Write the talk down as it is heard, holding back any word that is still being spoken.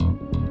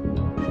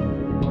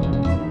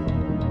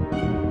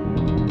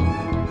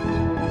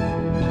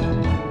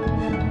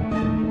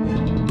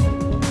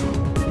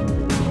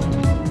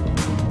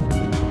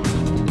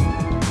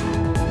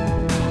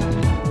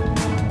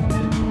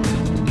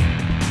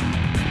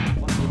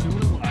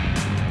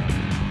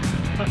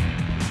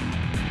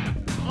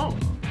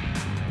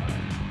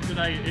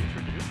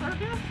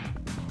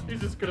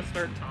gonna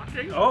start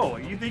talking. Oh,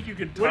 you think you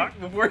can talk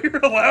before you're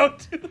allowed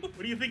to? What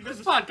do you think this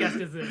is?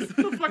 podcast is this?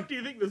 What the fuck do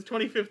you think this is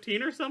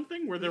 2015 or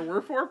something, where there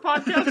were 4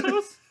 podcast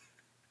hosts?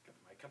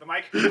 Cut the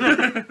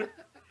mic.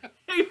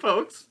 Hey,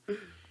 folks.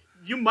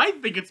 You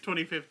might think it's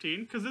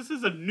 2015 because this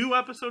is a new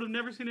episode of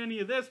Never Seen Any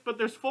of This, but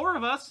there's 4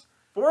 of us.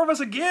 4 of us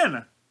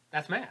again.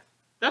 That's math.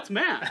 That's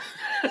math.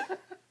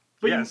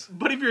 But Yes.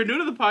 but if you're new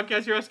to the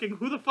podcast, you're asking,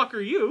 who the fuck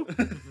are you?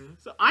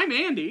 So I'm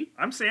Andy.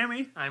 I'm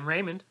Sammy. I'm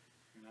Raymond.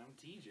 And I'm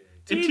TJ.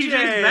 And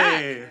TJ's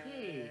back.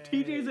 Hey.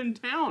 TJ's in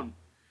town.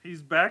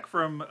 He's back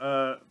from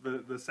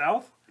the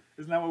South.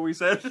 Isn't that what we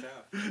said? South.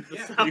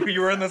 Yeah, South.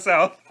 You were in the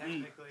South.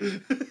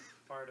 technically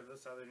part of the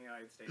southern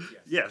United States,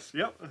 yes. Yes.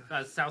 Yep.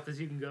 As south as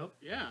you can go.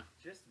 Yeah.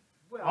 Just,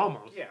 well,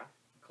 Almost. Yeah,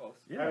 close.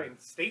 Yeah. I mean,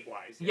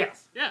 state-wise.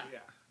 Yes. Yeah. Yeah.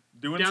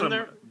 Doing Down some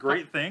there.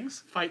 great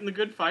things. Fighting the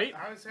good fight.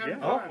 I was having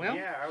Yeah. fun. Oh, well.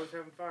 Yeah, I was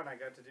having fun. I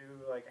got to do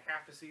like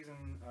half a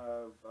season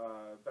of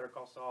Better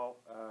Call Saul,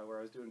 where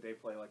I was doing day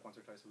play like once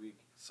or twice a week.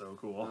 So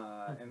cool.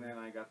 And then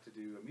I got to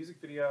do a music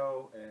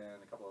video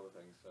and a couple other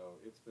things. So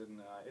it's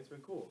been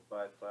cool.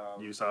 But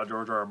You saw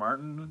George R. R.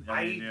 Martin.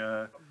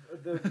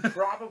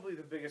 probably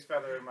the biggest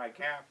feather in my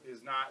cap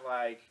is not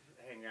like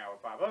hanging out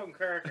with Bob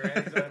Odenkirk or any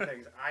of these other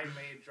things. I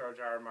made George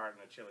R. R. Martin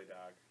a chili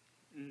dog.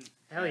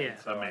 Hell yeah.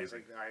 So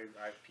Amazing. I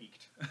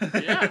peaked.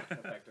 Yeah.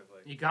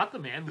 Effectively. You got the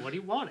man what he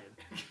wanted.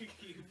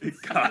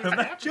 Got him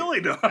that chili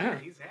dog.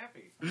 He's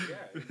happy. Yeah,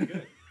 it's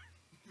good.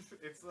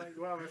 It's like,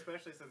 well,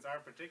 especially since our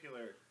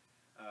particular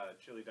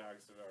chili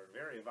dogs are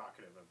very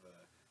evocative of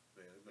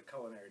the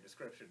culinary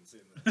descriptions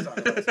in the Song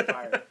of Ice and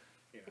Fire.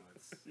 You know,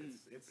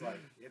 it's like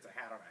it's a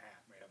hat on a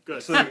hat, man.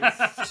 Good.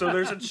 So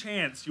there's a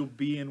chance you'll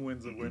be in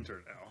Winds of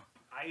Winter now.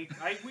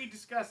 We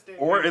discussed it.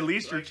 Or It at was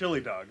least your like,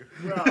 chili dog.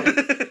 Well,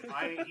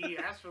 he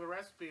asked for the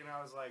recipe, and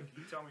I was like,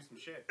 "You tell me some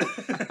shit."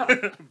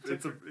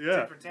 It's a, Tit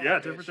yeah, for tat, yeah,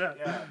 bitch. tit for tat.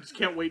 Yeah. Just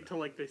can't wait till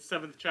like the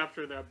 7th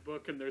chapter of that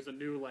book, and there's a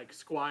new like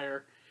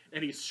squire,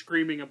 and he's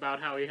screaming about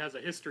how he has a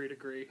history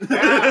degree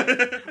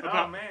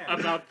Oh man.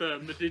 about the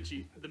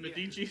Medicis,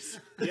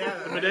 Yeah,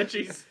 the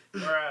Medicis.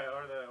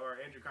 or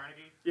Andrew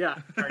Carnegie. Yeah.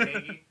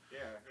 Carnegie.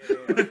 Yeah.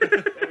 That'd be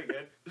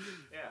good.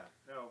 Yeah.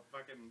 No,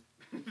 fucking.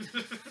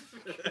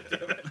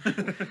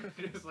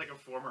 Just like a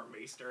former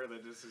maester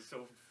that just is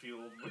so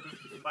fueled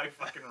by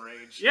fucking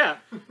rage. Yeah.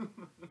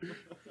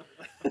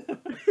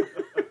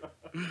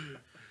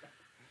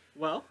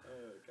 Well,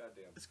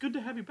 Goddamn. it's good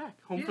to have you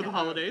back home for Yeah. the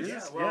holidays.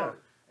 Yeah, well,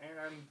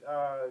 and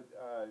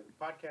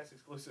podcast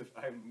exclusive,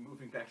 I'm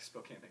moving back to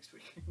Spokane next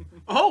week.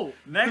 Oh,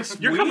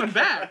 Next you're week. coming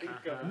back.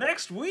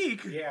 Next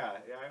week. Yeah.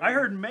 I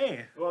heard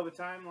May. Well, the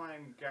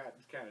timeline got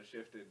kind of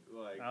shifted.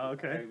 Like, Oh,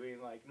 okay. I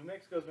mean, like, New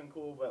Mexico's been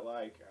cool, but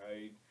like,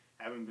 I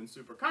haven't been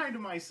super kind to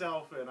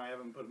myself, and I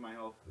haven't put my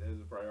health as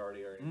a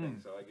priority or anything.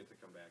 So I get to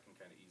come back and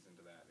kind of ease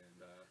into that,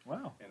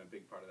 Wow. and a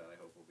big part of that I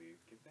hope will be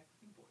get back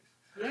to you boys.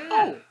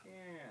 Oh, Yeah.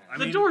 I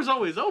the mean, door's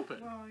always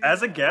open. Well,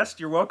 As a yeah. guest,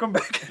 you're welcome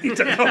back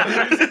anytime.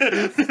 Yeah.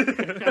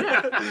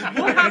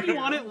 We'll have you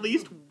on at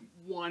least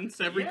once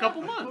every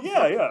couple months.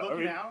 Yeah, yeah. Look I it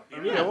mean, out.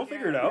 yeah, we'll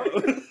figure it out.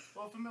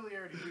 Well,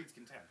 familiarity breeds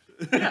contempt.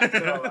 So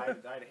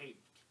I'd hate,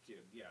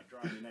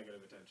 drawing the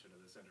negative attention to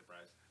this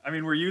enterprise. I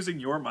mean, we're using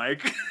your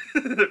mic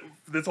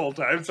this whole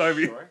time, so I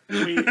mean,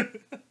 Sure.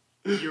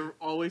 You're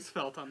always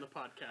felt on the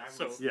podcast,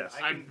 so Yes.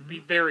 I'd be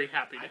very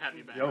happy to have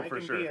you back. Yo, I for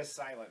can sure. be a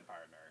silent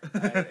partner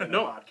in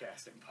No.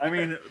 podcasting. I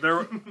mean,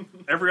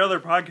 every other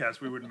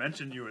podcast we would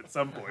mention you at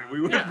some point.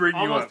 We would Yeah, bring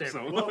you almost up.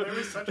 every. So Well, there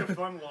was such a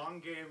fun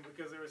long game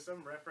because there was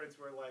some reference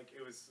where like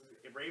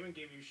Raymond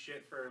gave you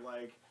shit for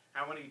like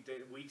how many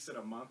weeks in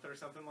a month or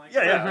something like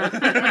Yeah,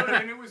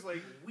 that. And it was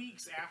like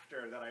weeks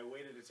after that I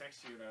waited to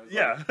text you and I was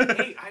like,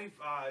 hey, I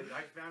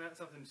found out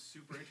something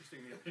super interesting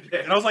the other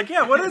day. and I was like,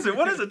 yeah, what is it?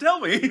 What is it?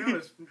 Tell me. You know,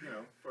 it's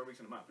 4 weeks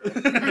in a month, right?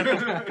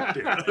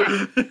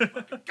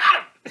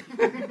 Got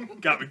him!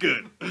 Got me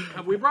good.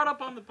 Have we brought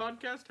up on the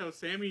podcast how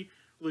Sammy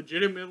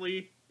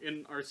legitimately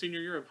in our senior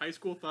year of high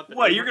school thought that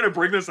What, you're gonna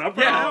bring this up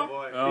right Yeah. now? Oh,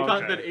 boy. he Oh,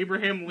 thought okay. that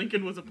Abraham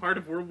Lincoln was a part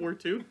of World War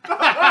II?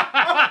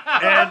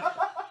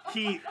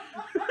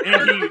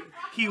 And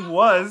he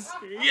was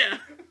Yeah.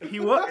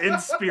 in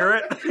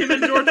spirit. Him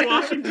and George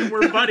Washington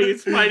were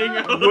buddies fighting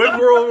out. Would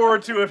World War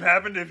II have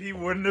happened if he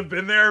wouldn't have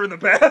been there in the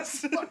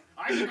past?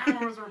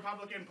 Eisenhower was a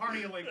Republican,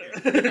 Party of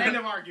Lincoln. End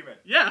of argument.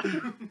 Yeah.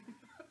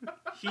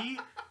 He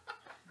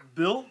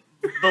built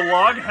the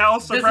log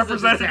house of This is a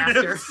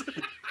representatives.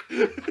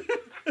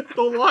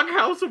 The Log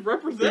House of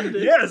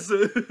Representatives. Yes.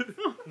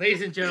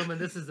 Ladies and gentlemen,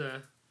 this is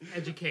a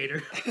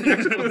educator.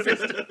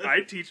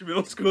 I teach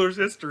middle schoolers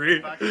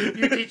history.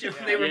 You teach them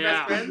they were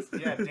Yeah. best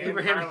friends? Yeah, Dan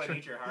Abraham Carlin, Lincoln.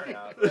 eat your heart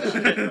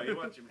out. You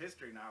want some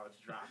history knowledge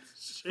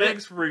drops.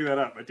 Thanks for bringing that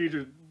up. My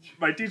teacher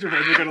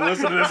friends are going to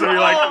listen to this and be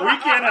like, we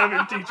can't have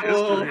him teach history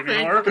Oh,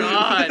 anymore. thank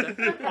God.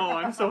 Oh,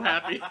 I'm so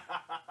happy.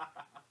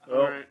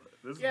 Well, All right.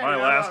 this is Yeah, my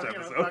last fucking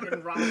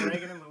episode. Ronald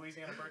Reagan and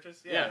Louisiana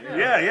Purchase. Yeah.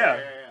 Yeah.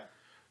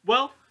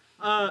 Well,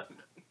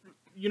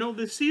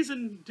 the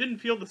season didn't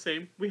feel the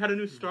same. We had a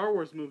new Star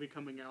Wars movie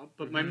coming out,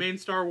 but my main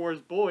Star Wars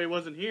boy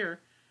wasn't here.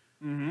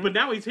 Mhm. But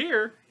now he's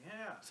here, Yeah.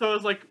 so I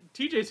was like,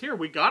 TJ's here.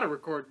 We gotta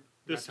record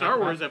this Talk Star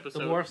about Wars episode.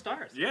 The War of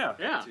Stars. Yeah.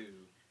 Yeah.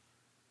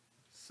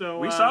 So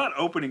We saw it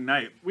opening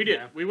night, We did.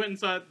 Yeah. We went and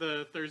saw it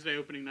the Thursday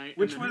opening night,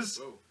 which and then- was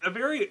a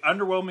very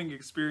underwhelming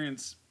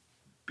experience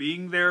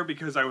being there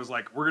because I was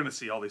like, we're gonna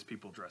see all these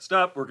people dressed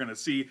up. We're gonna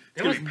see it's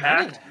There gonna was be none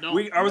of packed. that. No,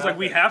 I was like,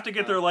 we nothing. have to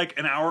get there like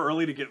an hour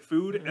early to get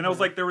food. And I was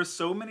like, there was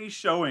so many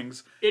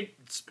showings, it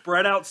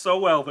spread out so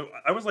well that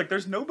I was like,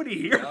 there's nobody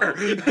here.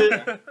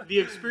 the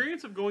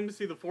experience of going to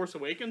see The Force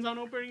Awakens on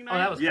opening night Oh,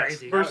 that was Yes.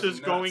 crazy. That was versus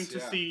nuts, going to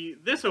yeah. see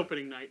this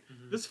opening night.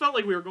 This felt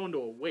like we were going to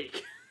a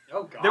wake.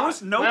 Oh God. There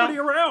was nobody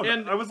around.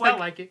 and I was Felt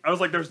like, like it. I was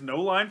like, there's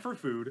no line for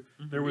food.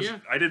 There was, Yeah.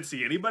 I didn't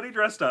see anybody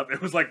dressed up. It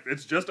was like,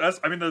 it's just us.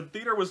 I mean, the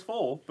theater was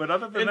full, but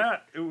other than And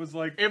that, it was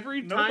like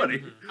Every nobody.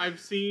 time I've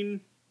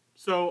seen,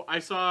 so I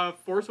saw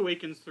Force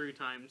Awakens 3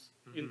 times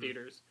in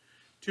theaters,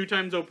 2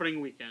 times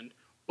opening weekend.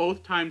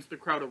 Both times the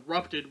crowd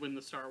erupted when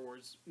the Star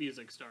Wars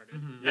music started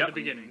at Yep. the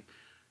beginning.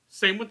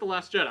 Same with The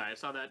Last Jedi. I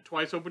saw that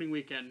twice opening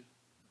weekend.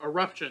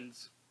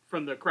 Eruptions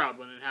from the crowd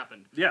when it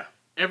happened. Yeah,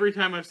 Every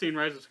time I've seen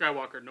Rise of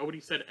Skywalker,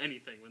 nobody said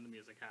anything when the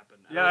music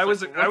happened. yeah. I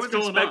was, like, I "What's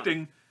was going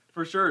expecting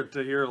for sure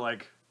to hear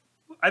like,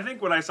 I think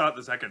when I saw it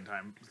the second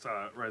time,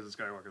 saw Rise of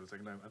Skywalker the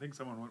second time, I think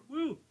someone went,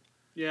 "Woo!" on?"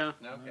 Yeah.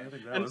 I Okay.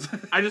 think that And was.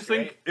 I just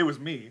think, It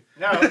was me.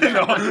 No.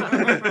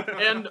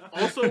 and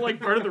also like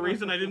part of the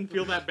reason I didn't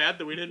feel that bad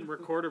that we didn't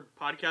record a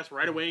podcast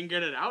right away and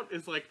get it out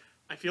is like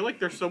I feel like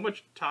there's so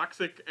much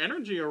toxic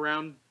energy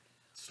around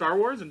Star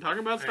Wars and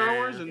talking about Star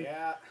Wars, and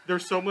Yeah.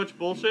 there's so much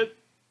bullshit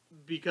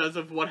because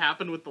of what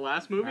happened with the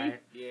last movie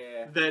Right.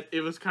 Yeah. that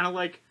it was kind of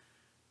like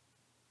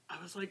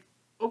I was like,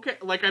 okay,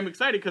 like I'm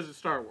excited because it's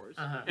Star Wars,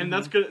 Uh-huh. and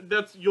that's good.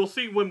 That's you'll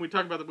see when we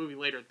talk about the movie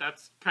later.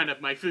 That's kind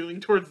of my feeling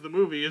towards the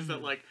movie is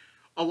that like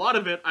a lot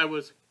of it I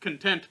was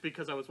content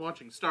because I was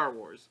watching Star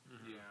Wars,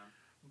 Yeah.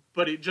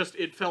 but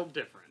it felt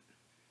different.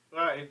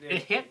 Well,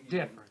 It hit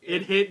different.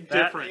 It hit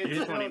That different in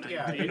it's- 2019.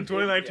 yeah, In it-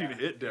 2019, yeah. it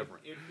hit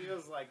different. It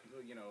feels like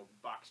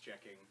box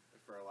checking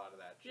for a lot of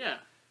that. Shit. Yeah.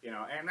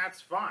 And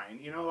that's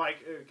fine. Like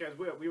because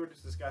we were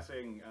just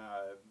discussing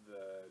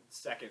the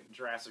second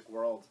Jurassic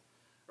World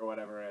or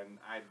whatever, and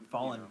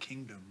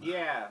Kingdom.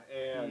 Yeah,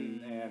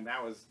 and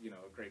that was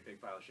a great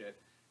big pile of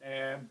shit.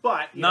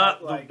 But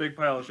Not like, the big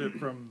pile of shit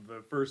from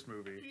the first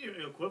movie.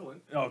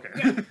 equivalent. Okay.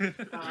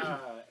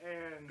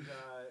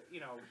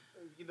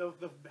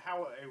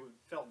 How it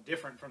felt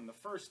different from the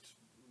first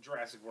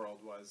Jurassic World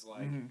was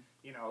like, Mhm.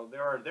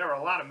 there are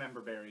a lot of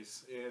member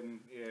berries in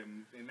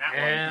that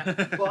Yeah.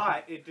 one,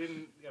 but it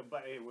didn't.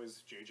 But it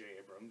was J.J.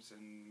 Abrams,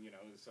 and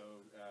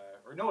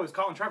or no, it was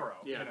Colin Trevorrow.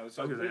 Yeah.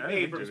 So Okay, I didn't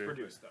Abrams think J.J.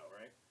 produced though,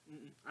 right?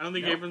 I don't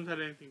think No. Abrams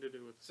had anything to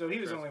do with. So he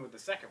was Jurassic. only with the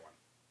second one.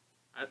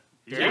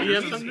 Did Yeah, he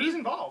have he's, something? he's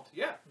involved.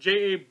 Yeah,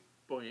 J.A.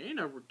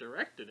 Boyena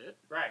directed it.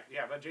 right.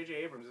 Yeah, but J.J.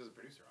 Abrams is a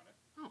producer on it.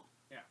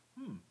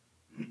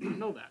 I didn't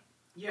know that.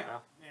 Yeah,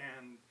 Wow.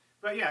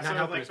 but yeah, Not so it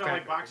helping like his felt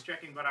like track box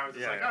checking, but I was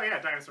just Yeah, like, yeah. oh yeah,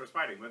 dinosaurs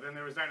fighting. But then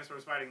there was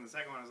dinosaurs fighting in the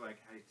second one. I was like,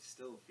 I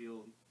still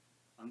feel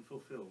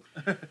unfulfilled.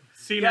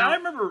 See Yeah, now, I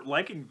remember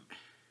liking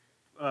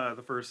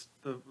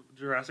the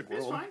Jurassic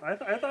It's World. fine.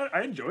 I thought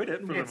I enjoyed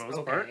it for It's the most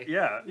okay. part.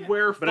 Yeah.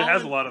 where But it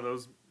has a Fallen- lot of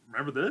those.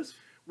 Remember this?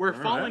 where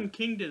Remember Fallen that?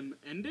 Kingdom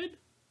ended.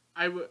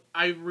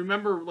 I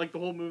remember like the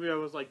whole movie. I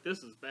was like,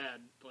 this is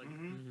bad. Like,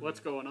 what's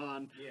going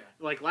on? Yeah.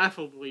 Like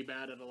laughably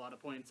bad at a lot of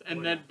points. And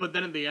Oh, then, yeah. but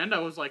then at the end, I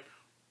was like,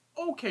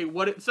 okay,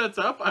 what it sets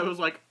up. I was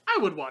like, I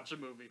would watch a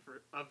movie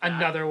of that.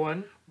 Another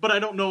one. But I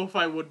don't know if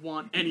I would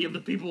want any of the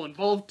people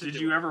involved to Did do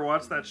you it. ever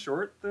watch that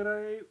short that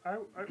I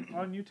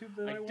on YouTube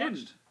that I, I watched?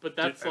 didn't. But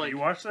that's Have like you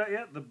watched that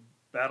yet? The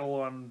battle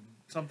on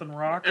something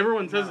rock.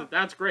 everyone says No. that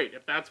that's great.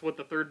 If that's what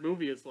the third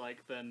movie is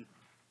like, then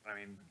I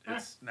mean,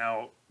 it's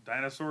now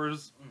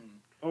dinosaurs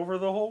over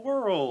the whole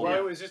world. Well,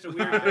 it was just a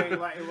weird thing.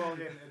 Like, well,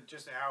 and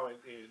just how it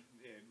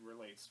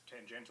relates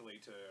tangentially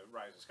to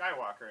Rise of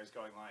Skywalker is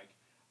going like,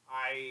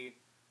 I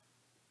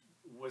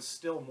was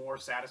still more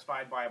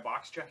satisfied by a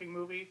box checking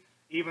movie.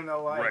 Even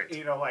though, like,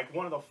 Right. like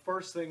one of the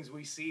first things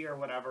we see or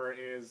whatever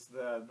is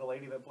the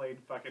lady that played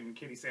fucking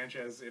Kitty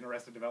Sanchez in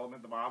Arrested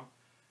Development, the mom,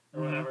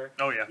 or whatever.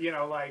 Oh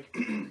yeah. Like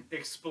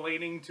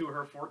explaining to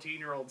her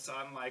 14-year-old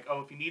son, like, oh,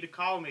 if you need to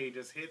call me,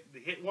 just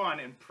hit 1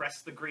 and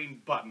press the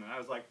green button. And I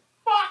was like,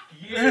 fuck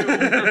you.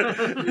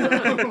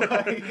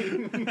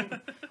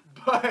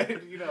 But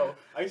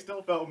I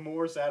still felt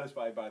more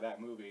satisfied by that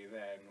movie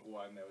than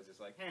one that was just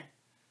like,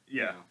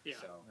 Yeah. Yeah.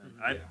 So,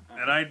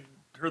 I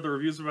heard the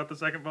reviews about the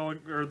second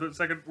the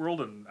second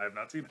world, and I have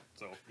not seen it.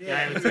 So Yeah, I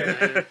haven't seen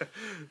that either.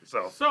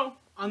 So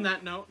on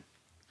that note,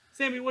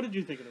 Sammy, what did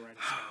you think of the writing?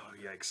 Oh,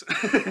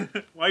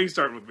 yikes. Why are you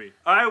starting with me?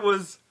 I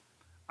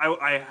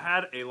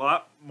had a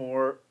lot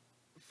more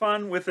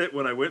fun with it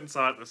when I went and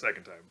saw it the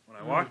second time. When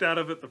I walked out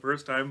of it the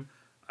first time,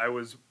 I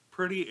was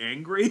pretty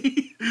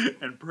angry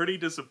and pretty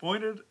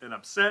disappointed and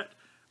upset.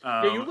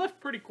 Yeah, you left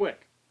pretty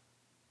quick.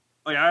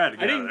 Oh yeah, I had to I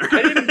get out didn't. of there.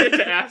 I didn't get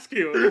to ask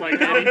you like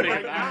anything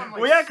Like, about. now it. I'm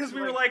Well, yeah, because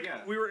we were like, yeah.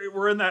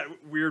 we're in that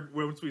weird.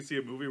 Once we see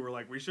a movie, we're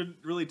like, we shouldn't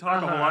really talk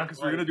a whole Uh-huh. lot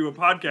because we're gonna do a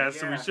podcast,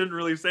 so we Yeah. shouldn't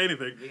really say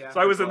anything. Yeah, So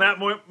I was in that's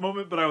that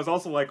moment, but I was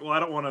also like, well, I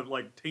don't want to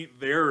like taint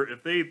their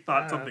if they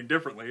thought Uh-huh. something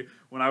differently.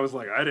 When I was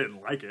like, I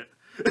didn't like it.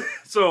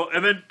 So,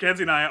 and then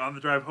Kenzie and I, on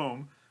the drive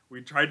home,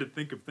 we tried to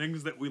think of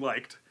things that we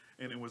liked,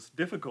 and it was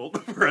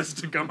difficult for us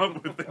to come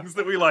up with things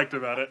that we liked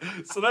about it.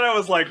 So then I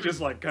was like, just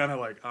like, kind of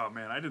like, oh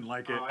man, I didn't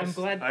like it. Oh, I'm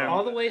glad I am-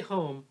 all the way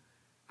home,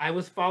 I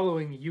was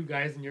following you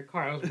guys in your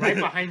car. I was right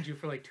behind you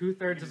for like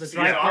 2/3 of the See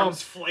drive his home.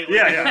 arms flailing.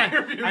 Yeah,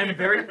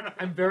 yeah.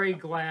 I'm very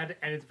glad,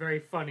 and it's very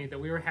funny that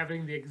we were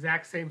having the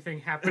exact same thing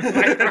happen.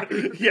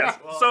 Right. Yes.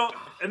 Well- So,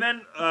 and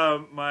then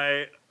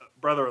my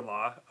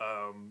brother-in-law,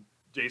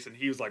 Jason,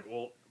 he was like,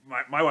 well,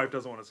 my wife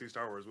doesn't want to see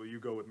Star Wars. Will you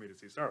go with me to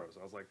see Star Wars?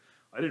 I was like,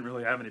 I didn't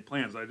really have any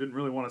plans. I didn't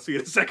really want to see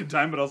it a second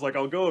time, but I was like,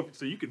 I'll go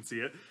so you can see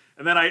it.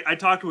 And then I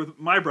talked with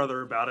my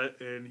brother about it,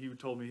 and he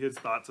told me his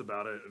thoughts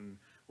about it and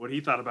what he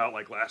thought about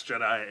like Last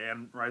Jedi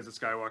and Rise of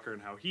Skywalker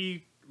and how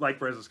he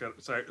liked Rise of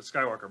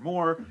Skywalker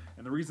more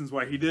and the reasons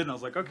why he did. And I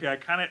was like, okay,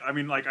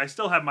 I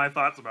still have my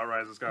thoughts about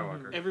Rise of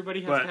Skywalker.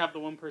 Everybody has But- to have the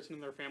one person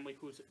in their family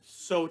who's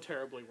so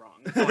terribly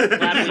wrong. So I'm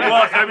glad we-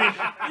 Well, I mean,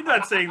 I'm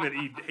not saying that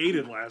he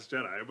hated Last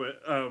Jedi,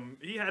 but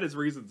he had his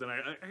reasons, and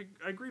I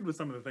agreed with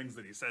some of the things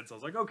that he said. So I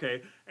was like,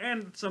 okay,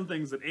 and some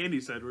things that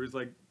Andy said, where he's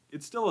like,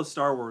 it's still a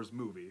Star Wars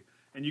movie,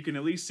 and you can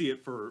at least see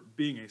it for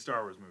being a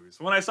Star Wars movie.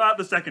 So when I saw it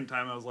the second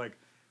time, I was like,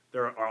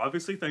 there are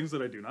obviously things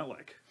that I do not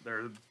like. There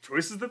are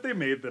choices that they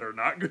made that are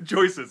not good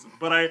choices,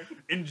 but I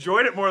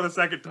enjoyed it more the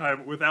second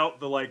time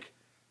without the like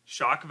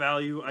shock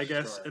value, I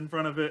guess, Sure. in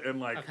front of it, and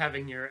like Of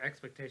having your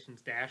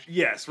expectations dashed.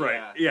 yes, right.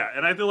 Yeah. Yeah.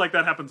 And I feel like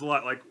that happens a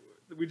lot. Like,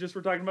 we just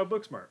were talking about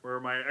Booksmart, where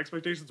my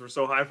expectations were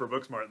so high for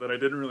Booksmart that I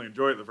didn't really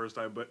enjoy it the first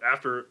time. But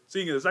after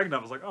seeing it the second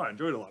time, I was like, oh, I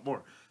enjoyed it a lot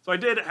more. So I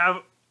did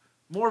have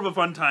more of a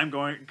fun time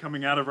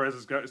coming out of Rise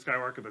of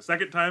Skywalker the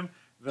second time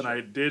than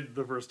I did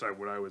the first time,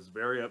 when I was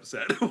very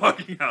upset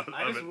walking out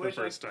I of just it the wish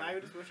first I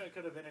time. just wish I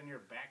could have been in your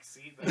back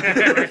seat.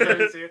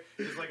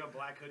 Just like a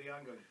black hoodie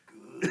on, going.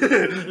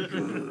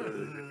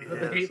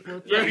 The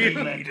hateful Yeah, thing.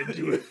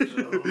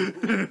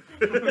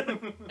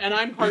 and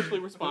I'm partially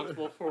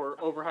responsible for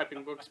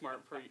overhyping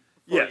Booksmart for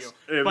Yes,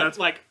 you. and But that's-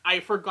 like, I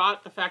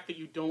forgot the fact that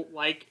you don't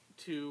like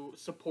to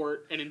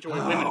support and enjoy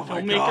women Oh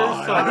my filmmakers,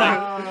 God. so like,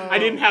 I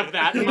didn't have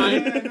that in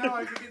mind. Yeah, no,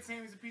 I forget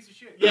Sammy's a piece of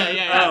shit.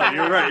 Oh,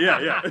 you're right. Yeah,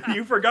 yeah.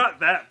 You forgot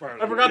that part.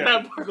 I forgot Yeah.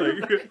 that part.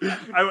 Like,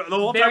 the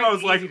whole Very time I was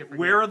easy like, to forget.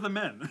 where are the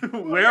men?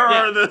 Where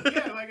Yeah. are the...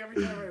 Yeah, like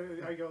every time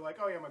I go like,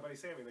 oh yeah, my buddy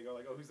Sammy, they go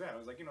like, oh, who's that? I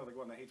was like, you know, the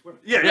one that hates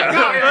women. Yeah, yeah.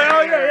 Yeah.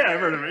 Oh, yeah, I've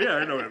heard of it. Yeah,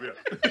 I know him. Yeah.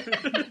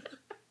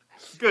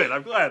 Good.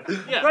 I'm glad.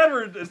 Yeah. Glad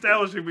we're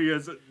establishing me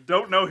as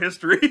don't know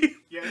history.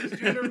 Yeah, his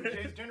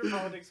gender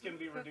politics can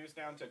be reduced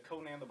down to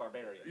Conan the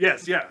Barbarian.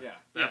 Yes. Yeah. Yeah.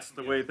 That's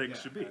the way things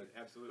should be.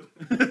 Absolutely.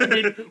 I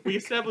mean, we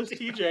established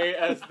TJ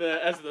as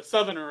the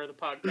southerner of the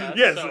podcast.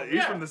 Yes, so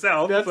he's from the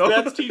south. that's so.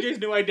 TJ's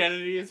new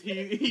identity. Is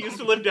he used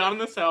to live down in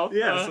the south,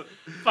 Yes.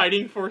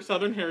 fighting for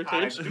Southern I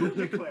heritage, do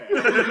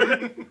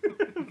declare.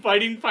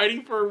 fighting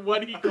for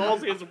what he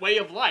calls his way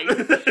of life.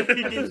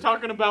 He keeps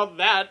talking about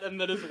that,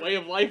 and that his way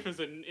of life is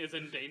in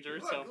danger.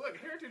 So Look,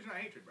 heritage and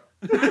hatred, bro.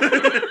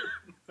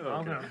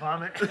 I'm gonna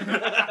vomit.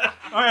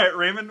 All right,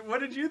 Raymond, what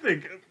did you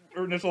think?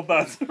 Or initial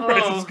thoughts on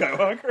Rise of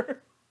Skywalker?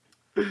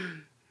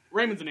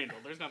 Raymond's an angel.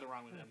 There's nothing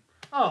wrong with him.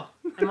 Oh,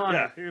 I'm on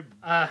Yeah, it. you're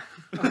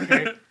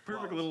Okay.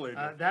 perfect little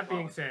angel. That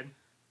being said,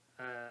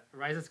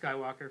 Rise of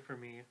Skywalker for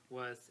me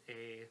was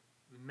a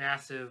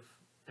massive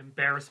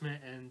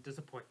embarrassment and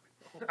disappointment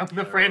of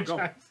the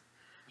franchise.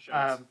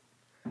 Shots.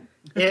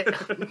 It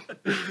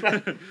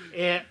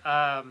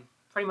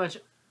pretty much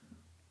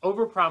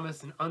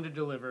overpromised and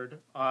underdelivered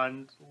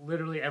on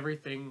literally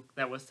everything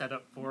that was set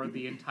up for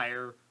the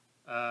entire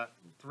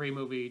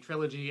 3-movie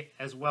trilogy,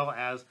 as well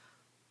as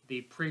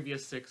the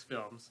previous 6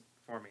 films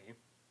for me.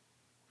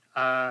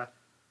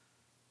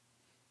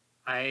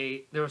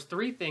 There was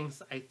 3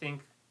 things I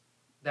think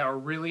that are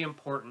really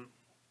important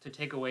to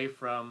take away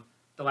from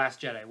The Last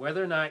Jedi.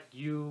 Whether or not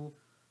you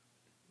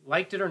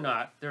liked it or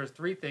not, there's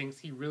 3 things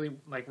he really,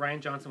 like Rian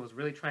Johnson was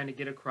really trying to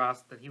get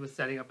across that he was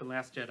setting up in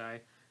Last Jedi.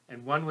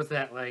 And one was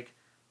that, like,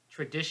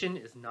 tradition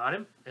is not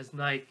him. It's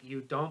like,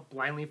 you don't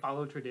blindly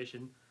follow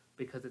tradition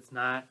because it's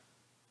not,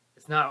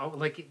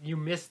 like, you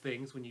miss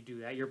things when you do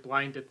that. You're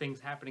blind to things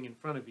happening in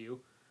front of you.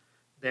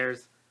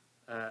 There's,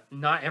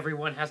 not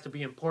everyone has to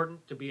be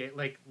important to be,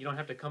 like, you don't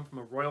have to come from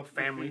a royal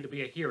family to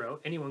be a hero.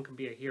 Anyone can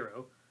be a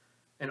hero.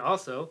 And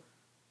also,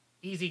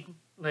 easy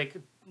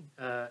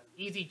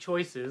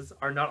choices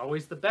are not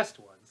always the best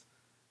ones.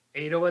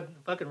 And you know what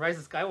fucking Rise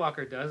of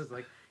Skywalker does? Is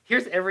like,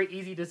 here's every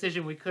easy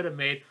decision we could have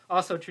made.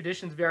 Also,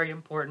 tradition's very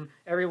important.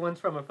 Everyone's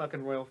from a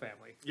fucking royal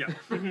family. Yeah.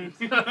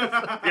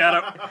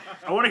 Yeah,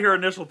 I want to hear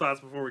initial thoughts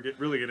before we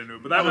really get into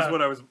it. But that was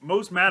what I was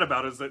most mad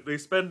about, is that they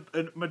spend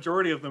a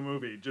majority of the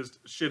movie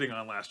just shitting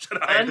on Last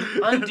Jedi.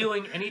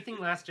 Undoing anything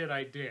Last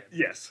Jedi did.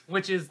 Yes.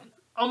 Which is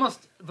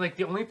almost like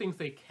the only things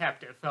they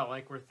kept, it felt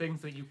like, were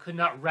things that you could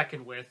not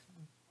reckon with.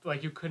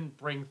 Like, you couldn't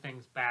bring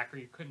things back or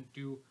you couldn't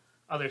do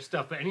other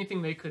stuff. But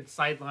anything they could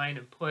sideline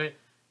and put,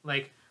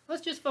 like,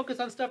 let's just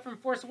focus on stuff from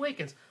Force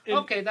Awakens.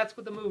 Okay, that's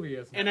what the movie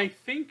is now. And I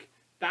think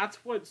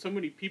that's what so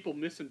many people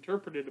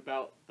misinterpreted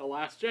about The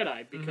Last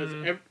Jedi, because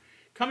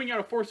coming out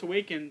of Force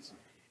Awakens,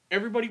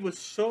 everybody was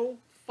so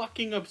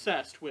fucking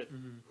obsessed with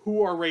Mm-hmm.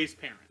 who are Rey's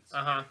parents.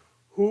 Uh-huh.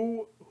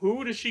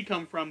 Who does she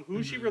come from?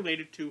 Who's she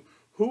related to?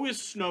 Who is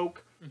Snoke?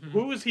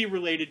 Who is he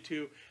related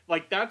to?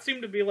 Like, that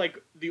seemed to be,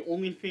 like, the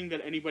only thing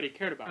that anybody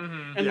cared about.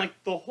 And, Yeah.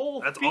 like, the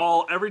whole... That's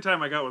all. Every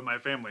time I got with my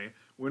family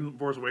when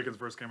Force Awakens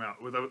first came out,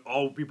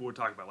 all people would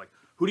talk about, like,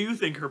 who do you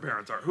think her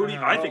parents are? Who do you?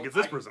 I think it's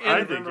this person. I I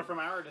remember think. from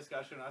our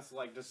discussion us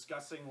like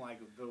discussing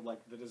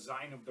the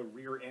design of the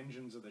rear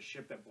engines of the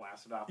ship that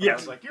blasted off. Yes. I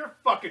was like, you're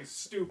fucking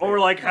stupid. Or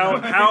like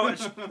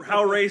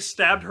how Rey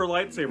stabbed her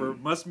lightsaber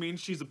must mean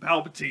she's a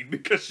Palpatine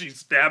because she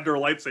stabbed her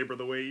lightsaber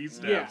the way he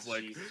stabs. Yeah.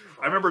 Like, Jesus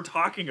I remember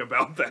talking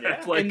about that.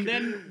 Yeah. Like, And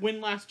then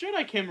when Last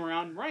Jedi came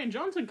around, Ryan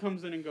Johnson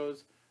comes in and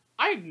goes,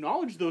 I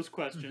acknowledge those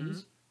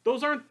questions.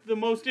 Those aren't the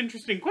most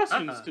interesting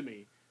questions to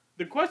me.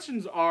 The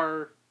questions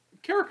are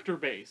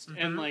character-based.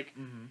 And, like,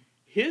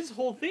 his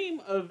whole theme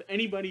of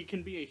anybody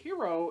can be a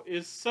hero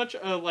is such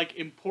a, like,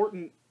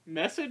 important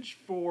message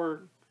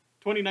for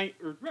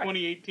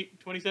 2018,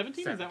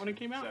 2017? Is that when it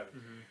came out?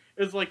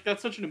 Is like,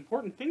 that's such an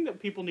important thing that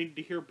people needed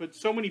to hear, but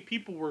so many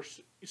people were...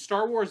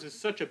 Star Wars is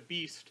such a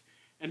beast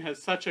and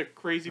has such a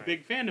crazy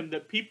big fandom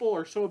that people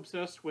are so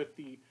obsessed with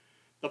the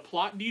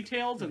plot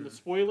details and the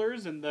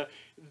spoilers and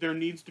there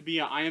needs to be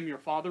a I am your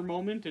father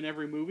moment in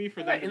every movie for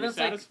them to and be that's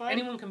satisfied. like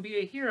anyone can be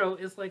a hero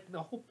is like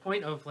the whole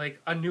point of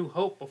like A New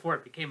Hope before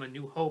it became A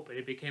New Hope and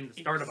it became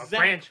the start of a Exactly.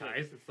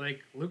 franchise. It's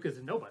like Luke is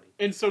a nobody.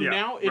 And so Yeah,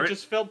 now it right.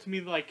 just felt to me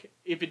like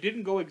if it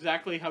didn't go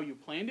exactly how you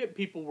planned it,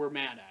 people were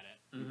mad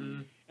at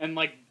it. And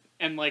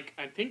like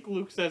I think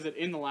Luke says it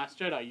in The Last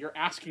Jedi, you're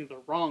asking the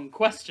wrong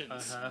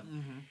questions.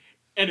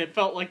 And it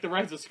felt like The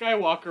Rise of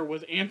Skywalker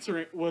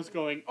was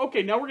going,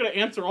 okay, now we're going to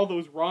answer all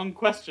those wrong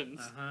questions.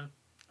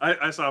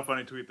 I saw a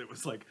funny tweet that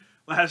was like,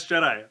 Last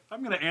Jedi,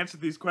 I'm going to answer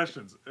these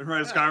questions. And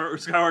Rise of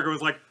Skywalker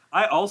was like,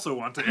 I also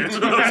want to answer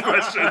those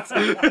questions.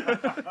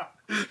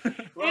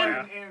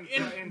 Well,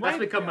 That's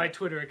become my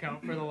Twitter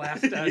account for the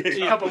last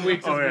Yeah. couple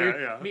weeks. Oh, Is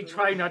yeah, yeah. me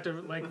trying not to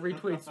like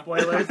retweet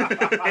spoilers,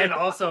 and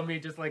also me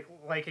just like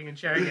liking and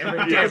sharing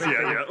every Yes, damn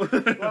yeah,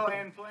 thing. yeah. well,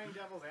 and playing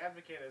devil's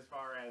advocate as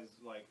far as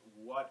like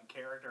what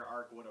character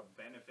arc would have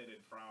benefited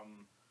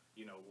from,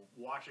 you know,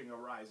 watching a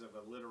rise of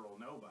a literal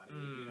nobody.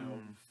 You know,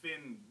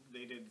 Finn,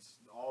 they did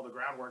all the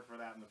groundwork for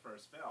that in the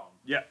first film.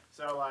 Yeah.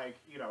 So like,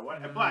 you know,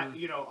 but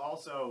you know,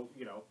 also,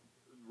 you know,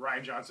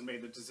 Ryan Johnson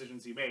made the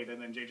decisions he made,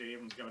 and then J.J.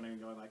 Abrams going in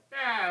and going like,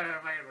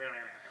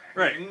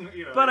 Right.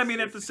 You know, But I it's- mean,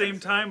 at it's the same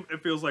kinda time,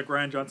 it feels like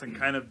Ryan Johnson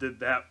kind of did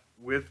that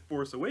with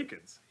Force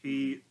Awakens.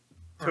 He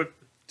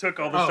took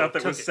all the stuff that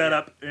took was it, set yeah.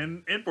 up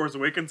in Force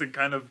Awakens and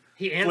kind of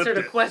He answered flipped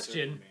a it.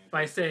 question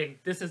by saying,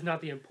 "This is not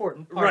the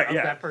important part of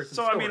that person's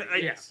So story." I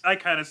mean, yeah. I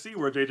kind of see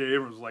where J.J.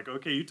 Abrams was like,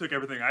 okay, you took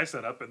everything I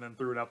set up and then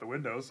threw it out the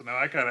window, so now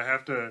I kind of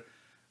have to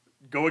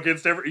go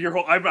against your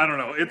whole. I don't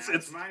know. It's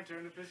my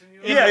turn to piss in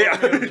you. Yeah,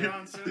 yeah. Ryan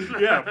Johnson.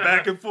 yeah,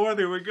 back and forth.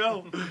 Here we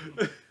go.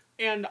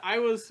 And I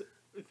was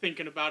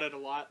thinking about it a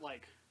lot,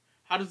 like,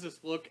 how does this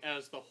look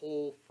as the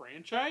whole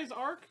franchise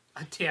arc?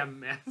 a damn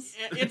mess.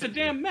 It's a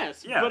damn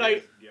mess. Yeah.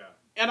 But Yeah.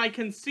 I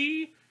can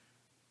see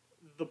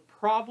the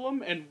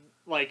problem, and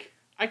like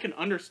I can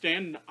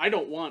understand. I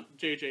don't want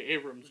J.J.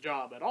 Abrams'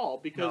 job at all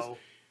because No.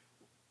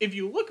 if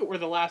you look at where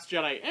The Last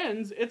Jedi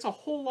ends, it's a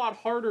whole lot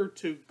harder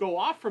to go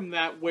off from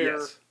that where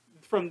Yes.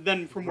 from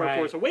where Right.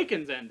 Force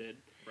Awakens ended.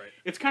 Right.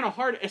 It's kind of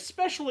hard,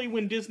 especially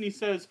when Disney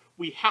says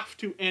we have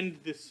to end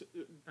this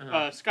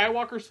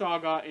Skywalker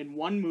saga in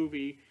one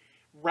movie,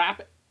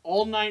 wrap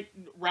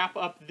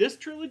up this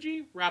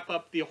trilogy, wrap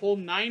up the whole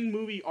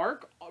 9-movie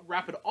arc,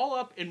 wrap it all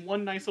up in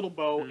one nice little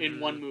bow in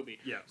one movie.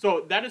 Yeah.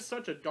 So that is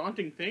such a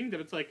daunting thing that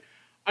it's like,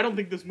 I don't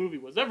think this movie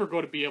was ever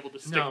going to be able to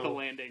stick No. the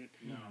landing.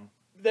 No.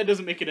 That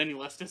doesn't make it any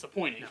less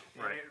disappointing.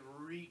 Right. And it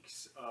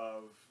reeks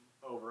of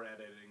over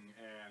editing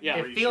and Yeah.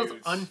 It feels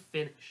reshoots.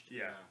 unfinished.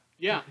 Yeah.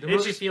 Yeah. The It's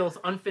movie just- feels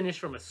unfinished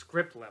from a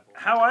script level.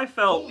 How I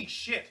felt. Holy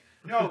shit!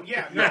 No,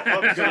 yeah, no,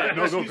 Yeah. sorry,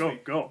 No, excuse go, me.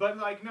 go. But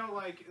like, no,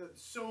 like,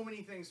 so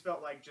many things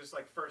felt like just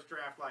like first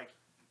draft, like,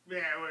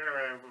 yeah,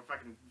 we're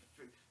fucking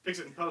fix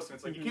it in post, and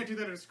it's like you can't do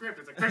that in a script.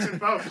 It's like fix it in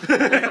post.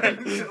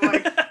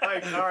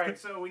 like, all right,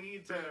 so we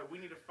need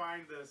to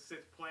find the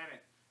Sith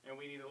planet, and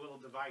we need a little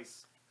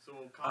device. So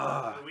we'll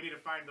call it. We need to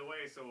find the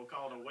way, so we'll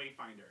call it a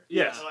wayfinder.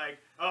 Yes. Like,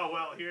 oh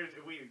well, here's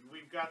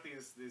we've got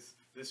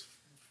this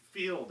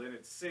field and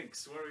it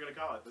sinks. What are we gonna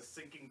call it? The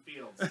sinking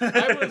fields. What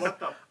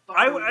the fuck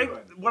are we doing?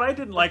 What I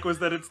didn't like was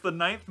that it's the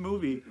 9th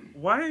movie.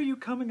 Why are you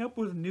coming up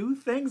with new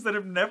things that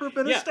have never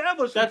been Yeah,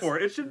 established that's- before?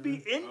 It should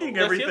be ending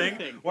That's the other everything.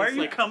 thing. Why are It's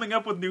you like- coming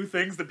up with new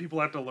things that people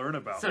have to learn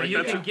about? So Like, you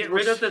that's- can get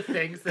rid of the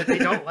things that they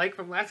don't like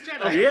from Last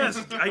Jedi.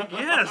 Yes, I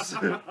guess.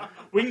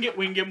 We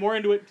can get more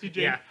into it,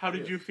 TJ. Yeah. How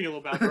did you feel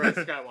about The Rise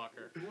of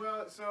Skywalker?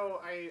 Well, so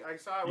I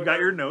saw it. You got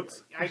your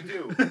notes? I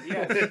do,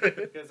 yes,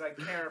 because I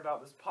care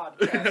about this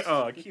podcast.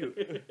 Oh,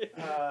 cute.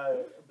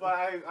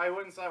 But I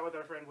went and saw it with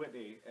our friend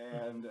Whitney,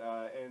 and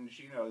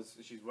she knows,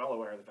 she's well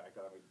aware of the fact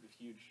that I'm a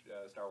huge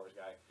Star Wars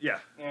guy. Yeah.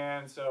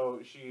 And so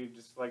she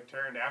just like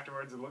turned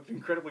afterwards and looked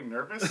incredibly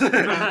nervous.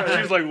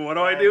 She's like, what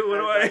do I do? What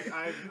do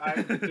I?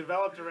 I've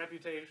developed a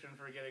reputation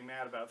for getting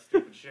mad about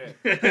stupid shit.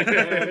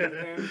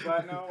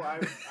 But no,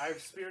 I've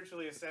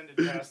spiritually ascended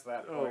past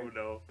that point. Oh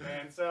no.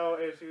 And so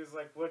she was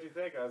like, "What'd you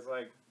think?" I was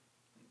like,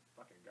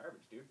 "Fucking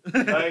garbage, dude."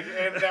 Like,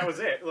 and that was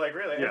it. Like,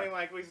 really. Yeah. I mean,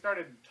 like, we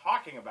started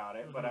talking about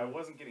it, but I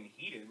wasn't getting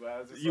heated. But I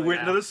was just You like, went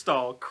into the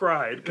stall,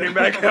 cried, came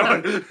back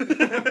out,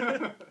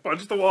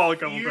 punched the wall a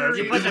couple times.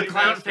 You put the Usually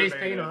clown face masturbated.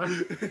 paint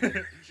on.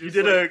 You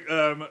did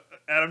a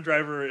Adam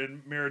Driver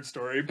in Marriage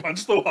Story,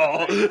 punched the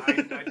wall.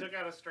 I took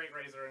out a straight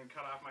razor and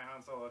cut off my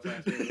Han Solo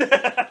tattoo.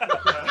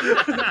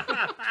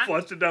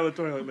 Flushed it down the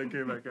toilet and then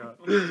came back out.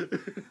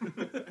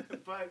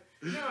 But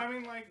no, I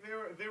mean, like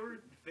there were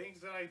things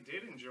that I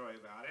did enjoy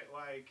about it,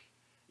 like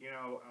you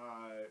know,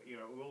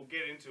 we'll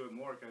get into it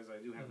more because I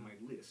do have my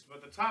list.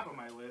 But the top of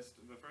my list,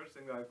 the first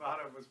thing that I thought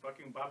of was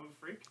fucking Babu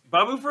Freak.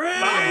 Babu Freak!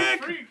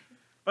 Babu Freak.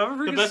 Babu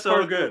Freak The is best part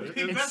so of the good. movie.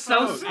 The It's best so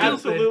part of the stupid.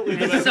 Absolutely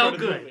the It's best so part of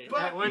the good. movie.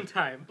 At one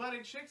time. But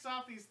it checks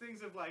off these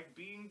things of like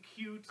being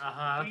cute,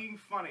 Uh-huh. being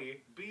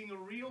funny, being a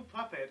real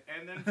puppet,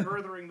 and then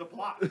furthering the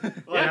plot.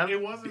 Like Yeah. it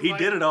wasn't. He like,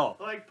 did it all.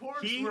 Like porgs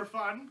He- were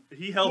fun.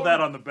 He held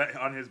that on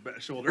on his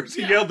shoulders.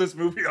 He Yeah. held this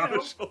movie on You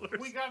know, his shoulders.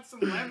 We got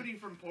some levity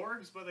from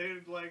porgs, but there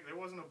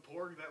wasn't a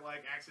porg that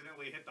like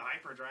accidentally hit the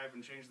hyperdrive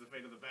and changed the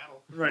fate of the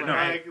battle. Right, no.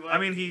 Like, I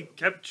mean, he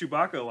kept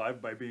Chewbacca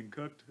alive by being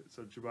cooked,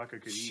 so Chewbacca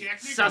could eat.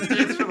 technically-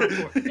 Sustenance from a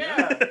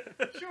porg. Yeah,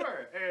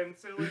 sure. And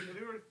so like,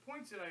 there were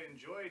points that I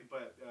enjoyed,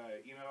 but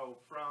you know,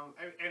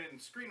 and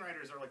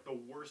screenwriters are like the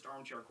worst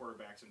armchair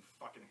quarterbacks in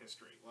fucking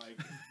history. Like,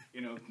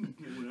 you know,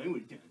 when I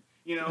was 10.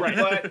 You know,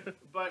 Right.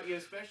 but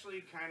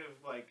especially kind of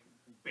like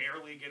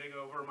barely getting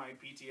over my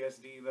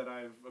PTSD that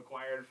I've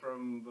acquired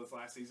from this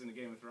last season of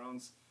Game of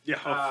Thrones.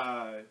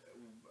 Yeah.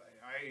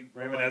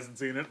 Raymond like, hasn't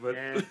seen it, but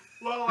Yeah.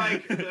 Well,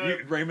 like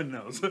Raymond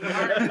knows. the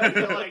part, I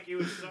feel like it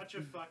was such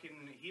a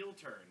fucking heel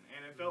turn,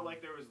 and it felt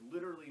like there was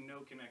literally no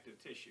connective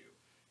tissue.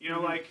 You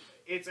know, like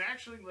it's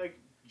actually like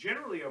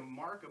generally a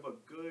mark of a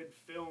good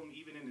film,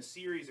 even in a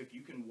series, if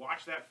you can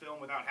watch that film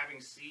without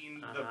having seen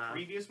the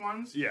previous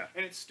ones. Yeah.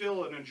 And it's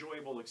still an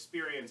enjoyable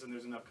experience, and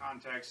there's enough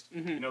context.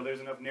 You know,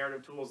 there's enough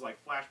narrative tools like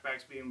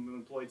flashbacks being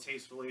employed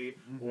tastefully,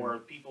 or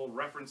people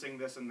referencing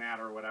this and that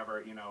or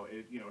whatever. You know,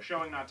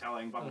 showing not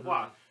telling, blah blah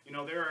blah. You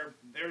know,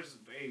 there's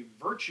a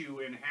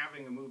virtue in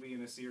having a movie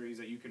in a series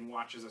that you can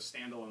watch as a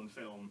standalone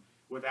film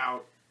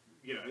without.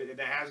 You know,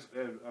 that has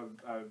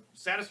a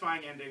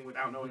satisfying ending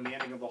without knowing the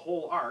ending of the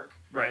whole arc.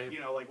 Right. You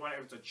know, like when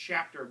it's a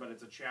chapter, but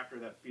it's a chapter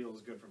that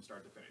feels good from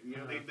start to finish. You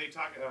know, they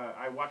talk.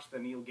 I watched the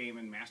Neil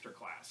Gaiman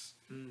masterclass,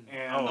 and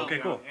Oh, okay, you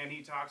know, cool. and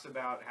he talks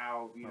about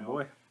how My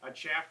boy. a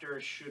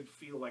chapter should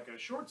feel like a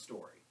short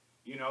story.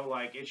 You know,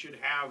 like it should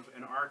have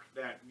an arc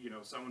that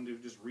someone who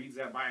just reads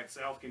that by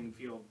itself can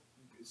feel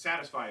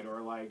satisfied,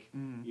 or like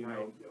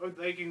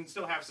they can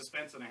still have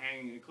suspense and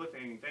a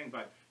cliffhanging thing,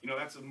 but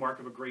that's a mark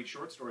of a great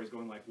short story, is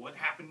going like, what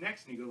happened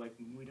next, and you go like,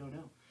 we don't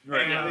know.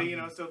 Right.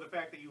 And so the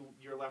fact that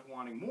you're left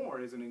wanting more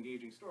is an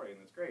engaging story, and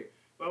that's great.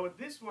 But with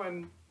this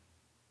one,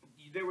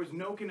 there was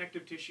no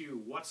connective tissue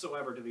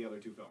whatsoever to the other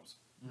two films.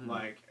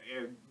 Like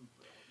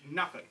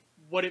nothing.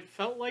 What it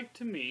felt like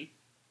to me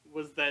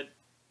was that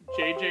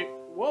JJ.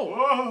 Whoa.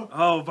 Whoa!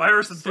 Oh,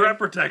 virus and threat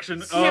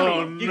protection. Sammy,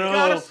 Oh, you no.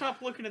 gotta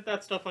stop looking at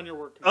that stuff on your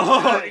work computer.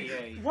 Oh,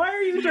 Yay. why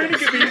are you trying to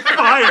get me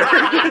fired?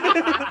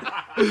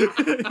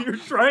 You're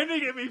trying to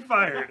get me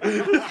fired.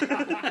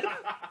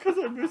 Because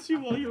I miss you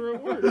while you're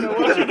at work. I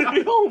want you to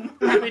be home.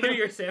 Happy New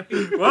Year, Sammy.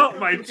 Well,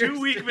 my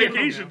 2-week stay home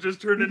vacation now.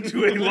 just turned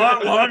into a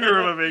lot longer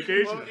of a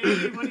vacation. Well,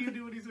 Andy, what do you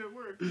do when he's at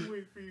work?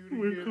 Wait for you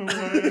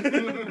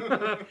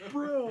to get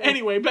Bro.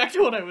 Anyway, back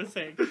to what I was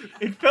saying.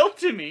 It felt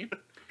to me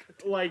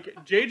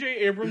like J.J.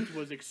 Abrams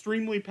was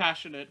extremely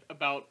passionate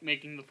about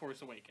making The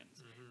Force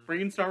Awakens,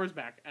 bringing Star Wars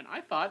back, and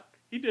I thought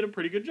he did a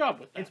pretty good job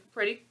with that. It's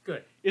pretty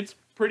good. It's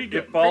pretty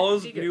good. It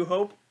follows Pretty good. New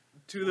Hope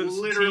to the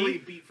literally T,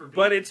 beat for beat.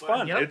 but it's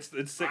fun. Yep.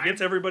 It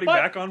gets everybody But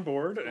back on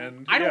board,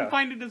 and I don't yeah.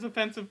 find it as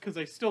offensive because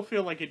I still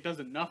feel like it does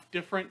enough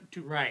different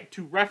to Right.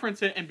 to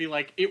reference it and be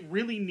like, it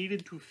really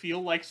needed to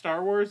feel like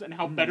Star Wars, and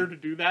how better to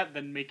do that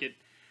than make it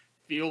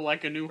feel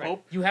like A New Right.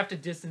 Hope. You have to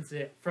distance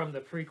it from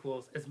the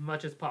prequels as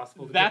much as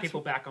possible to That's- get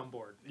people back on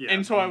board. Yeah.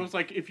 And so I was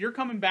like, if you're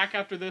coming back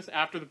after this,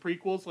 after the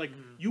prequels, like,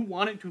 you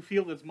want it to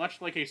feel as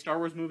much like a Star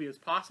Wars movie as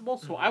possible,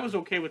 so I was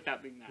okay with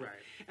that being that. Right.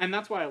 And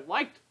that's why I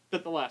liked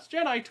that The Last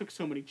Jedi took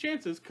so many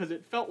chances, because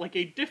it felt like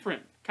a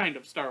different kind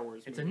of Star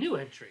Wars It's a movie. new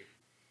entry.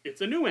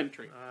 It's a new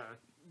entry.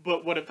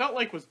 But what it felt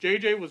like was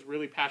JJ was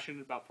really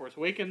passionate about Force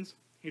Awakens.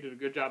 He did a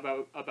good job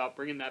about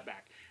bringing that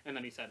back. And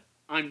then he said,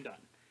 I'm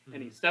done.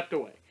 And he stepped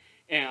away.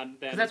 And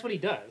then... Because that's what he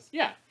does.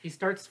 Yeah. He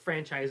starts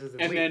franchises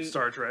and And leaves. then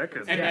Star Trek. and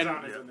He's then-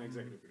 on as an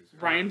executive producer.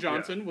 Ryan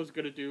Johnson was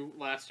going to do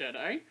Last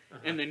Jedi.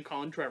 And then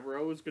Colin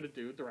Trevorrow was going to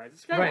do The Rise of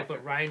Skywalker. Right,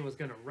 but Ryan was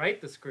going to write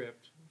the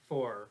script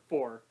for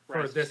For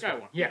Rise this of Skywalker.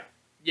 one. Yeah.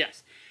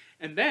 Yes.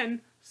 And then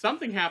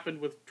something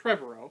happened with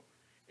Trevorrow,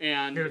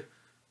 And Dude.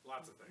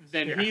 Lots of things.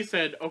 then he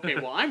said, okay,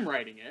 well, I'm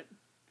writing it.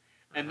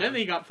 And then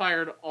he got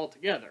fired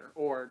altogether,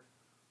 or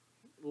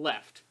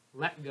left,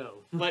 Let go.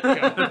 let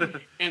go.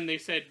 And they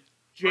said,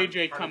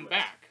 JJ, Part come of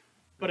back.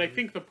 But I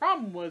think the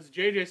problem was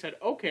JJ said,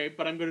 okay,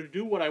 but I'm going to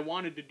do what I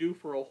wanted to do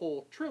for a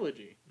whole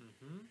trilogy.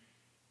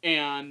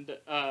 And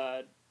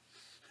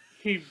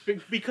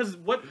because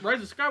what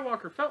Rise of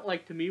Skywalker felt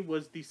like to me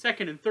was the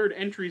second and third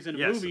entries in a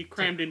Yes. movie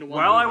crammed into one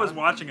While I movie. was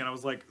watching it, I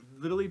was like,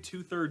 literally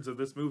 2/3 of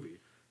this movie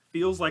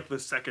feels like the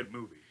second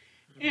movie.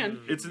 And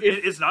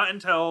It's not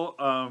until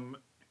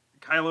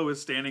Kylo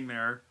is standing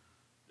there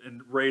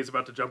and Rey's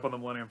about to jump on the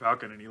Millennium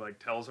Falcon and he like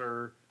tells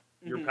her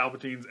you're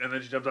Palpatines and then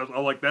she jumps out.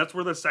 Oh, like that's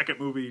where the second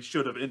movie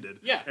should have ended.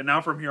 Yeah. And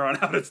now from here on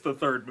out it's the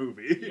third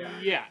movie.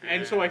 Yeah,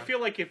 and so I feel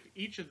like if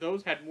each of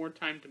those had more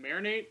time to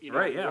marinate,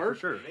 Right, yeah, for work,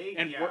 sure.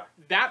 and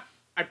that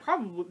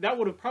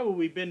would have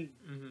probably been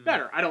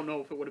better. I don't know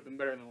if it would have been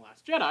better than The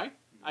Last Jedi.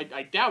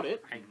 I doubt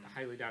it. I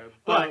highly doubt it,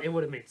 but Uh, it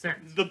would have made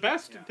sense. The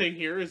best thing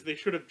here is they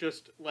should have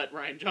just let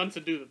Rian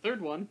Johnson do the third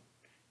one,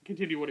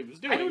 continue what he was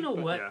doing. I don't know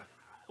but- what. Yeah.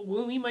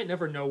 Well, we might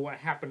never know what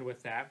happened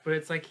with that, but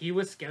it's like he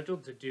was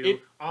scheduled to do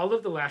It- all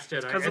of the Last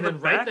Jedi, Because and of the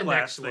then write the backlash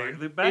next they, one.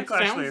 the It backlash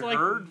they sounds like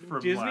heard from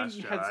Disney Last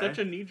had Jedi. such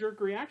a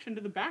knee-jerk reaction to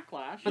the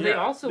backlash. But they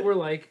Yeah. also were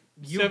like,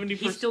 he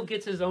 70%. still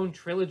gets his own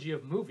trilogy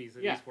of movies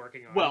that Yeah. he's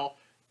working on. Well,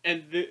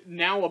 and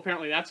now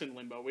apparently that's in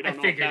limbo. We I don't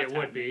know. figured if it that's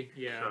would happening.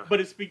 be. Yeah. Sure.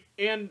 But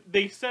and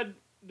they said,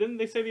 didn't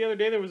they say the other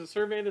day there was a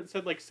survey that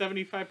said like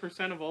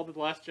 75% of all the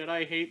Last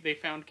Jedi hate they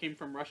found came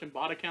from Russian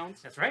bot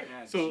accounts. That's right.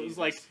 So it was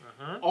like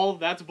Uh-huh. all of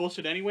that's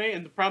bullshit anyway.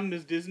 And the problem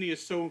is Disney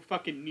is so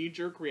fucking knee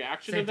jerk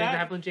reaction Same to thing that that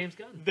happened with James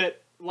Gunn.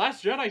 that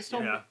Last Jedi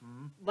still Yeah.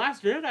 Mhm.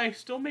 Last Jedi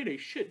still made a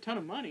shit ton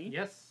of money.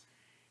 Yes.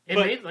 It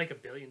But- made like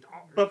 $1 billion.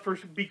 But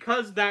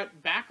because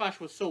that backlash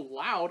was so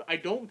loud, I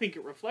don't think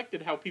it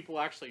reflected how people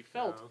actually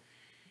felt. No.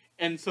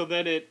 And so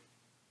that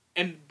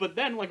but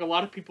then like a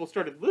lot of people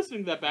started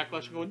listening to that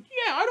backlash and going,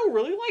 yeah, I don't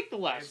really like the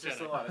Last It's just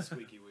Jedi. a lot of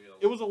squeaky wheels.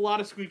 It was a lot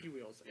of squeaky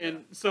wheels,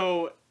 and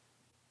so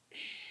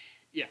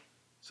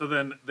So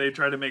then they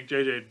tried to make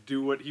JJ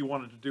do what he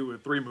wanted to do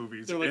with 3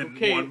 movies They're like, in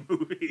okay, one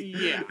movie.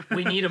 yeah.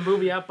 We need a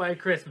movie out by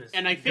Christmas.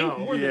 And I think Go.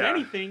 more than Yeah.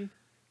 anything,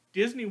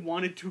 Disney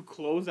wanted to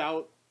close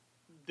out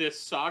this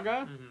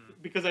saga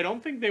because I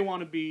don't think they want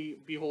to be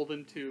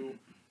beholden to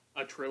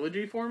a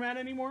trilogy format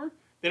anymore.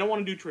 They don't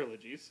want to do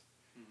trilogies.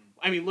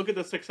 I mean, look at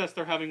the success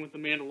they're having with The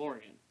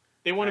Mandalorian.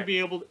 They want Right. to be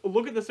able to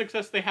look at the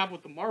success they have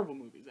with the Marvel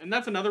movies. And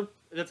that's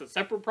a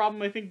separate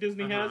problem I think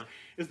Disney has,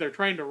 is they're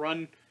trying to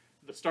run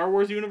the Star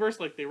Wars universe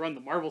like they run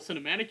the Marvel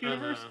Cinematic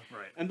Universe.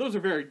 Right. And those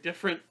are very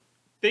different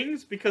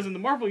things because in the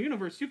Marvel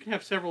Universe, you can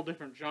have several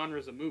different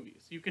genres of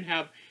movies. You can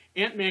have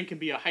Ant-Man can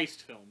be a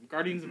heist film.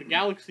 Guardians of the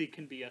Galaxy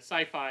can be a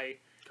sci-fi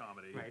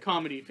Comedy. Right.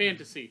 comedy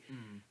fantasy.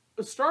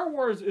 Star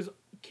Wars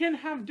can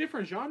have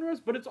different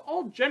genres, but it's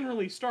all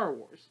generally Star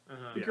Wars.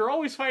 Uh-huh. Like, you're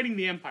always fighting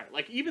the Empire.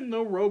 Like even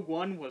though Rogue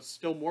One was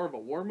still more of a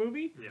war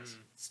movie, Yes.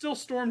 still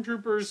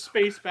stormtroopers,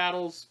 space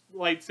battles,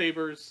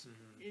 lightsabers.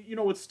 You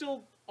know, it's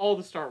still all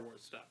the Star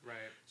Wars stuff. Right.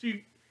 So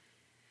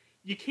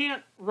you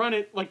can't run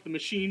it like the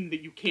machine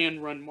that you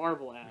can run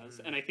Marvel as,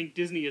 and I think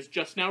Disney is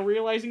just now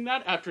realizing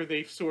that after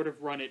they've sort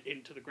of run it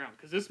into the ground.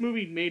 Because this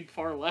movie made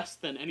far less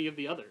than any of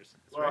the others.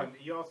 Well, right. and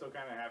you also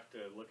kind of have to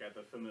look at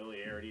the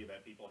familiarity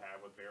that people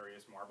have with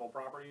various Marvel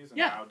properties and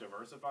Yeah. how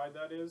diversified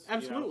that is. you know?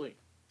 Absolutely.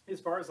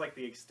 As far as like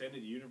the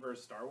extended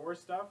universe Star Wars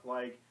stuff,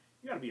 like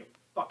you gotta be a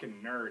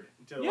fucking nerd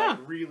to Yeah. like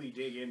really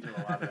dig into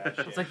a lot of that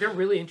shit. It's like they're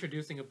really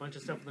introducing a bunch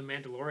of stuff from The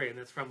Mandalorian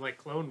that's from like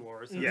Clone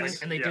Wars. And, it's Yes,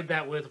 like, and they yeah. did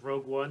that with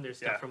Rogue One. There's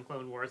stuff Yeah. from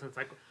Clone Wars, and it's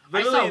like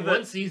Literally I saw the-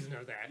 one season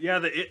of that. Yeah, I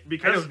know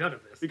because none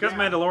of this. because Yeah.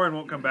 Mandalorian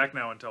won't come back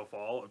now until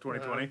fall of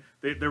 2020.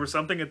 There was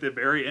something at the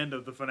very end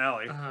of the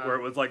finale Uh-huh. where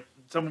it was like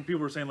some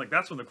people were saying like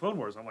that's when the Clone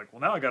Wars. I'm like,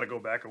 well now I got to go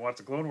back and watch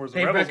the Clone Wars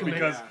and They Rebels recommend-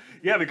 because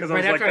because I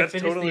right was like after I that's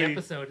finished totally the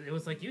episode, it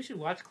was like you should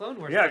watch Clone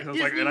Wars. yeah It's because I was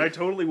like and Disney. I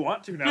totally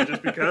want to now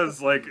just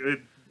because like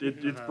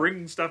it's Uh-huh.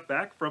 bringing stuff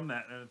back from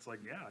that and it's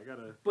like yeah I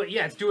gotta But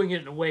yeah, it's doing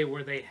it in a way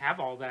where they have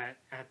all that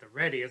at the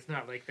ready. It's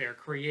not like they're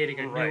creating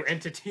a new Right.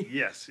 entity.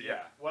 yes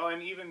yeah. Well,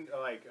 and even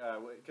like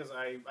because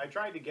I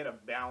tried to get a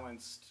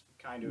balanced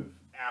kind of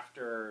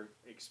after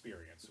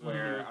experience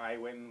where I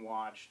went and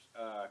watched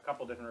a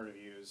couple different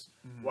reviews.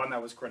 One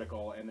that was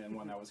critical, and then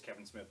one that was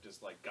Kevin Smith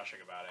just like gushing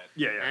about it.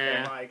 yeah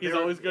And, Eh. like, He's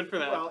there- always good for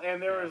that. Well, and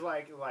there was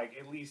like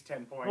at least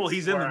 10 points. well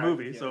he's in where the I-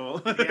 movie yeah.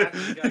 so Yeah,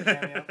 he got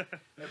cameo.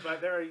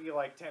 But there were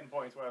like 10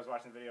 points where I was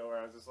watching the video where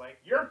I was just like,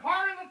 "You're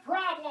part of the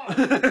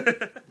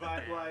problem."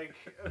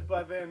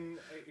 But then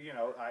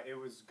it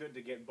was good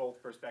to get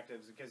both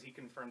perspectives because he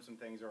confirmed some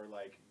things or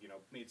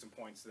made some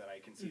points that I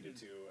conceded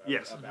to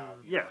Yes. about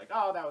Yeah. like,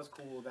 oh, that was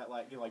cool that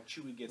like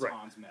Chewie gets Right.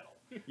 Han's medal.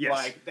 yes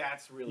Like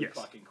that's really yes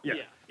fucking cool.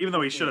 yeah even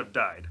though he should have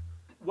died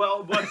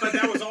Well, but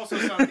that was also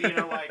something,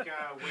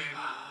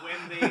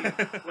 when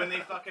when they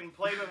fucking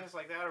played with us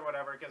like that or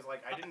whatever, because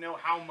like I didn't know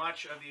how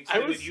much of the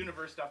extended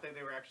universe stuff that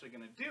they were actually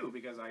gonna do,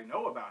 because I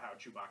know about how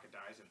Chewbacca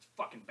dies and it's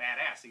fucking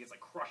badass. He gets like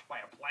crushed by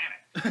a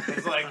planet.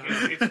 It's like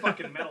it's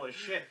fucking metal as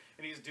shit,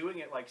 and he's doing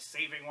it like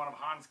saving one of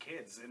Han's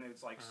kids, and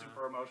it's like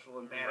super emotional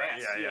and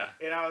badass. Yeah.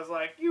 And I was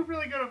like, you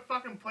really gonna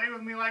fucking play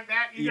with me like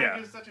that? You gonna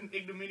give such an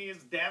ignominious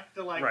death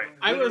to like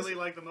literally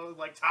like the most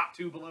like top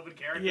 2 beloved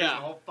characters in the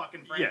whole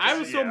fucking franchise? I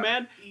was so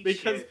mad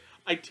because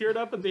I teared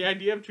up at the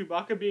idea of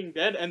Chewbacca being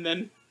dead, and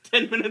then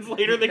 10 minutes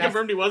later they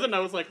confirmed he wasn't, and I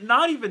was like...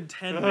 Not even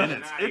 10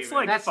 minutes. It's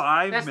like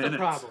 5 minutes. That's the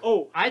problem.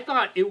 Oh. I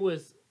thought it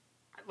was...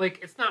 Like,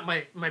 it's not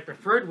my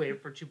preferred way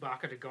for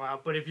Chewbacca to go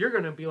out, but if you're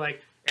going to be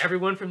like,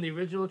 everyone from the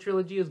original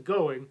trilogy is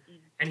going,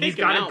 and he's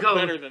got to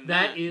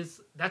go,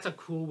 that's a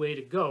cool way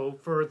to go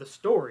for the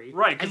story.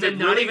 Right. And then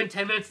not even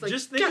 10 minutes, like,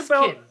 just think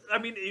about... kidding. I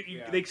mean,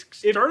 they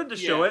started to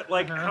show it,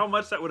 like, how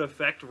much that would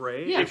affect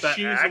Rey if that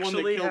she's actually the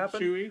one that killed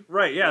happened. Chewie.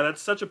 Right, yeah,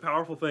 that's such a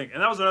powerful thing.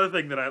 And that was another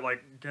thing that I,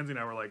 like, Kenzie and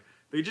I were like,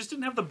 they just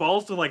didn't have the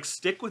balls to, like,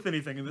 stick with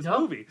anything in this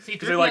movie.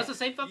 C-3PO like, has the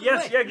same fucking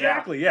yes, way. yeah,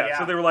 exactly, yeah.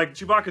 So they were like,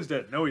 Chewbacca's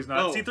dead. No, he's not.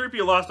 Oh.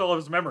 C-3PO lost all of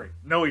his memory.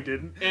 No, he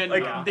didn't. And,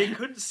 like, they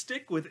couldn't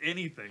stick with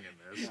anything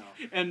in this. No.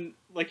 And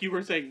like you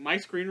were saying, my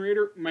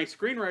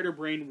screenwriter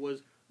brain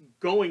was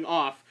going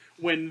off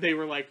when they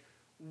were like,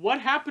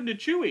 what happened to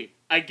Chewie?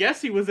 I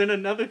guess he was in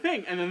another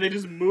thing, and then they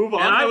just move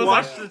on. And I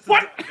watched like, it.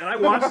 what? And I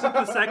watched it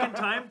the second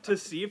time to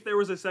see if there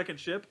was a second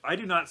ship. I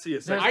do not see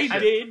a second I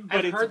ship. did, but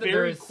I've it's heard that there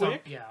very is some-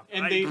 quick, yeah.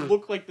 and they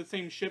look like the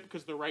same ship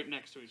because they're right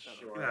next to each other.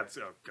 Sure. That's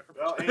garbage.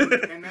 Well,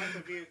 and that's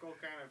the vehicle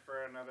kind of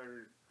for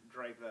another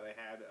gripe that I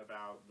had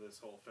about this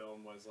whole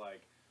film was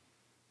like,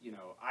 you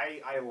know,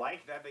 I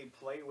like that they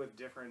play with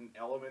different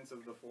elements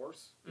of the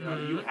Force. You know,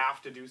 you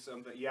have to do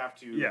something. You have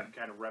to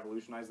kind of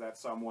revolutionize that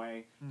some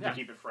way to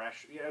keep it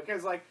fresh. You know,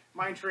 because like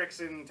mind tricks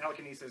and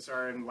telekinesis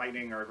and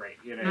lightning are great.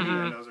 You know,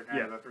 and those are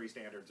kind of the 3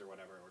 standards or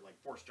whatever, or like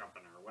force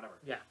jumping or whatever.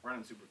 Yeah,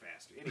 running super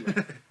fast.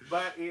 Anyway,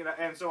 but you know,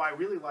 and so I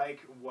really like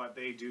what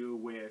they do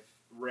with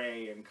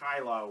Rey and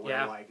Kylo,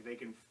 where like they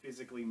can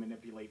physically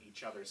manipulate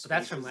each other's.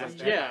 That's from Last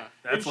Jedi. Yeah,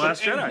 That's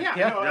Last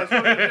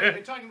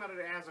Jedi. Talking about it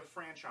as a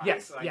franchise.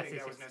 Yes, I yes, think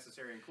yes, that was yes.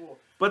 necessary and cool.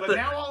 But But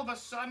now all of a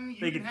sudden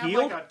you can have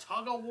heal? like a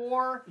tug of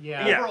war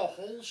Yeah. over a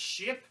whole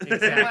ship.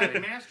 Exactly.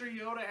 Like Master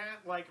Yoda had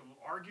like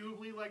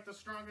arguably like the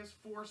strongest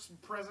Force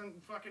present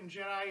fucking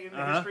Jedi in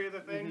the history of the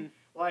thing.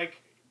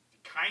 Like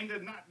kind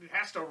of not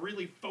has to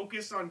really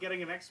focus on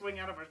getting an X-wing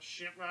out of a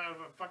ship out of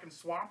a fucking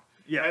swamp.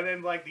 Yeah. And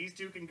then like these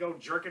two can go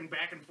jerking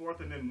back and forth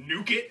and then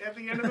nuke it at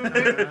the end of the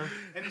thing.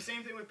 And the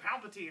same thing with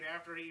Palpatine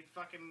after he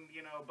fucking,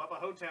 you know,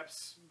 Bubba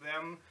Hoteps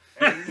them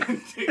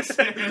and takes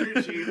their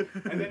energy,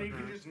 and then he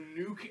can just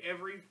nuke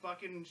every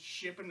fucking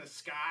ship in the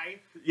sky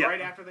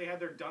right after they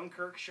had their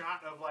Dunkirk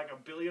shot of like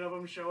 1 billion of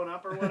them showing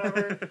up or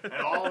whatever, and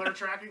all their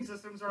tracking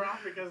systems are off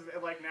because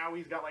like now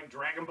he's got like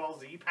Dragon Ball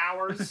Z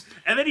powers.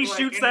 And then he Like,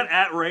 shoots that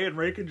at Rey, and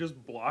Rey can just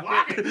block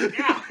it.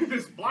 Yeah,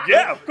 just block it.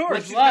 Yeah, of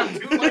course. She's got 2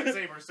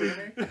 lightsabers,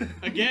 Sammy.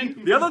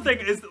 again. The other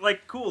thing is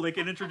like cool. They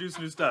can introduce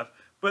new stuff,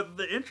 but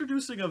the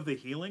introducing of the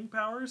healing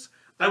powers,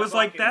 I was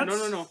like,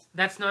 that's No.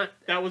 That's not...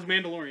 That was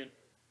Mandalorian.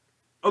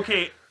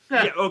 okay.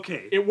 Yeah,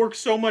 okay. It works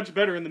so much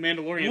better in the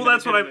Mandalorian. Well, than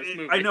that's it what did in this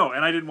movie. I know,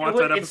 and I didn't watch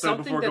Well, that it's episode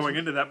something before that's- going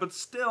into that. But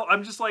still,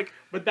 I'm just like,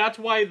 But that's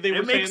why they were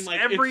it makes saying like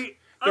every it's,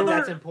 other.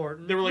 That's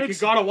important. they were like,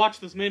 makes- you gotta watch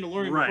this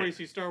Mandalorian Right. before you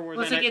see Star Wars.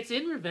 Well, it's and like it's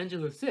in Revenge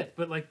of the Sith,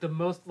 but like the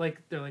most like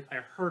they're like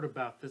I heard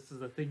about this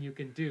is a thing you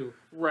can do.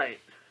 right.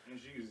 And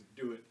she just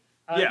do it.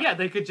 Yeah,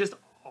 they could just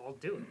all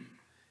do it.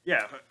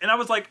 Yeah, and I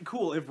was like,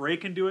 cool, if Rey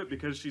can do it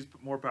because she's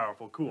more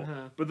powerful, cool.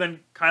 But then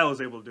Kylo's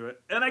able to do it.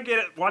 And I get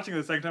it, watching it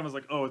the second time, I was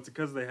like, oh, it's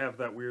because they have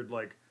that weird,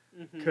 like,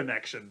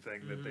 connection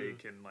thing that they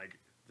can, like,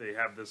 they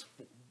have this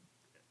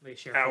They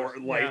share power,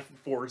 force. life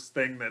force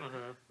thing that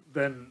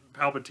then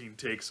Palpatine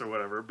takes or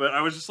whatever. But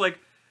I was just like,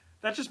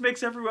 that just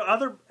makes every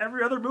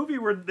other movie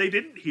where they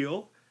didn't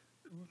heal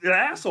an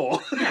asshole.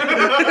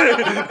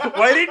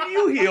 Why didn't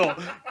you heal?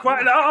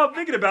 All I'm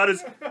thinking about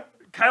is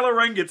Kylo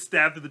Ren gets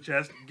stabbed in the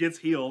chest, gets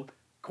healed.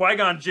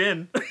 Qui-Gon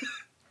Jinn,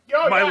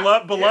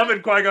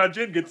 beloved Qui-Gon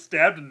Jinn, gets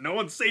stabbed and no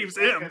one saves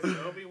him.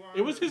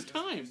 It was his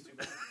time.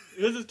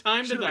 It was his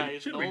time to die.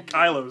 Should have been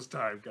Kylo's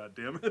time,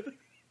 goddammit.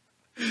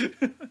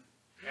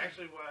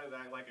 Actually, what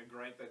I like a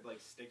gripe that like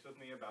sticks with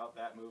me about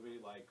that movie,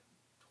 like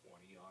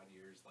 20 odd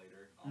years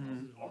later,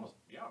 almost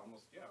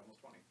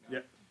 20. No.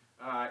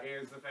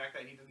 Is the fact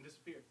that he didn't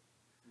disappear.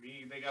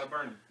 They gotta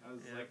burn him. I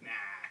was like, nah.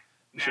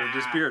 Should have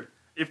disappeared.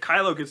 If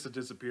Kylo gets to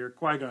disappear,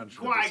 Qui-Gon should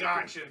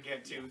Qui-Gon should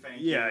get 2, thank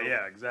you.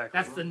 Yeah, exactly.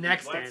 That's the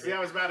next Let's, edit. I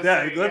was about to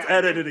Yeah, say. let's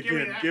edit it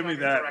again. Give me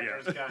that.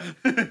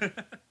 Director's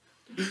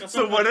cut.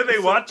 So what are they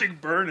watching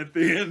burn at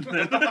the end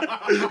then?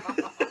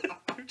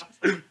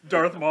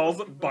 Darth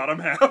Maul's bottom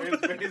half.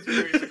 It's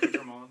various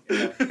accoutrements.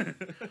 Yeah.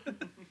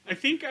 I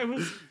think I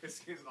was.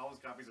 It's all his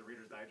copies of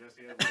Reader's Digest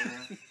he had.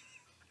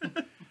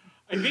 Right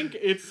I think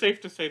it's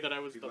safe to say that I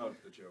was now. He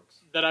loved the jokes.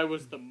 that I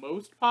was the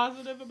most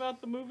positive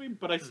about the movie,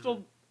 but I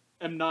still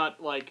am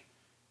not like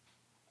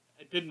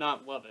I did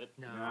not love it.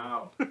 No.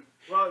 No.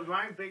 Well,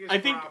 my biggest I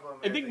think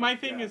problem. my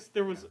thing is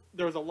there was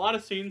a lot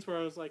of scenes where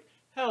I was like,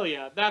 hell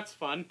yeah, that's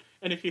fun.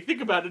 And if you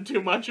think about it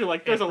too much, you're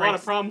like, there's It a lot of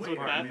breaks problems way with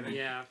more that. than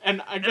Yeah.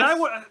 And I And guess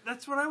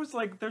that's what I was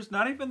like. There's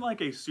not even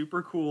like a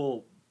super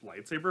cool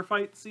lightsaber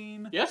fight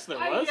scene. yes, there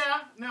was.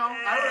 Yeah. No.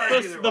 I would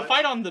argue there The was.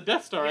 fight on the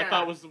Death Star, I Yeah.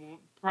 thop was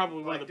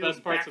probably one Like of the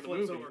best doing parts of the backflips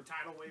movie. over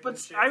tidal waves But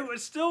and shit.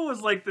 still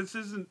was like, this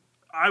isn't.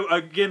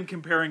 Again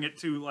comparing it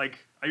to like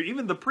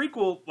even the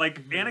prequel,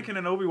 like Anakin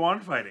and Obi-Wan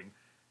fighting,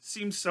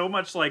 seems so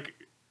much like,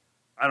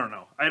 I don't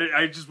know.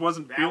 I just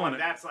wasn't that feeling one, it.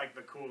 that's like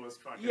the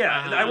coolest fucking. Yeah,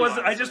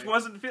 Uh-huh. I just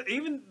wasn't feeling.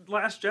 Even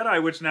Last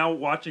Jedi, which now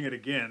watching it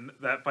again,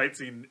 that fight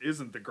scene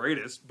isn't the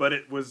greatest, but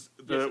it was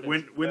the Yes, it when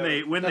is. when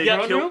they The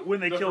throne room? when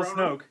they The kill throne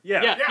room? Snoke.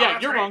 Yeah, Yeah,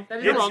 that's you're right. wrong.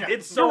 That You're is- wrong. It's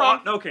You're so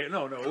wrong. okay.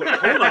 No, hold on.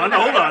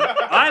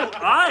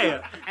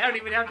 I I don't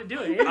even have to do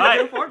it. It's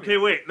done for me. okay.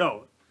 Wait,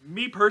 no.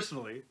 Me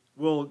personally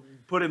will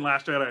put in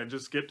Last Jedi and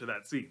just skip to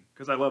that scene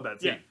because I love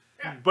that scene. Yeah.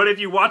 Yeah. But if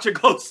you watch it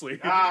closely,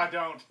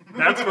 Don't.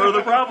 that's where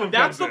the problem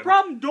That's comes the in.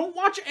 problem. Don't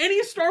watch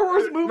any Star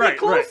Wars movie Right,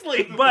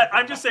 closely. right. But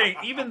I'm just saying,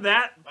 even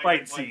that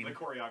fight scene. the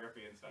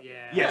choreography and stuff.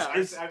 Yeah. Yes, I've,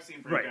 it's I've seen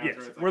right. breakdowns Yes,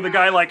 where, it's where the like,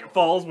 guy ah, like it's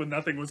falls when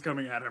nothing was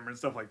coming at him and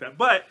stuff like that.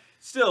 But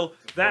still,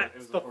 that It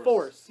was The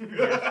Force.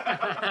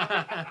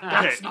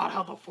 That's not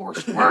how the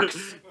Force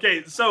works.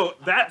 okay. So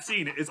that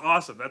scene is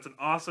awesome. That's an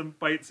awesome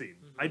fight scene.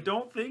 I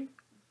don't think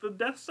the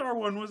Death Star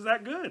one was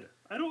that good.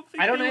 I don't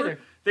think. I don't they were- either.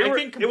 They I were.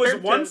 think It was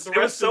compared to once. the It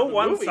was rest so of the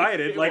movie,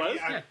 one-sided. it Like was.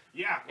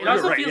 Yeah. It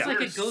also right, feels yeah. like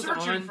We're it goes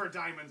searching on. for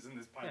diamonds in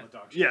this pile of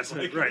dog shit. yes,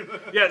 Like- right.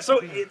 Yeah. So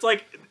it's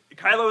like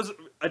Kylo's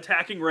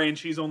attacking Rey and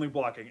she's only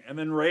blocking, and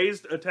then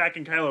Rey's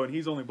attacking Kylo and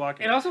he's only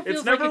blocking. It also it's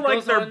feels never like it like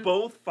goes they're on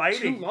both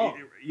fighting. too long.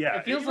 Yeah.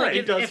 It feels you're like right.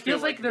 It does it feel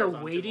feels like like it they're goes on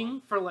too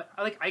waiting for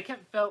like I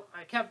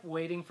kept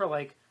waiting for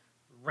like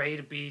Rey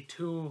to be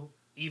too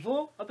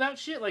evil about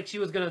shit. Like she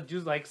was gonna do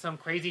like some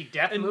crazy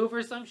death And- move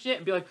or some shit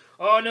and be like,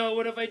 oh no,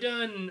 what have I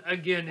done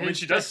again? I mean, It's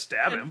she does just-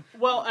 stab him,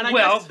 Well, and I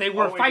well, guess they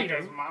were Only because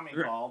fighting. Mommy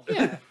Right. called.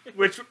 Yeah.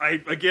 which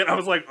I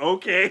was like,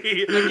 okay.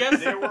 I guess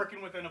They're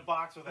working within a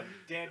box with a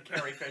dead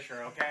Carrie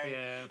Fisher. Okay.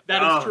 Yeah.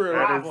 that is Oh, true.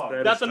 that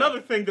is That's tough.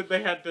 another thing that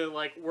they had to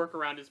like work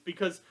around is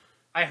because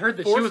I heard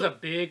that Force- she was a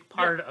big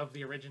part of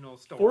the original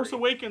story. Force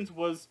Awakens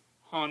was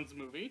Han's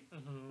movie.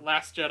 Mhm.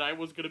 Last Jedi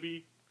was going to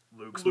be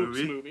Luke's Luke's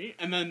movie. movie,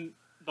 and then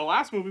the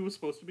last movie was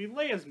supposed to be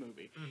Leia's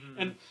movie. Mhm.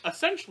 And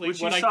essentially, Which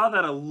you what I saw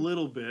that a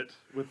little bit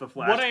with the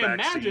flashback what I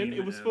imagine scene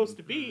it was and- supposed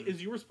to be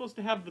is you were supposed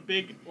to have the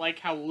big, like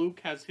how Luke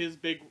has his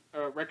big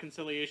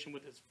reconciliation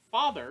with his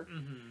father.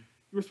 Mhm.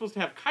 You were supposed to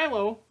have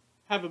Kylo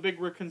have a big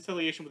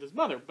reconciliation with his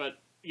mother, but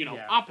you know,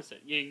 Yeah.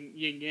 opposite, yin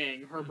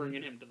yang, her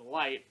bringing him to the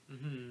light.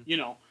 Mhm. You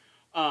know,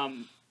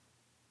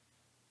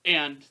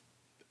 and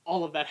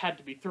all of that had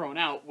to be thrown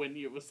out when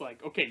it was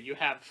like, okay, you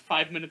have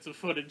 5 minutes of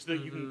footage that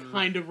you can Mhm.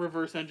 kind of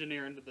reverse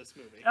engineer into this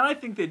movie. And I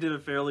think they did a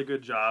fairly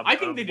good job. I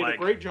think of, they did like, a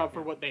great job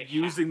for what they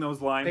using those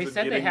lines. They and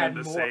said they getting had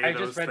them to more. say I just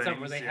those read something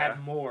where things, they yeah.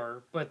 had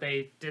more, but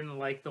they didn't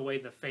like the way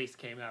the face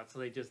came out, so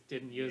they just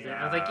didn't use it.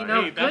 I was Yeah. like, you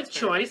know, Hey, good that's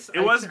fair. choice.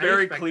 It was I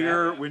very respect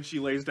clear that. when she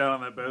lays down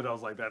on that bed. I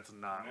was like, "That's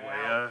not Yeah.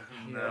 Leia."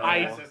 Yeah. No. I-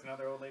 It's just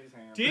another old lady's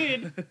hand.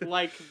 Did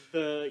like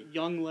the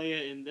young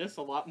Leia in this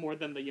a lot more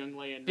than the young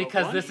Leia in Rogue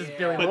Because One. this is Yeah.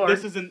 Billy But Lord.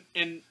 this isn't,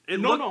 and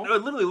It no,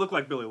 literally looked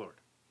like Billy Lord.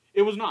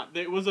 it was not.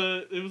 It was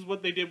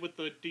what they did with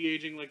the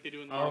de-aging, like they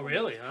do in the Oh, Marvel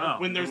really? movies. Huh?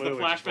 When there's the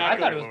literally just flashback I like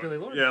thought it of- was Billy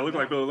Lord. Yeah, it looked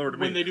like Billy Lord to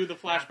me. When they do the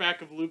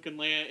flashback of Luke and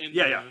Leia, and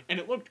Yeah. and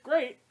it looked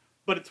great.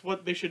 But it's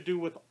what they should do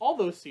with all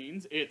those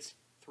scenes. It's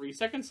 3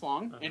 seconds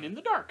long and in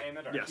the dark. In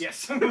the dark. Yes.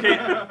 Yes. Okay,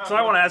 so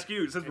I want to ask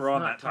you, since we're It's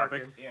on not that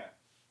topic, Tarkin. Yeah.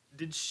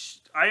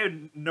 I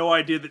had no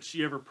idea that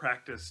she ever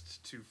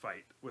practiced to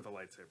fight with a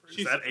lightsaber. Is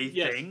She's- that a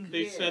yes, thing?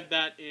 They Yeah. said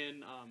that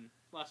in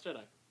Last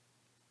Jedi,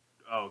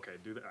 Oh, okay.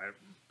 Do that.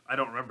 I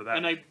don't remember that.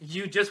 and I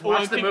You just Well, I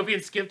watched the think- movie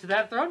and skipped to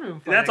that throne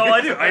room. That's fighting.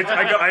 all I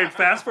do. I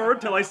fast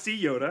forward till I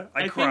see Yoda.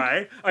 I I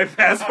cry. I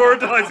fast forward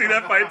till I see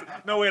that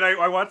fight. No, wait.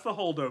 I watch the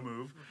Holdo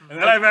move, and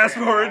then I fast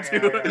forward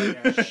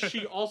to.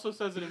 she also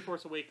says it in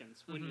Force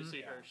Awakens when you Mhm.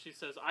 see her. She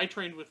says, "I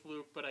trained with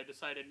Luke, but I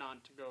decided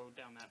not to go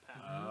down that path."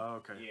 Oh,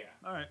 okay. Yeah.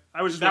 All right.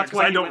 I was just That's because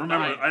why I you don't went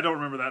remember. nine. I don't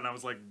remember that, and I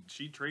was like,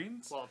 she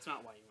trains. Well, it's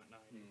not why you went 9,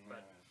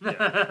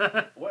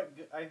 but What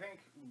I think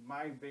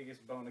my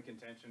biggest bone of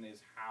contention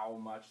is how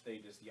much they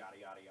just yada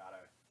yada yada,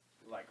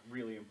 like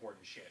really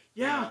important shit.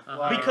 you yeah, know? Uh-huh.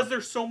 Like- because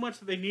there's so much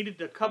that they needed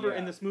to cover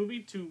in Yeah. this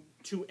movie to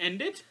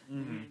end it,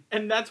 Mm-hmm.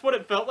 and that's what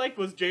it felt like.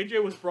 Was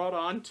JJ was brought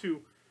on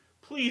to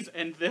please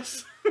end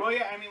this. Well,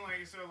 yeah, I mean,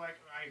 like, so, like,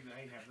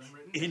 I have them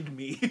written. End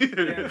me.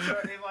 Yeah, so,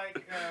 it,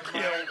 like,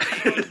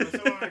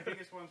 some of my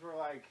biggest ones were,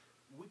 like,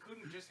 we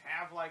couldn't just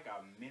have, like,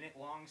 a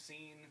minute-long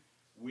scene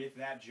with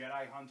that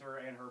Jedi Hunter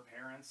and her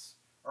parents,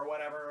 or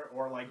whatever,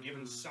 or, like,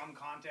 given some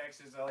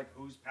context as to, like,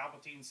 whose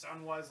Palpatine's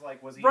son was,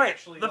 like, was he Right,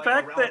 actually, the like,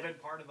 fact a that- relevant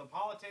part of the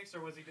politics,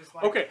 or was he just,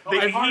 like... Okay, oh,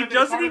 it's part he of this-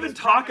 doesn't part of even this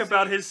talk prophecy.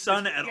 about his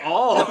son at Yeah,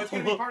 all. no, it's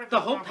gonna be part of the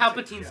this whole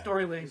prophecy. Palpatine Yeah.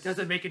 storyline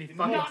doesn't make any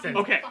fucking Not sense.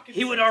 Okay. fucking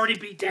He would sense. already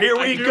be dead. Here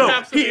I we do go.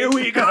 have some Here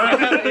we go. I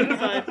have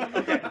insight.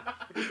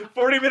 Okay.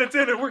 40 minutes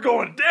in, and we're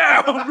going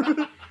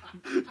down.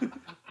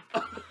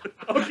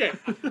 Okay.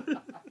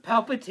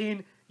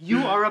 Palpatine, you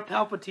are a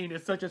Palpatine.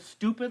 It's such a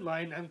stupid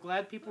line. I'm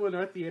glad people in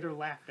our theater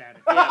laughed at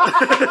it.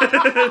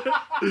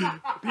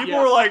 People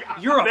were like,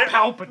 You're a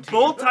Palpatine.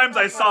 Both times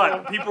I saw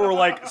it, people were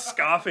like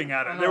scoffing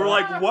at it. They were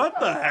like, "What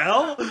the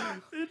hell?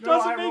 It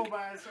doesn't roll make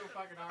by so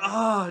fucking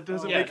hard. it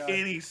doesn't Oh, make God.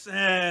 any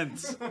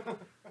sense."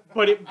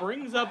 But it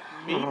brings up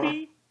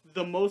maybe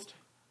the most.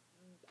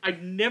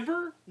 I've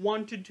never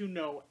wanted to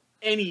know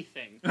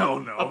anything Oh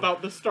no!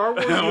 about the Star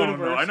Wars Oh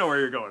universe no! I know where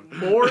you're going.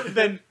 more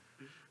than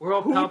We're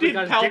all who Palpatine did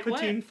got his dick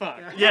Palpatine wet. fuck.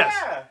 Yeah. Yes,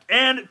 Yeah.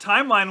 and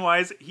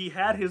timeline-wise, he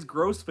had his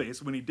gross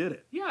face when he did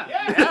it. Yeah.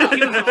 Yeah.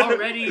 He was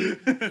already.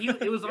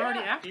 It was already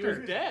Yeah, after. He was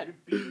dead.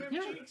 Beating them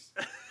Yeah. cheeks.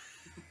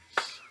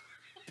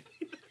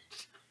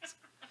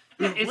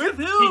 It's- With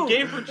who? He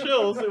gave her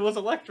chills. It was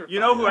electric. You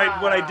know who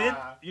I did?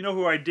 You know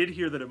who I did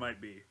hear that it might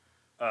be?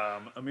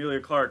 Amelia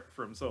Clarke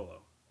from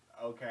Solo.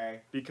 Okay.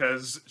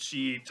 Because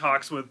she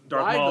talks with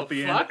Darth Why Maul the at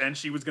the fuck? end, and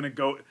she was gonna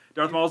go.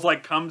 Darth Maul's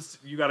like,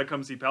 you gotta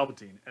come see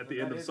Palpatine at the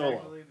end of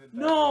Solo.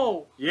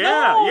 No. Yeah,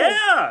 No.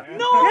 yeah.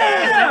 No.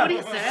 Yeah. Is that what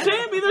he said?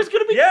 Sammy, there's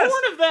gonna be Yes.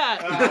 porn of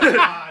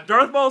that.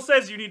 Darth Maul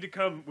says you need to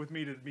come with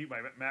me to meet my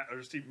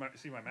or see my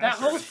master. That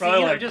whole It's probably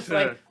scene of just to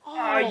like,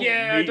 oh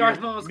yeah, meet Darth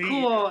your- Maul was meet-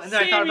 cool, and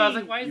then I thought about it, I was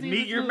Sammy, like, why is you he in meet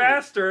this your movie?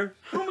 master.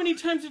 How many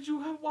times did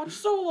you watch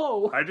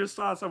Solo? I just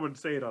saw someone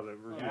say it on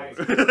the Nice.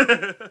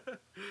 review.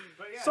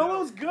 But yeah,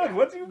 Solo's no, good. yeah.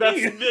 What do you That's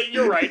mean?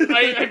 you're right.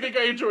 I think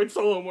I enjoyed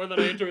Solo more than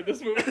I enjoyed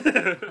this movie. My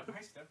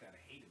stepdad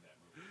hated that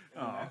movie.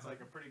 And Aw. that's like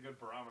a pretty good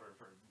barometer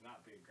for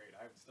not being great.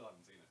 I still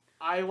haven't seen it.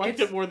 I liked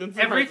It's- it more than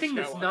Everything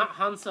Rise of that's Skywalker. not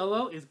Han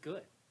Solo is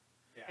good.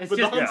 Yeah. It's But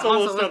the just Han Han Solo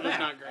Solo's stuff is bad.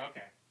 not great.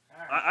 Okay.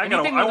 All right.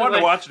 Anything I with, wanted like,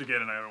 to watch it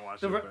again, and I haven't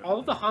watched it. All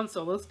of the but- Han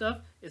Solo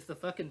stuff is the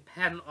fucking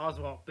Patton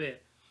Oswalt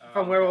bit Oh,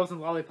 from okay. Werewolves and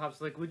Lollipops.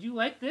 Like, would you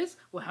like this?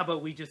 Well, how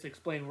about we just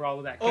explain where all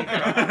of that came Okay.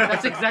 from?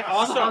 That's exactly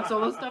all the So- Han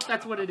Solo stuff.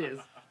 That's what it is.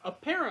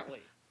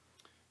 Apparently,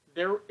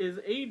 there is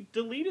a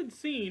deleted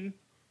scene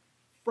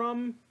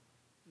from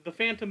The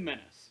Phantom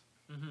Menace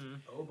Mm-hmm.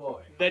 Oh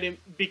boy.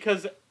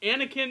 because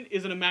Anakin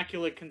is an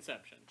immaculate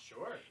conception,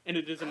 Sure. and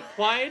it is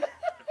implied.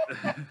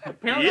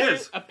 He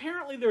is.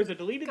 Apparently, there's a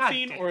deleted God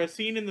scene damn. or a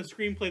scene in the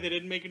screenplay that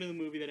didn't make it into the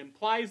movie that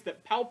implies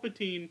that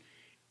Palpatine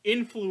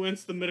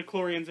influenced the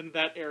midichlorians into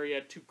that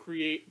area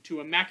to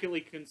immaculately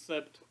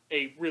concept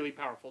a really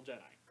powerful Jedi.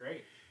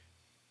 Great.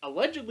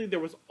 Allegedly, there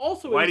was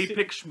also Why a did he scene-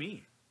 pick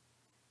Shmi?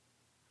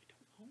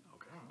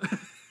 Okay.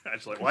 I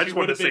just like. Well, She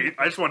would've been-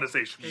 I just wanted to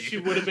say Shmi. she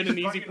would have been an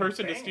easy Fucking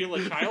person to bang. steal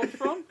a child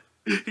from.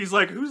 He's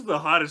like, who's the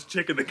hottest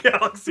chick in the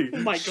galaxy? Oh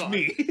my God.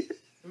 Shmi.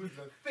 Who's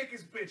the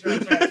thickest bitch on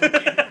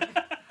Tatooine?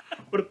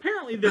 But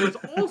apparently, there was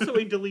also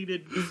a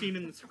deleted scene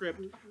in the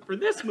script for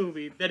this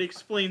movie that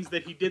explains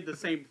that he did the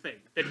same thing.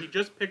 That he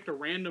just picked a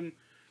random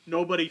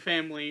nobody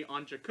family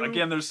on Jakku,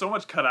 Again, there's so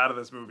much cut out of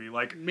this movie.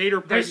 Like, made her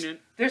pregnant.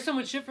 There's so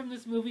much shit from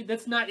this movie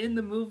that's not in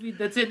the movie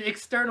that's in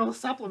external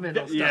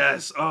supplemental stuff.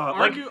 yes, Argu-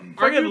 like friggin'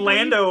 arguably-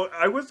 Lando.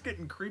 I was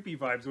getting creepy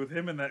vibes with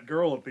him and that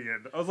girl at the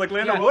end. I was like,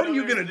 Lando, Yeah. what Well, are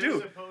you there's- gonna there's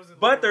do? supposedly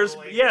But a there's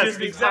relation- yes,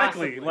 Disney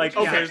exactly. possibly. Like,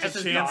 Okay, there's that's a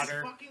his chance.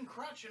 daughter. Fucking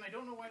crutch, and I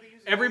don't know why they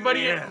use it.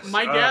 Everybody, Yes.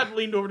 my dad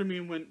leaned over to me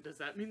and went, "Does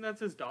that mean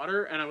that's his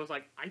daughter?" And I was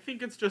like, "I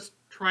think it's just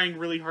trying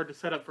really hard to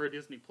set up for a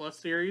Disney Plus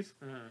series.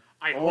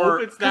 I Or-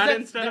 hope it's that Because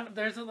instead of."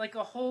 there's like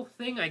a whole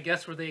thing, I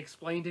guess, where they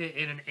explained it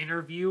in an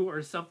interview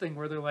or something,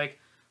 where they're like,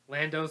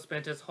 Lando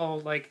spent his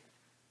whole like,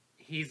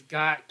 he's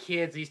got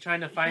kids, he's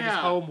trying to find his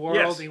Yeah. home world,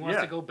 Yes, he wants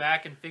yeah. to go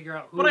back and figure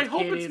out who. But I his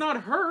hope kid it's is.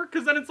 not her,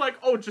 because then it's like,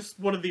 oh, just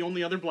one of the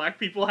only other black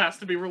people has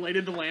to be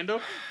related to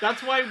Lando.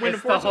 That's why when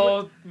It's the Force,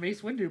 whole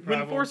Mace Windu when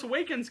problem. Force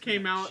Awakens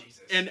came out,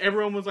 Jesus. and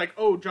everyone was like,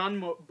 "Oh, John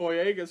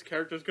Boyega's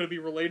character is going to be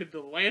related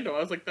to Lando," I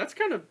was like, "That's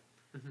kind of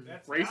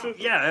That's racist." dumb.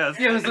 Yeah,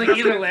 Yeah, it was like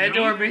doesn't either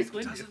Lando or need- Mace It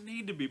Windu. doesn't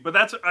need to be, but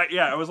that's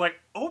I was like,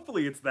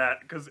 hopefully it's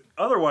that, because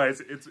otherwise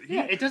it's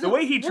Yeah, it the doesn't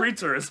way he work.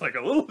 treats her is like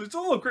it's a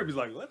little creepy. He's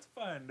like, let's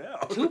find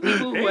out. Two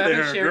people who Hey haven't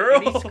there, shared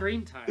girl. any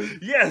screen time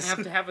Yes,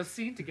 have to have a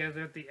scene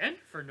together at the end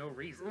for no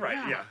reason. right,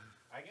 Yeah. yeah.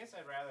 I guess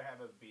I'd rather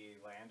have it be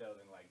Lando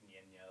than like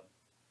Nyan Yub.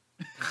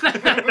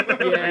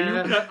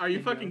 Yeah. Are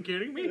you fucking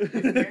kidding me? Is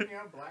Nyan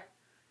Yub black?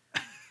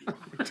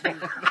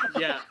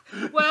 Yeah.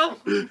 Well,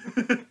 Kinda.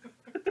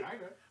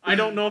 Oh, I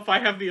don't know if I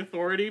have the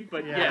authority,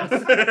 but Yeah.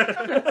 yes.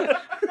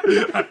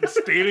 I'm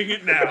stating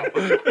it now.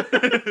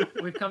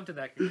 we've come to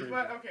that conclusion.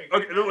 But okay.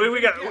 Okay, no, we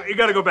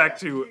got to go back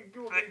to.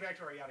 We'll get back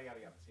to our yada yada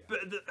yada.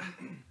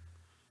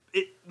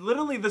 It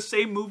literally the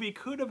same movie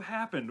could have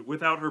happened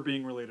without her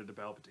being related to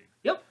Palpatine.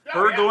 Yep.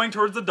 Her going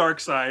towards the dark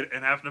side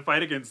and having to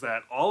fight against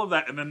that, all of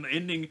that, and then the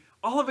ending,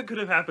 all of it could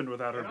have happened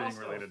without her It being also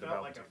related to felt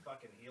Palpatine. like a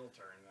fucking heel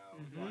turn though,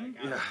 Mhm.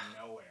 like out of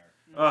nowhere.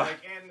 Ugh. Like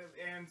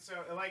and so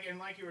like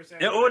you were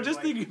saying. Yeah, there's, just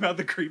like, thinking about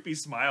the creepy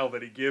smile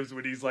that he gives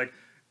when he's like,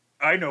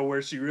 I know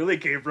where she really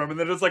came from, and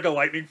then it's like a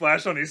lightning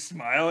flash on his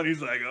smile, and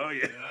he's like, oh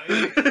yeah.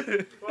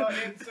 Well,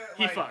 and so,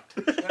 He like, fucked.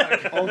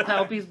 Old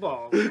Palpy's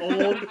balls.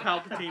 Old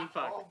Palpatine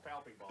fuck. Oh,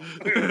 Palpy balls.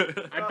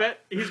 I bet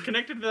he's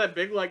connected to that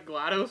big like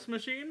GLaDOS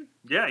machine.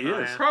 Yeah, he Oh,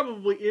 is.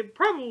 yeah. It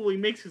probably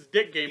makes his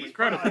dick game He's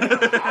incredible. probably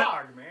like a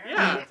hog, man.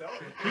 Yeah. I'm telling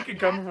you. He can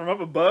come from up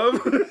above.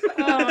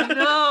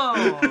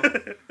 Oh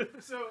no!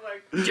 So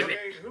like, Jimmy.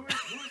 okay, who is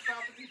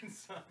Palpatine's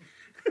son?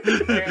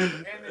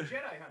 and the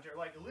Jedi Hunter,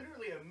 like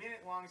literally a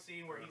minute-long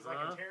scene where he's like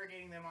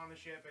interrogating them on the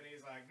ship, and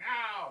he's like,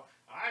 "No,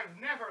 I've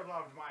never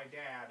loved my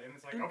dad," and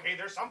it's like, okay,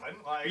 there's something.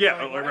 Like, Yeah,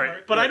 like, right. whatever.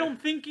 But I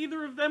don't think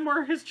either of them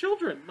are his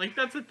children. Like,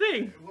 that's the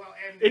thing. Well,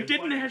 and It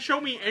didn't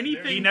show me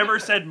anything. He never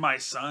said my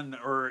son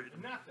or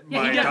nothing.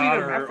 Yeah, he my doesn't even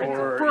daughter reference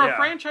or For yeah. a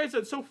franchise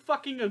that's so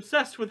fucking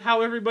obsessed with how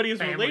everybody is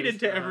Families, related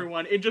to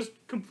everyone, it just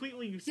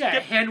completely Yeah,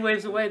 skipped. hand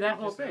waves away that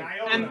whole Just an thing.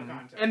 iota of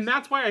context. And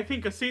that's why I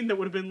think a scene that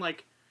would have been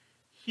like,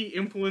 he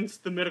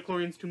influenced the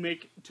midichlorians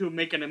to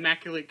make an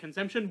immaculate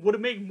conception would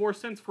have made more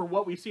sense for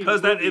what we see. in the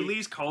Because that at movie.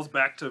 least calls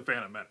back to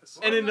Phantom Menace.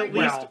 and in at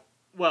Well- least,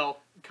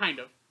 well, kind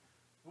of.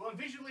 Well, and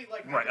visually,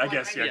 like, Right, I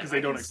guess, yeah, 'cause they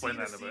I don't can explain see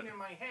that the in a scene bit. in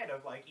my head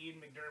of like Ian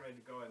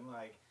McDermott going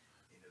like,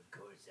 and of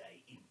course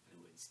I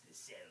influenced the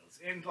cells,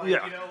 and like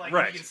Yeah, you know, like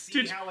right. you can see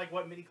Did- how like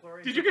what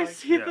midichlorians. Did you look guys like.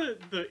 see Yeah.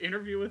 the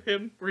interview with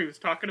him where he was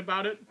talking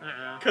about it?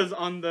 Uh-uh. Because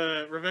on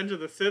the Revenge of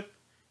the Sith,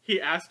 he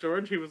asked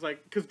George. He was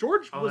like, because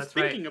George Oh, was that's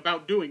right. thinking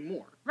about doing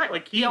more. Right.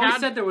 Like He always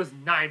said there was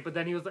 9, but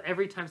then he was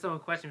every time someone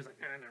questioned, he was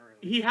like, "Nah, not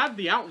really." he had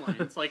the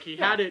outlines. Like he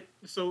had it.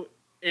 So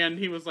and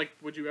he was like,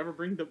 "Would you ever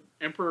bring the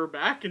Emperor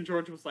back?" And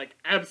George was like,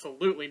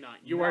 "Absolutely not.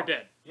 You No. are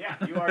dead." Yeah,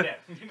 you are dead.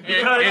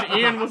 And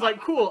Ian was like,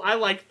 "Cool, I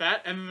like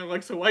that." And then they're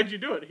like, "So why'd you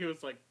do it?" He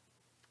was like,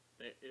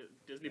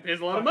 "Disney pays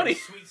a lot of money."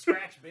 Sweet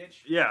scratch, bitch.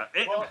 Yeah.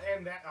 Well,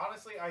 and that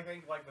honestly, I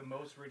think like the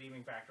most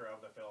redeeming factor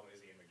of the film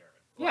is Ian McDermott.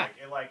 Yeah.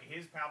 Like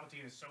his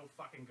Palpatine is so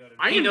fucking good.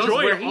 I He knows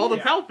where enjoyed he- all the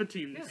yeah.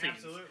 Palpatine Yeah, scenes.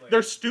 absolutely.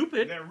 They're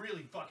stupid. They're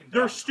really fucking.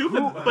 They're dumb. stupid,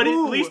 Who- but at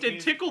who- least it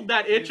his- tickled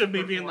that itch his of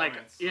me being like,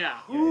 performance. yeah.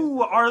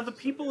 Who are the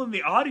people in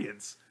the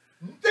audience?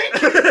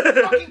 Thank you,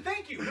 fucking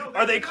thank you. No,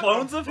 Are they that's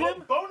clones a of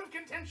him? Bone of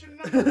contention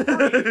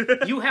number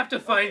 3. You have to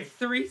find Okay.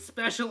 3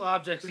 special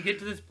objects to get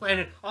to this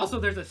planet. Also,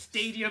 there's a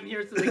stadium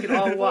here so they can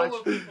all Full watch.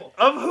 of people.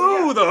 Of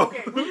who, Yeah, though?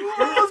 okay, Who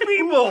are those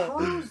people?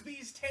 Cruise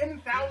these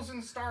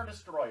 10,000 Star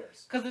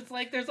Destroyers. Because it's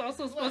like there's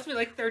also supposed to be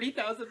like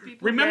 30,000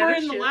 people. Remember man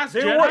in and The shit. Last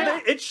They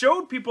Jedi? were, it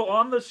showed people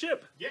on the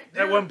ship. Yeah,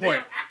 At one They point.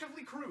 are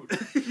actively crude.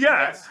 Yeah,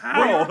 Yes. how?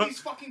 Where are these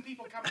fucking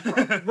people coming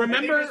from?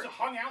 Remember- And they just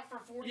hung out for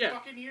 40 Yeah.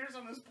 fucking years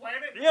on this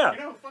planet? Yeah. You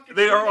know, fucking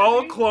They are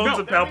all shit, clones No,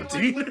 of they're like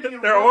living Palpatine.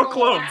 in They're all rural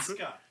clones.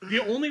 Alaska. The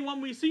only one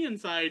we see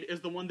inside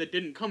is the one that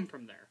didn't come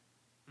from there.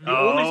 The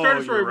Oh, only Star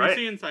Destroyer you're right. we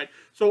see inside.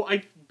 So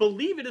I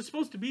believe it is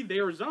supposed to be they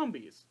are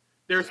zombies.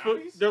 They're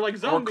Zombies? they're like Or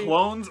zombies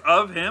clones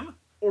of him?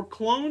 or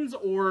clones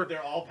or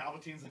They're all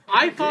Palpatine's.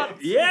 I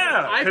thought-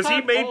 Yeah, I because he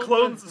thought made all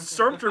clones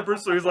stormtroopers,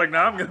 so he's like,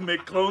 now I'm gonna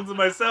make clones of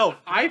myself.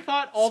 I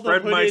thought all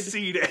Spread the my hooded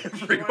seed Each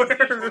everywhere.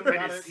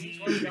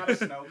 one's got a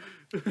Snoke.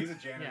 He's a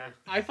janitor. Yeah.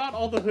 I thought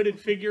all the hooded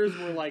figures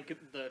were like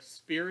the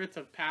spirits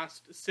of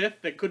past Sith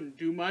that couldn't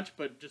do much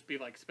but just be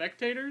like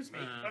spectators.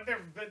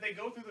 But they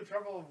go through the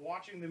trouble of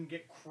watching them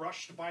get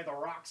crushed by the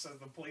rocks as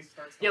the place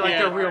starts to Yeah, like Yeah.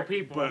 they're fall real apart.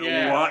 people. But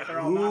Yeah. what? They're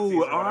all Who Nazis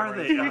or are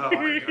whatever, they? and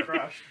they're getting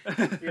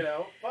crushed. You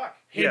know, fuck.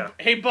 Hey, Yeah.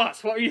 hey,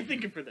 boss, what are you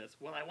thinking for this?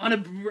 Well, I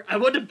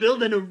want to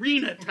build an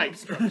arena type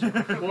structure.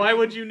 Why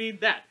would you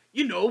need that?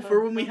 You know, for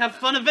when we have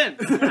fun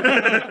events.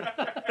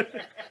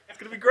 It's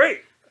gonna be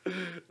great. We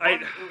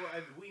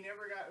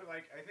never got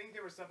I think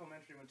there was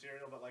supplementary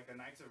material, but like the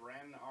Knights of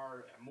Ren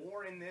are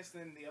more in this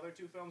than the other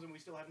 2 films, and we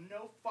still have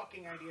no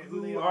fucking idea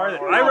who they Who are. are they?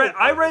 or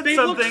I read They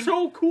something. look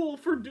so cool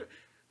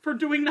for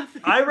doing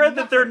nothing. I read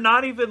that they're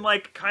not even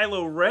like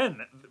Kylo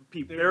Ren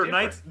people. They're They're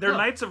knights. different. They're No.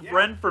 Knights of Yeah.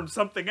 Ren from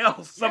something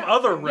else, some Yeah.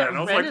 other Yeah, Ren. I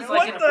was Ren like, is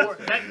what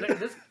like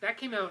the? that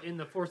came out in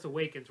The Force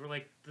Awakens, where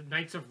like the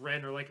Knights of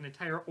Ren are like an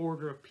entire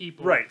order of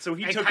people. Right. So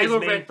he And took his Kylo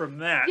name Ren- from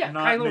that. Yeah,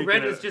 not Kylo making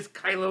Ren it- is just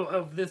Kylo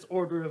of this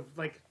order of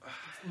like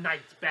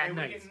knights, bad And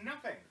we knights. get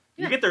nothing.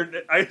 You get their.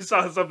 I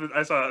saw something.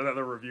 I saw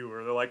another review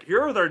where they're like,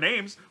 "Here are their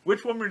names.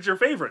 Which one was your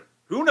favorite?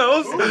 Who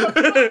knows?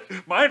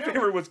 My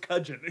favorite was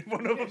Cudgeon.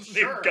 One of them's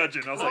Sure. named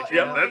Cudgeon. I was Well, like,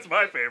 "Yep, and, that's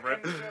my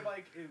favorite." And so,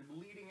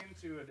 leading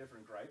into a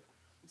different gripe.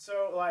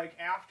 So, like,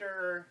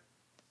 after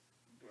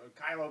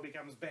Kylo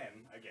becomes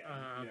Ben again,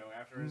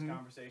 after his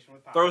conversation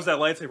with Papa. Throws that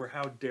lightsaber.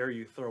 How dare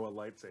you throw a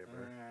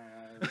lightsaber?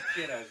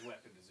 Jedi's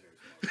weapon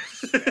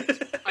deserves more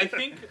respect. I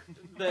think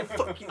that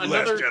Last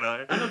another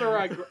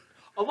Jedi.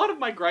 a lot of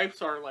my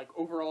gripes are like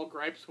overall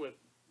gripes with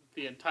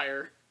the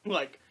entire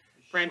like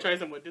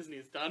franchise and what Disney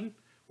has done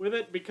with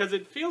it, because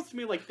it feels to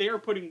me like they are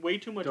putting way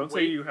too much Don't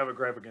say weight. you have a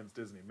gripe against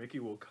Disney. Mickey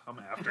will come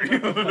after you.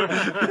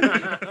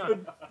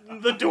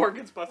 The door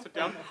gets busted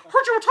down.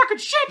 Heard you were talking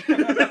shit. You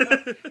think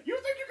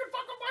you can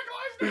fuck with Michael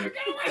Eisner and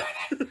get away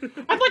with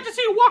it? I'd like to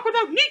see you walk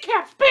without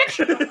kneecaps, bitch.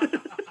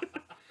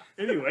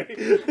 anyway.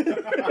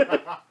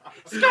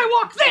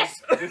 Skywalk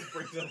this. This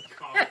brings up a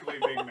comically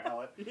big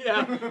mallet.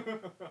 Yeah.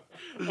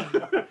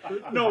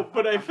 No,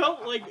 but I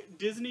felt like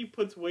Disney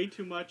puts way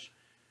too much.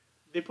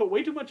 They put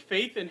way too much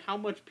faith in how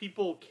much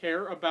people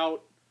care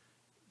about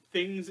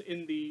things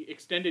in the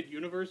extended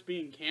universe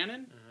being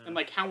canon, and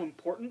like how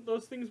important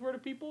those things were to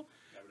people.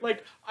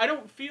 Like, I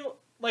don't feel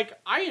like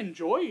I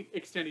enjoy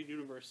extended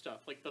universe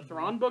stuff. Like the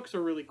Thrawn books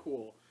are really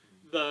cool.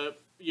 The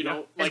you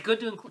know It's like good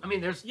to include. I mean,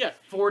 there's yeah,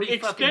 40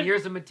 fucking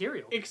years of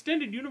material.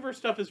 extended universe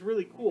stuff is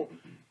really cool.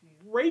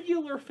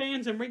 regular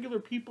fans and regular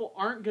people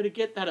aren't going to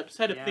get that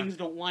upset if Yeah. things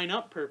don't line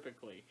up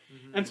perfectly.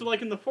 Mhm. And so,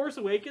 like, in The Force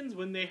Awakens,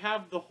 when they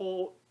have the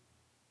whole...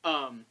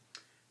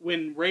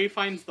 when Rey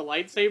finds the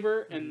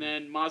lightsaber, and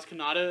then Maz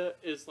Kanata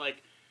is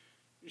like...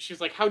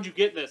 She's like, how'd you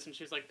get this? And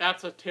she's like,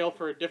 that's a tale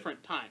for a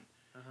different time.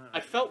 Uh-huh. I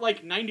felt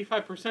like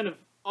 95% of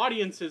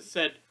audiences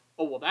said,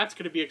 oh, well, that's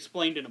going to be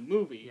explained in a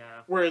movie.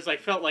 Yeah. Whereas I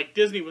felt like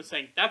Disney was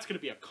saying, that's going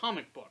to be a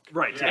comic book.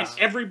 Right. Yeah. And Yes.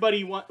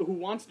 everybody who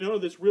wants to know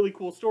this really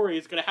cool story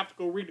is going to have to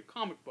go read a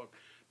comic book.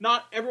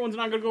 Not everyone's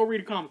not going to go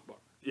read a comic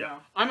book. Yeah.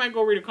 I might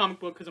go read a comic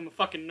book because I'm a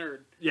fucking nerd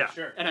Yeah.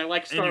 Sure. and I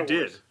like Star And you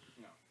Wars. did.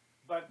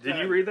 But Did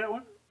you read that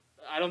one?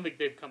 I don't think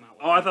they've come out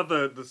with Oh, I it. thought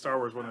the Star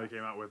Wars one they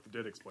came out with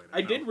did explain it.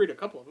 I No. did read a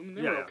couple of them and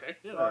they were Yeah. okay.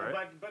 Yeah, Well, they're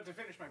right. but to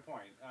finish my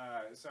point,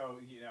 so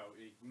he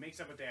makes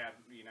up with Dad,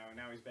 and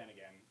now he's Ben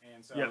again,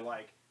 and so Yeah.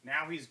 like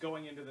now he's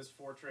going into this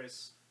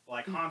fortress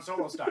like Han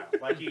Solo style,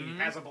 like he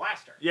has a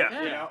blaster, Yeah.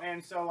 Yeah.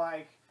 and so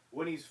like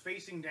when he's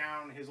facing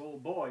down his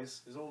old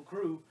boys, his old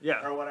crew,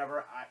 Yeah. or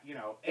whatever,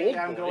 Old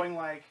I'm boy. going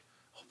like,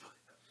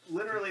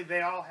 literally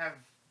they all have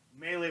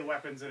melee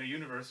weapons in a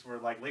universe where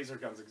like laser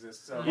guns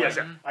exist. So Yes,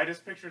 like, yeah. I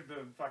just pictured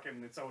the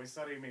fucking It's Always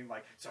Sunny. I mean,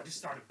 like, so I just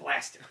started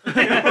blasting. You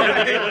know what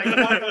I mean?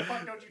 Like, why the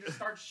fuck don't you just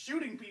start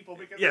shooting people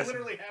because Yes. they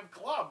literally have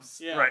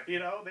clubs? Yeah. Right.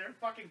 They're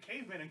fucking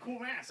cavemen in cool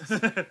masks.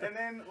 And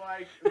then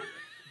like,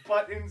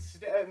 but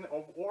instead,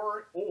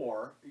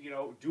 or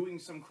doing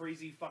some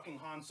crazy fucking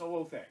Han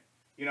Solo thing.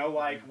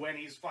 Like when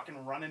he's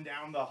fucking running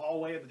down the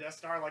hallway of the Death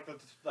Star, like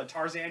the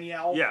Tarzan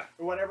yell, Yeah.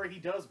 or whatever. He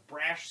does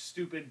brash,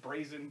 stupid,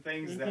 brazen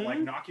things that like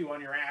knock you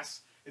on your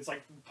ass. It's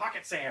like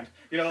pocket sand,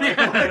 like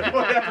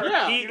whatever.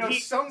 Yeah.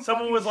 Some someone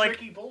fucking was like-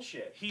 tricky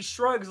bullshit. He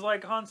shrugs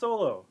like Han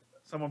Solo.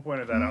 Someone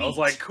pointed that out. I was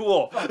like,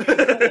 cool. Fucking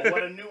cool.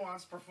 What a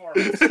nuanced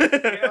performance.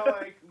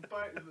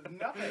 But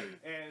nothing.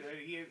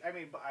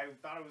 And but I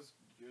thought it was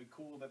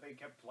cool that they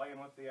kept playing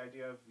with the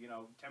idea of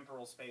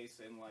temporal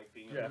space and like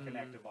being able Yeah. to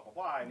connect and blah blah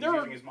blah. And There he's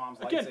are- using his mom's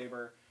again,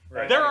 lightsaber.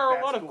 Right. There Like, are a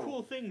that's lot of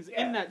cool things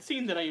Yeah. in that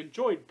scene that I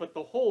enjoyed, but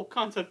the whole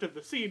concept of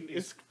the scene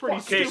is pretty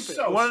fucking stupid.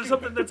 so One stupid.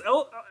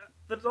 something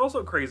that's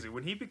also crazy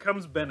when he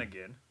becomes Ben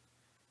again.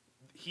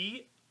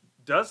 He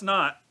does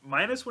not,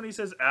 minus when he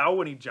says "ow"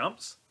 when he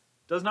jumps,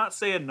 does not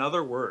say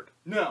another word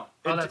No.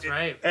 Oh, that's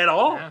right. at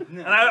all. Yeah.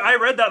 And I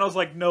read that and I was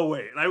like, no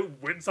way. And I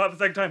went and saw it the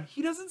second time.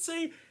 He doesn't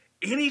say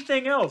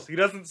anything else. He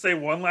doesn't say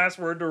one last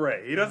word to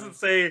Rey. He doesn't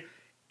say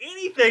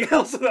anything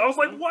else. And I was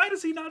like, why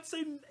does he not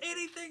say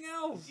anything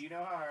else? Do you know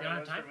how hard You don't it have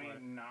was time for me for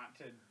it. not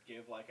to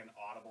give like an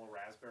audible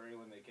raspberry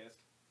when they kissed?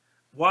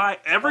 Why?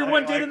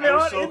 Everyone did in the I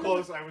was audience. so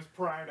close. I was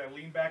primed. I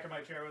leaned back in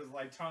my chair. I was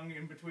like tongue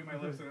in between my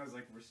lips, and I was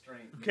like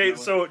restrained. Okay,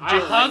 so A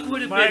hug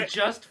would have my- been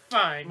just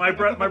fine. my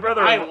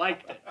brother, I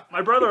liked it.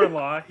 my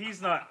brother-in-law, he's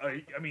not.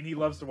 I mean, he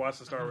loves to watch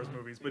the Star Wars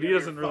movies, but he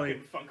doesn't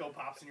really Funko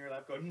Pops in your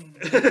lap going.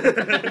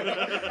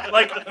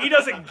 like. He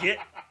doesn't get.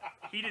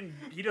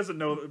 He doesn't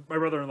know. My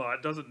brother-in-law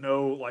doesn't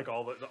know like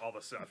all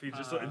the stuff. He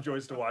just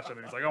enjoys to watch it,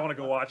 and he's like, I want to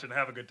go watch and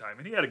have a good time,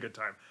 and he had a good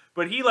time.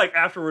 But he like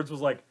afterwards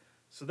was like,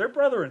 so they're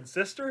brother and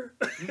sister,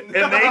 and they kiss,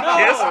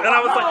 and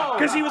I was like,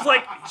 because he was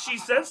like, she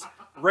says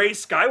Rey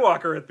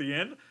Skywalker at the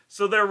end,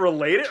 so they're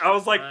related. I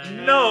was like,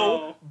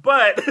 no,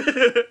 but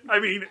I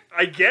mean,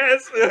 I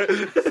guess.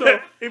 So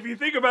if you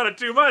think about it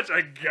too much,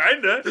 I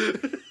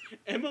kinda.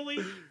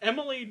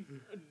 Emily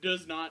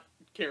does not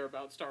care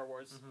about Star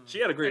Wars. She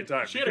had a great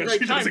time. She had a because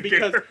great time doesn't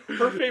because care.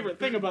 her favorite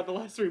thing about the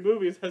last 3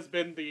 movies has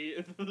been the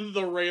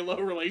Reylo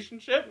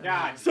relationship.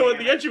 God So damn at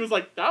the it. end, she was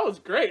like, "That was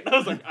great." And I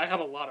was like, "I have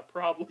a lot of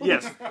problems."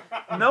 Yes.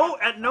 No.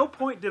 At no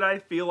point did I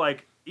feel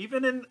like,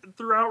 even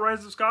throughout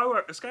Rise of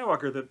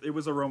Skywalker, that it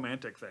was a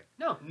romantic thing.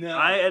 No. No,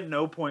 I at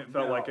no point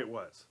felt No. like it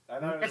was. I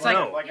thought it was It's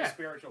like- like yeah. a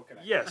spiritual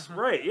connection. Yes.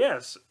 Right.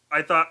 Yes.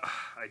 I thought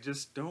I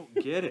just don't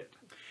get it.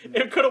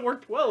 It could have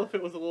worked well if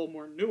it was a little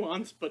more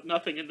nuanced, but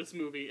nothing in this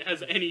movie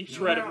has any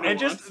shred of No.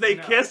 nuance. And just they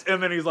No. kiss,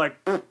 and then he's like,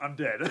 I'm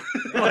dead.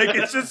 Like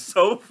it's just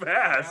so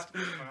fast.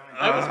 Absolutely fine.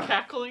 I was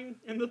cackling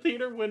in the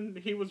theater when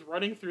he was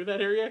running through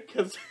that area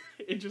because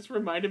it just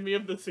reminded me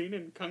of the scene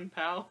in Kung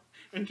Pao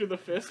Enter the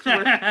Fist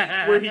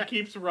where he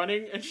keeps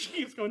running and she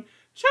keeps going,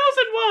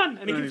 "Chosen one!"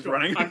 And he And keeps he's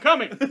going, running. "I'm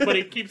coming!" But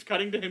he keeps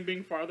cutting to him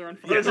being farther and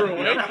Yes. farther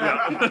away.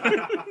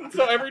 Yeah.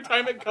 So every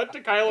time it cut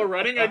to Kylo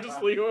running, I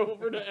just lean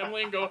over to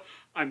Emily and go,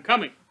 "I'm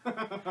coming."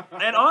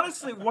 And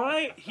honestly,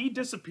 why he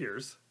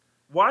disappears?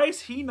 Why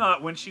is he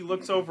not when she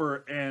looks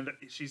over and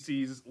she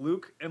sees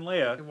Luke and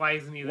Leia? Why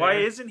isn't he there? Why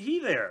isn't he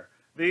there?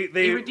 They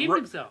He redeemed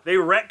himself. They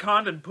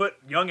retconned and put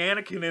young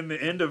Anakin in the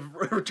end of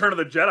Return of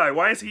the Jedi.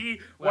 Why is he?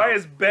 Why Well,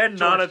 is Ben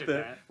not George at did the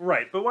that.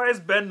 right? But why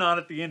is Ben not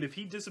at the end? If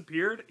he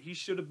disappeared, he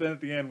should have been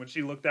at the end when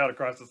she looked out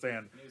across the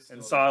sand He's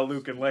and still- saw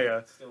Luke and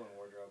Leia. Still in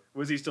wardrobe.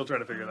 Was he still trying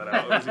to figure that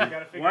out? Was he- You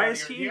gotta figure why out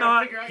is your- he you gotta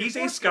not? figure out your He's a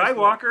force skills,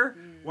 Skywalker.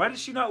 Why does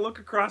she not look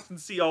across and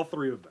see all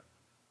 3 of them?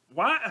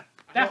 Why?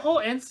 That whole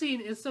end scene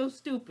is so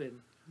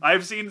stupid.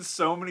 I've seen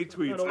so many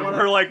tweets don't of wanna-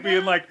 her like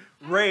being like,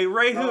 Ray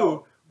who?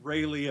 Oh.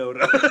 Ray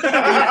Liotta.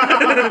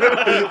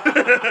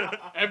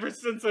 Ever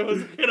since I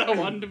was a kid, I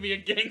wanted to be a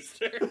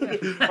gangster.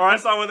 Or I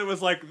saw one that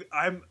was like,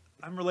 I'm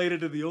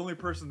related to the only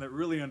person that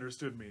really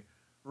understood me.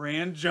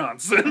 Rand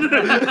Johnson.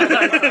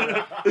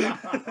 I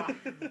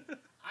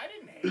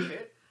didn't hate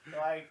it.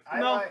 Like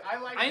No, I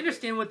like. I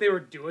understand what they were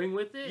doing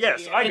with it.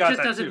 Yes, Yeah. I It got just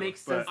that doesn't too, make but-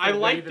 sense. I the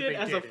way liked that it they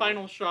as did a it.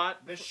 final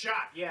shot. the shot.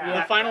 The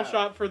Yeah, final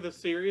shot for the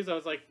series, I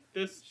was like,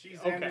 this. She's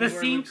Okay. ending The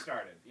where scene- Luke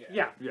started. Yeah.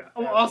 Yeah. Yeah.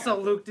 Oh, That also,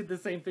 counts. Luke did the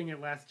same thing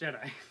in Last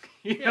Jedi.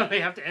 You Yeah. know, they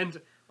have to end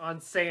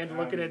on sand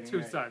looking at two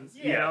Yeah. suns.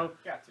 Yeah. You know,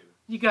 Got to.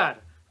 you got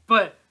it.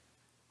 But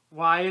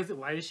why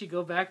does she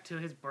go back to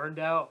his burned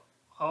out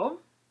home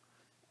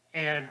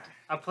and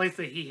a place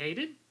that he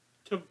hated?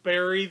 To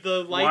bury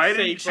the Why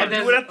didn't she lightsaber. And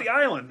then- do it at the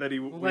island that he?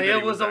 Leia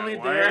he was at? only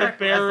Why- there. To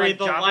bury like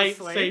the Jabba's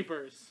slave?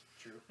 lightsabers.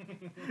 True.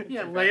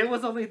 Yeah, Leia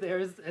was only there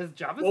as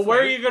Jabba's Well, where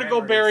are slave. you gonna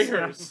go bury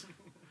Memories. hers?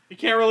 You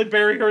can't really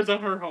bury hers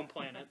on her home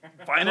planet.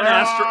 Find an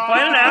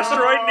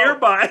asteroid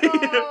nearby.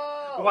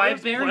 Oh, Why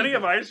there's bury Plenty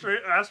them? of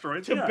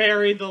asteroids. To yeah.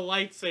 bury the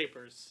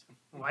lightsabers.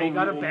 Why you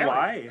gotta bury?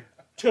 Why?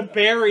 To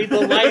bury the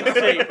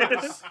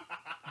lightsabers.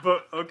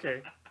 But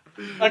okay.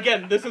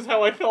 Again, this is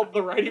how I felt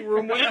the writing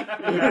room went.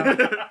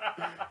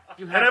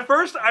 You And have, at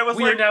first, I was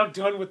we like, are now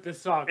done with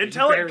this song.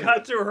 until You it buried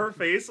cut to her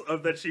face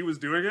of that she was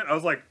doing it, I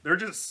was like, they're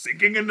just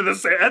sinking into the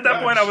sand. At that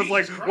Oh, point, I was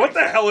like, Jesus what the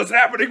Christ. hell is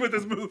happening with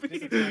this This movie?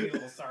 tiny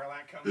little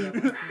sarlacc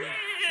comes up.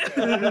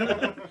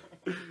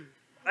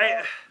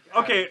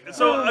 Okay,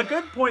 so a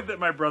good point that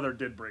my brother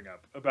did bring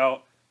up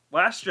about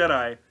Last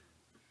Jedi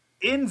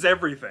ends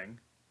everything.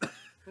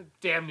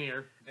 Damn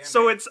near. Damn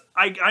So it. it's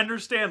I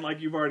understand,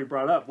 like you've already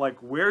brought up, like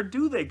where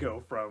do they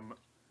go from?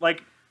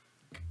 Like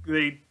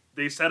they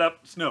set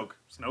up Snoke.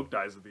 Snoke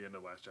dies at the end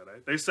of Last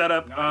Jedi. They set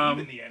up Not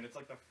even the end. It's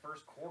like the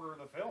first quarter of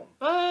the film.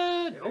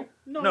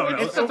 No. no,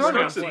 it's the third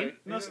Snoke's one. in-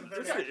 no, It's the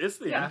third act. it's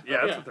the Yeah. end. Yeah,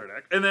 it's Yeah. the third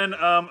act. And then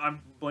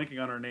I'm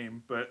blanking on her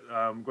name, but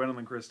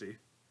Gwendolyn Christie.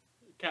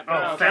 Captain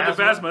Oh, Captain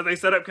Phasma. Phasma. They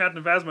set up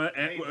Captain Phasma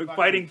and They fucking-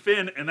 fighting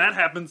Finn, and that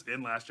happens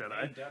in Last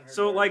Jedi. They've done her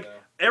So dirty, like though.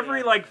 every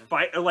Yeah. like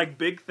fight, like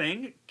big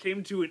thing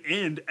came to an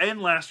end in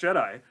Last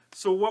Jedi.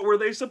 So what were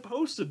they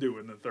supposed to do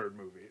in the third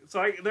movie?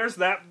 So there's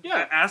that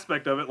Yeah.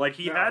 aspect of it. Like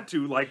he No. had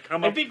to like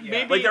come I up. think Yeah.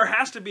 maybe Like there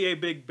has to be a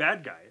big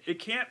bad guy. It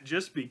can't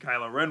just be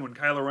Kylo Ren when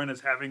Kylo Ren is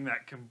having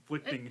that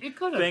conflicting It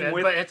could have thing been,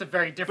 with. but it's a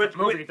very different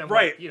but movie with- than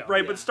right, what, you know.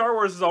 right. yeah. But Star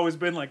Wars has always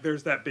been like,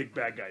 there's that big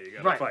bad guy you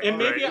gotta Right. fight. And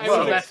maybe right? I well,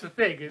 was that's the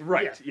thing.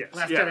 Right. Yeah. Yes.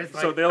 Last yeah. Jedi's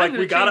So like, they're I'm like, gonna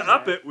we gotta change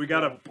up that. it. We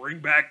gotta bring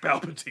back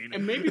Palpatine.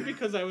 And maybe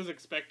because I was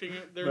expecting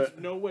it, there's But-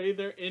 no way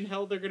they're in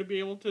hell they're going to be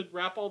able to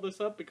wrap all this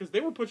up because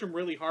they were pushing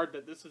really hard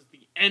that this is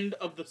the end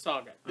of the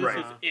saga. This Right.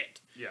 is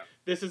it. Yeah.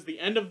 This is the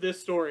end of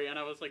this story, and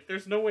I was like,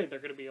 there's no way they're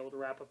going to be able to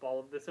wrap up all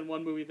of this in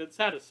one movie that's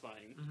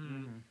satisfying.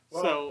 Mhm.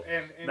 Well, So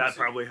and That to-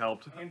 probably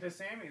helped. And to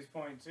Sammy's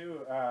point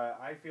too,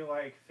 I feel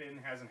like Finn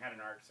hasn't had an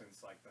arc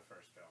since like the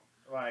first film.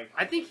 Like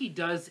I think he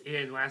does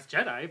in Last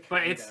Jedi,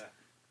 but it's. kinda.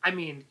 I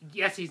mean,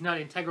 yes, he's not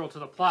integral to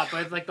the plot,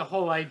 but it's like the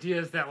whole idea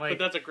is that but like.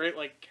 that's a great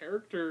like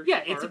character.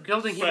 Yeah, it's arc,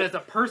 building him but as a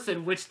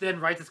person, which then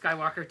Rise of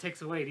Skywalker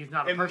takes away, and he's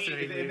not a And person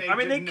they- anymore. they- I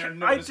mean, did they.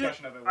 no I did.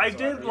 discussion of it I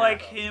whatsoever, did yeah, like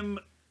though. him.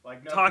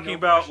 Like no, talking no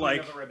about, questioning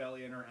like- of a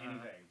rebellion or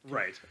anything.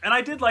 Right, and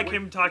I did like Which-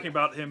 him talking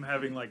about him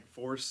having like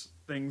Force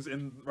things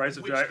in Rise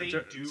of Which they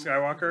do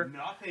Skywalker.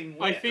 nothing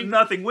with. I think-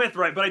 Nothing with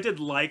right, but I did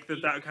like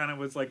that kind of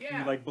was like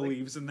Yeah, he like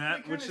believes in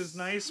that, They which kinda is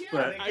nice. Yeah,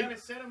 but they kind of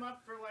set him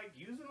up for like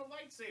using a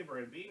lightsaber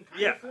and being kind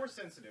Yeah. of force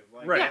sensitive.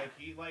 Like, Right. like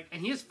he like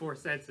And he is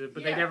force sensitive,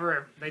 but Yeah. they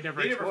never they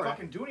never explore it.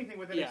 fucking do anything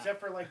with it Yeah. except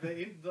for like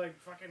like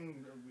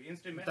fucking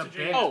instant The messaging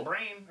bit. in Oh. his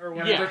brain or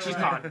Yeah, whatever. but she's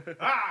like, gone.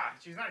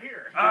 she's not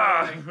here.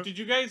 Ah. Like, Did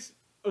you guys?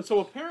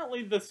 So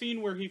apparently, the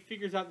scene where he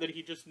figures out that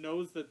he just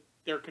knows that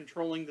they're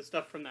controlling the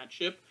stuff from that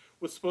ship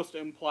was supposed to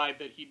imply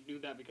that he knew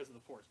that because of the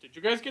Force. Did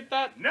you guys get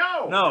that?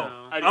 no.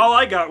 no, I didn't. all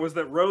I got was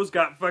that Rose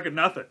got fucking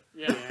nothing,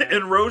 Yeah.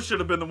 and Rose should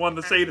have been the one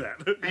to say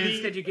that. And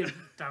instead, you get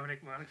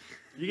Dominic Monaghan.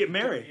 You get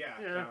Mary Yeah.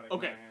 Yeah. Dominic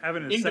Okay. Monaghan.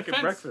 having his In second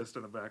defense- breakfast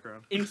in the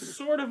background. In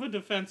sort of a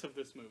defense of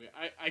this movie,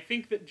 I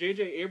think that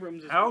J.J.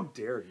 Abrams is How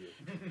dare you?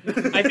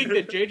 I think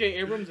that J.J.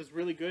 Abrams is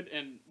really good,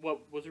 and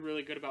what was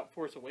really good about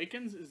Force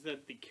Awakens is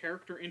that the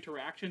character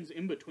interactions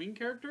in between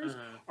characters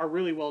are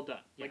really well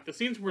done. Yeah. Like the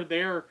scenes where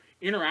they're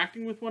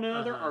interacting with one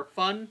another are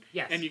fun,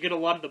 Yes. and you get a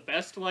lot of the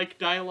best like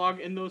dialogue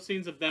in those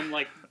scenes of them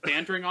like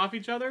bantering off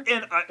each other.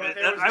 And But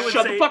there was I would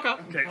Shut say, the fuck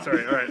up! Okay,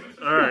 sorry. All right,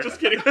 all right. Just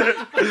kidding.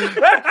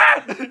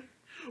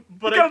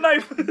 But You got a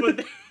knife.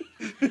 but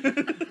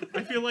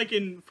I feel like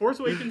in Force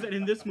Awakens and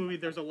in this movie,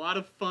 there's a lot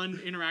of fun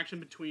interaction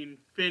between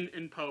Finn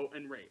and Poe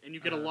and Rey, and you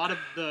get a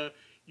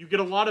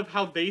lot of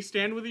how they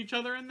stand with each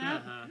other in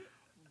that.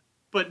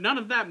 But none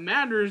of that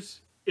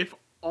matters if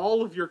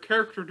all of your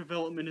character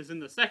development is in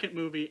the second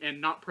movie and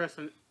not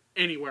present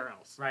anywhere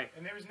else. Right.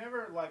 And there was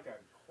never like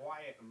a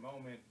quiet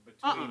moment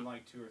between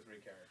like 2 or 3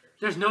 characters.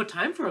 There's no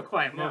time for a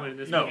quiet No. moment in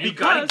this No. movie. You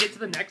gotta Because- get to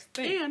the next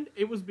thing. And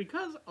it was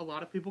because a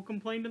lot of people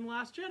complained in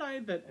Last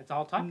Jedi that It's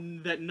all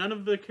time. none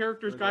of the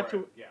characters got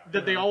to Yeah.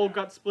 that they all Yeah.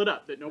 got split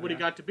up, that nobody Yeah.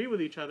 got to be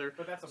with each other.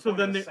 But that's the So point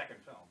then of the they- second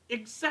film.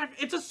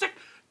 Exactly. It's a sick.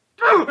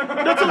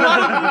 That's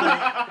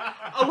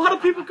a lot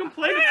of people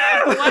complain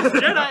about The Last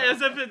Jedi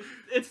as if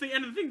it's the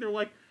end of the thing. They're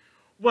like,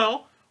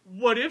 well,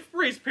 what if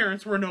Rey's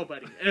parents were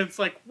nobody? And it's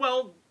like,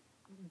 well,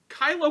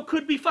 Kylo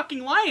could be fucking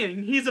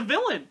lying. He's a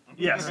villain.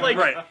 Yes, Like-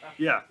 right.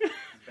 Yeah.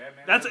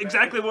 Batman That's is a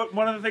exactly Batman.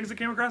 one of the things that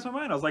came across my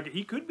mind. I was like,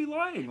 he could be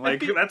lying. Like,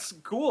 the- that's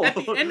cool. At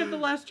the end of The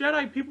Last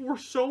Jedi, people were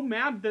so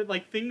mad that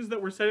like things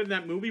that were said in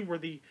that movie were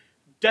the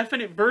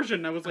definite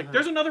version. I was like,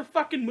 there's another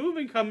fucking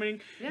movie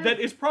coming Yeah. that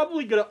is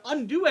probably gonna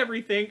undo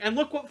everything, and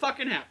look what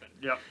fucking happened.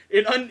 Yep.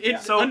 It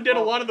So- undid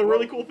a lot of the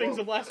really cool Well, things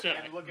of Last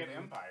Jedi. And look at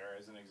Empire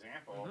as an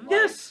example. Mhm. Like,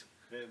 Yes.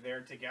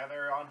 They're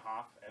together on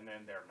Hoth, and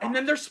then they're not. And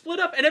then they're split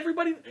up, and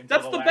everybody. Until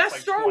That's the the last, best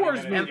like, Star 20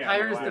 Wars minutes. movie.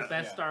 Empire is Yeah, the yeah.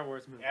 best Star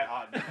Wars movie.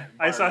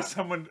 I saw bar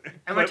someone.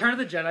 And Return of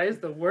the Jedi is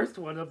the worst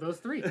one of those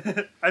three.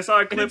 I saw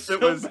a And clip it's that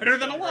still was. better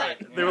than a lot.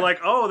 They were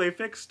like, "Oh, they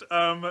fixed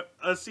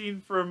a scene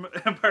from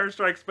Empire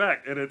Strikes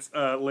Back, and it's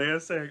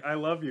Leia saying, 'I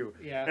love you,'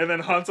 Yeah. and then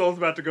Han Solo's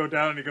about to go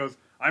down, and he goes,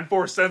 'I'm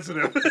force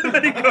sensitive,' and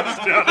then he goes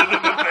down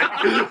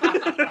into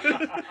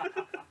the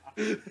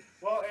thing."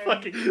 Well, and,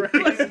 Fucking great.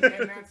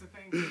 and that's the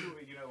thing too.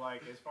 You know,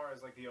 like as far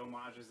as like the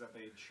homages that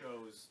they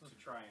chose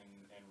to try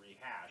and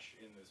rehash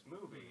in this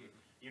movie.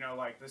 You know,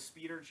 like the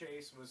speeder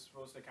chase was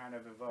supposed to kind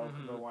of evoke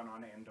the one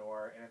on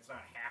Endor, and it's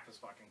not half as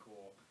fucking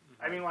cool.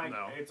 I mean, like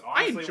No. it's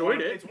honestly enjoyed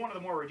one of, it. It's one of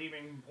the more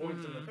redeeming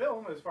points in the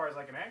film as far as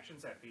like an action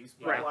set piece.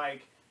 But Right.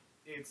 like,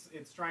 it's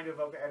trying to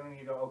evoke, and then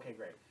you go, okay,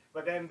 great.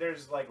 But then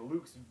there's like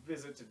Luke's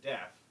visit to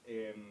death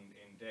in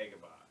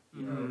Dagobah.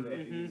 You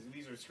know,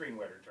 these are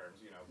screenwriter terms.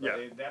 You know, but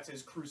Yeah. that's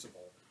his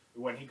crucible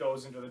when he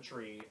goes into the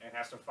tree and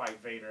has to fight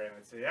Vader, and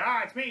it's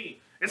it's me,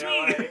 It's You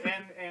know, me! like,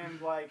 and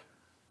like.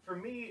 For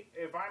me,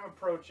 if I'm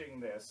approaching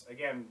this,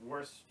 again,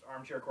 worst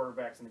armchair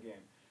quarterbacks in the game,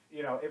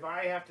 you know, if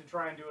I have to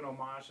try and do an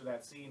homage to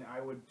that scene,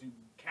 I would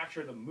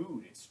capture the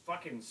mood. It's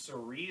fucking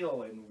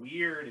surreal and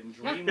weird and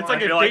dreamlike. It's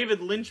like a feel like- David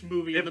Lynch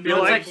movie in the It middle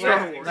feels of like Star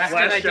Last- Wars. Last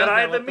Last Jedi does that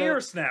Jedi, the with the-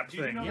 mirror snap Did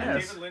you thing. know Yes.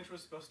 that David Lynch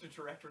was supposed to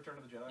direct Return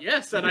of the Jedi?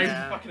 Yes, and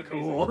Yeah. It's fucking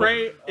Cool.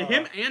 amazing. I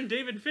him and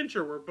David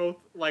Fincher were both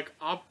like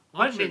What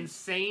an options.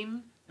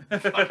 insane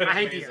Fucking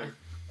idea. amazing.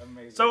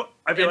 Amazing. So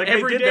I feel And like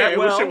every they did day that I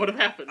wish well. it would have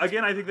happened.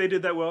 Again, I think they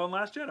did that well in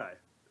Last Jedi.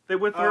 They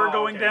with her Oh,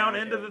 going okay, down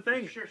okay. into the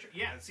thing. Sure.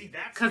 Yeah, see,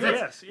 that's 'Cause good.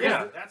 it's-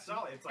 yeah. That's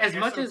solid. It's like As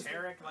much as-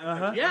 esoteric, like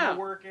Uh-huh. the Yeah.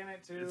 work in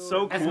it too. It's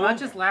so As cool.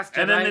 much as Last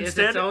And then Jedi is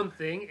instead- its own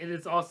thing, it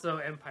is also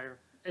Empire.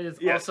 It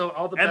is Yes. also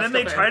all the best And then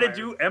they of try to Empire.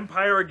 do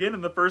Empire again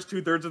in the first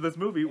 2/3 of this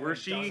movie, Yeah, where it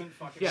she doesn't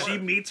fucking Yeah. she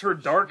work. meets her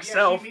dark Yeah, she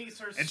self, meets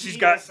her and she's Sia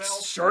got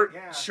self. sharp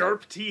Yeah.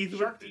 sharp teeth.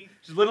 Sharp teeth.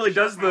 She literally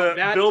does the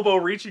That- Bilbo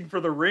reaching for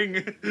the ring.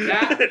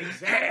 That-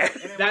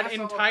 Exactly. And it That lasts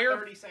almost entire-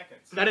 30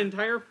 seconds. That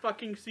entire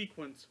fucking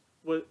sequence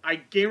was, I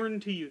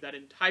guarantee you, that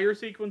entire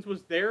sequence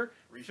was there,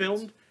 Reshoots.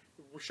 filmed,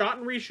 shot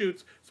in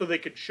reshoots, so they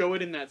could show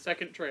it in that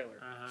second trailer.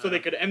 Uh-huh. So they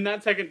could end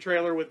that second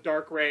trailer with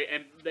Dark Ray,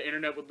 and the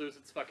internet would lose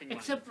its fucking mind.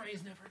 Except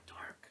Rey's never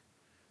dark.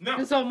 No.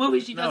 This whole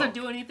movie, she No. doesn't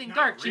do anything Not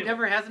dark. She really.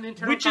 never has an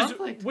internal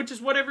conflict. Which is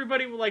what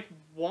everybody like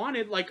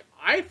wanted. Like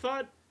I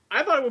thought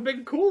it would have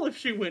been cool if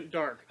she went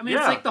dark. I mean, yeah,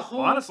 it's like the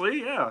whole honestly,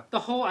 yeah.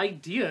 the whole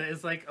idea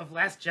is like of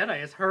Last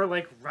Jedi is her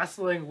like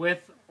wrestling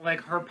with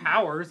like her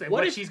powers and What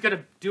what, if- she's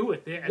gonna do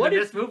with it. And what then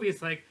if- this movie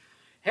is like,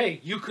 hey,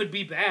 you could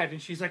be bad,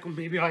 and she's like, well,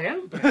 maybe I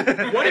am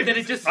bad. What and if then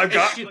it just I've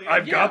got eschew-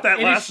 I've yeah, got that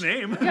it last is-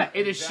 name. Yeah,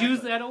 it eschews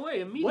Exactly. that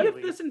away immediately. What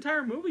if this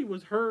entire movie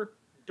was her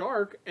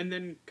dark, and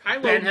then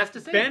Kylo Ben has to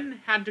save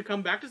Ben had to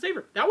come back to save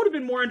her? That would have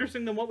been more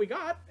interesting than what we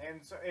got.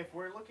 And so if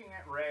we're looking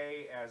at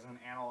Rey as an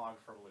analog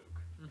for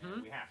Luke, Mhm.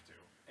 and we have to.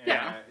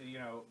 Yeah. You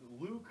know,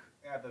 Luke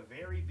at the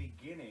very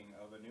beginning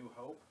of A New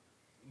Hope,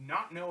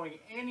 not knowing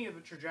any of the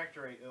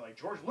trajectory, like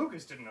George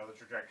Lucas didn't know the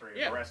trajectory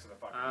Yeah. of the rest of the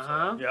fucking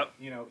Uh-huh. story. Yep.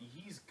 You know,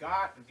 he's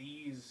got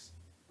these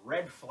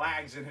red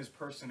flags in his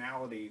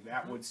personality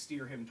that would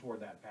steer him toward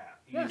that path.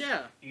 He's,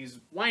 Yeah. He's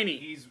Whiny.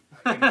 he's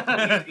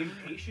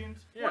impatient.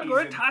 Yeah. He's We're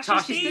going in- to Tasha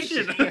Tashi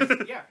Station.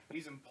 Station. yeah,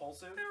 he's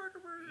impulsive.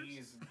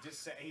 He's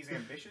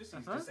ambitious.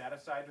 He's Uh-huh.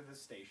 dissatisfied with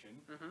his station.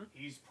 Uh-huh.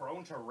 He's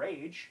prone to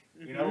rage.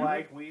 You know, Mhm.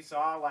 like we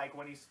saw, like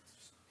when he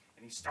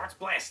starts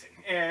blasting,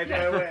 and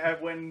Yeah.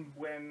 when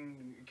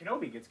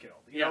Kenobi gets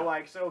killed. You Yeah. know,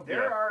 like so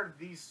there Yeah. are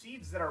these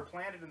seeds that are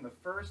planted in the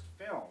first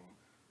film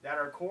that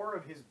are core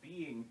of his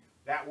being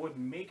that would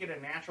make it a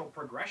natural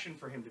progression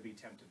for him to be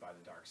tempted by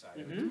the dark side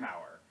of his Mhm.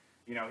 power.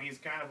 You know, he's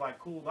kind of like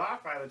cooled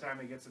off by the time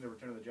he gets into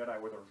Return of the Jedi,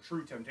 where the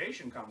true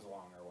temptation comes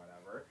along or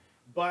whatever.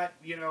 But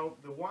you know,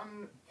 the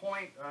one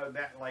point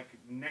that like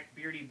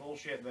neckbeardy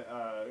bullshit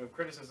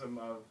criticism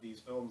of these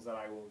films that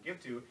I will give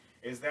to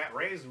is that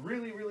Rey's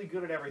really, really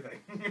good at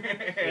everything,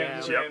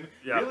 and, Yeah. and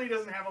Yep. really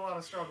doesn't have a lot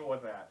of struggle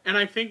with that. And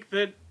I think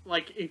that,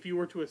 like, if you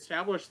were to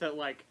establish that,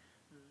 like,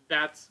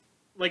 that's,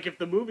 like, if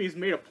the movie's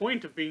made a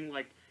point of being,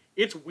 like,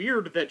 it's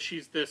weird that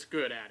she's this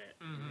good at it.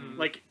 Mhm.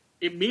 Like,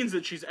 it means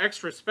that she's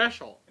extra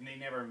special. And they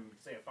never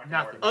say a fucking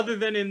Nothing. word. about Other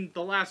than in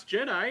The Last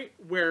Jedi,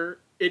 where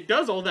it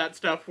does all that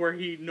stuff where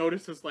he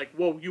notices, like,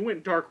 whoa, you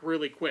went dark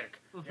really quick.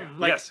 Yeah. Mhm.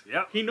 Like, Yes,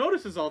 yep. He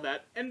notices all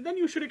that, and then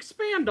you should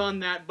expand on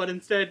that, but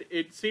instead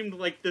it seemed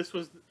like this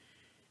was...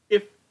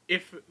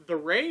 If the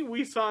Rey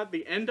we saw at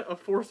the end of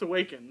Force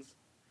Awakens,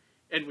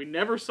 and we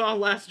never saw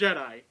Last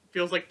Jedi,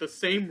 feels like the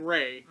same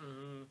Rey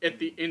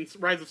Mhm. in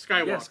Rise of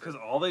Skywalker. Yes, because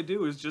all they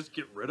do is just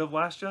get rid of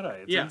Last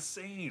Jedi. It's Yeah.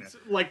 insane.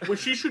 Like, well,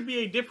 she should be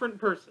a different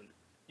person.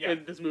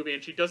 in this movie,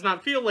 and she does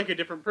not feel like a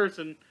different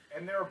person.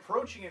 And they're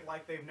approaching it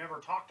like they've never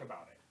talked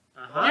about it.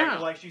 Uh-huh. Right? Yeah.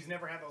 Like she's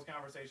never had those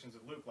conversations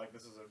with Luke. Like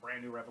this is a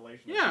brand new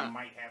revelation. That Yeah. she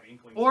might have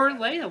inklings. Or of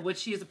that. Leia, which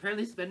she is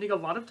apparently spending a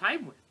lot of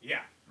time with.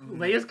 Yeah.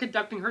 Leia's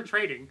conducting her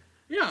trading.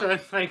 Yeah. So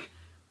it's like,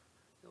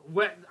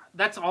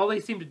 that's all they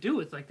seem to do.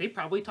 It's like they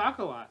probably talk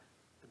a lot.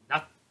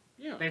 Nothing.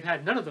 Yeah. They've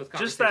had none of those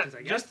Just conversations. that,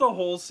 I guess. just the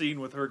whole scene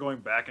with her going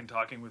back and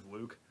talking with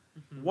Luke.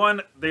 Mhm.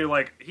 One, they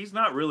he's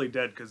not really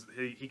dead because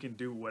he can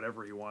do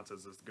whatever he wants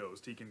as this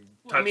ghost. He can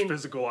Well, I touch mean,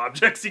 physical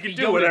objects. He can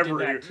do Yoda whatever.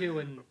 did that too,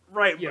 and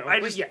Right, you but know, I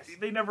but just yes.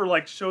 they never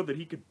showed that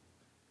he could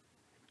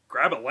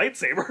grab a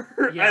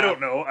lightsaber. Yeah. I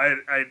don't know.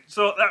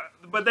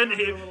 But then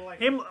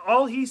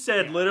all he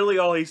said, literally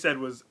all he said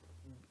was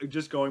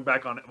just going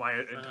back on my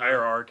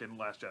entire arc in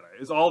Last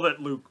Jedi is all that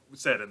Luke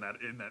said in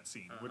that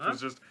scene, which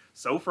was just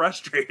so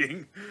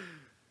frustrating.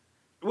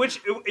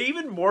 Which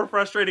even more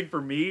frustrating for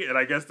me, and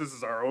I guess this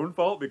is our own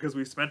fault because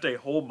we spent a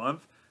whole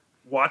month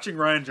watching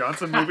Rian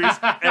Johnson movies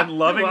and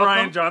loving You're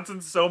welcome. Rian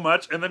Johnson so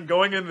much, and then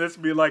going into this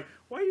and be like,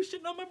 "Why are you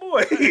shitting on my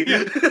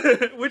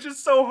boy?" Which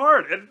is so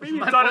hard, and maybe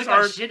My it's not boy as got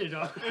hard. shitted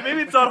on.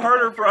 Maybe it's not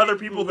harder for other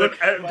people that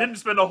didn't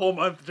spend a whole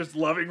month just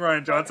loving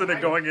Rian Johnson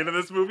and going into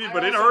this movie,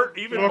 but it hurt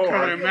even Look how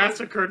I more.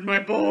 massacred my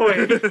boy.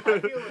 I feel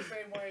the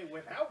same way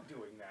without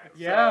doing that.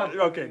 Yeah.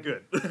 So, Okay,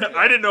 good.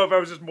 I didn't know if I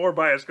was just more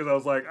biased because I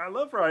was like, I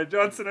love Rian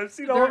Johnson. I've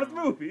seen all of his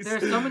movies.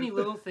 There's so many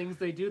little things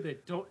they do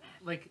that don't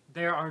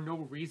there are no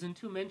reason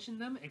to mention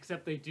them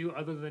except they do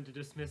other than to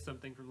dismiss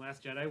something from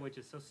Last Jedi, which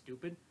is so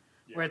stupid.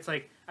 Yeah. Where it's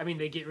like, I mean,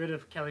 they get rid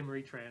of Kelly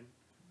Marie Tran.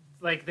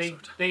 Like they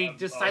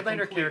just Oh, sideline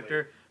her completely.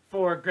 character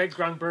for Greg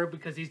Grunberg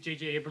because he's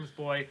J.J. Abrams'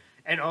 boy,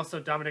 and also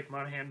Dominic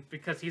Monaghan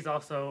because he's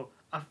also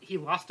he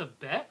lost a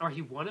bet or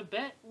he won a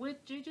bet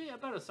with J.J.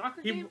 about a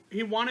soccer game.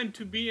 He wanted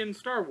to be in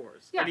Star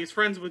Wars, Yeah. and he's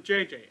friends with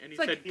JJ, and he It's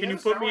like, said, He "Can you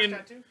has a put Star me Wars in?"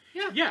 tattoo?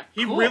 Yeah, Yeah,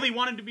 he Cool. really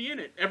wanted to be in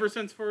it ever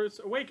since Force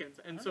Awakens,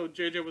 and so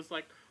JJ was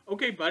like,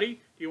 "Okay, buddy,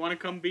 do you want to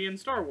come be in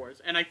Star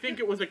Wars?" And I think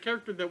it was a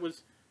character that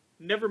was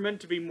never meant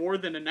to be more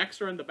than an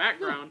extra in the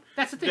background.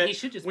 That's the thing. that He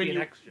should just when be an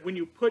you, extra. When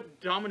you put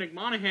Dominic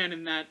Monaghan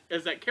in that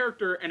as that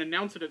character and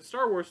announce it at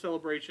Star Wars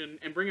Celebration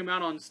and bring him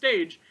out on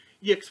stage,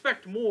 you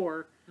expect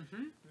more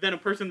than a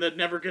person that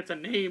never gets a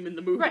name in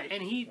the movie. Right,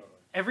 and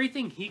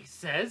everything he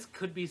says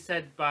could be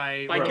said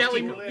by By Rose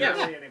Kelly- Tico. yeah.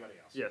 Literally anybody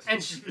else. Yes. And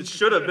It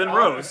should have been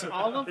Rose.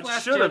 All of It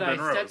Last should have Jedi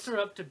been Rose. sets her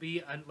up to be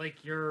a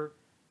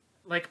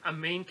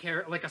main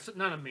character,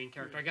 not a main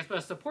character, I guess, but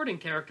a supporting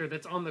character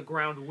that's on the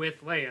ground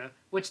with Leia.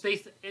 Which the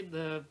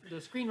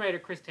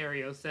screenwriter Chris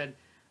Terrio said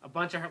a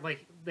bunch of her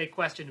they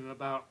questioned him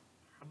about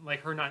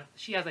her not.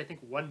 She has I think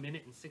 1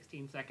 minute and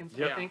 16 seconds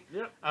I Yep. think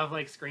Yep.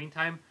 of screen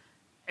time.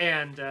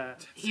 And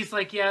he's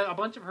like, yeah, a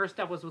bunch of her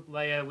stuff was with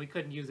Leia. We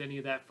couldn't use any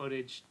of that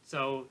footage,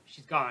 so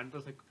she's gone. But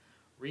it's like,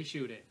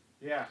 reshoot it.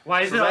 Yeah.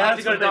 Why is So it have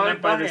to that's go what they Dominic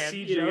meant by the Monaghan,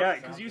 you know?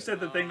 CGI, because you said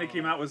the thing that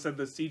came out said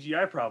the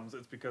CGI problems.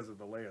 It's because of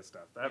the Leia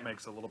stuff. That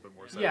makes a little bit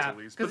more sense Yeah, at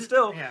least. 'cause But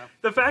still, yeah.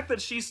 the fact that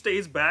she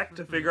stays back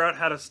to figure out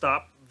how to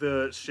stop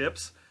the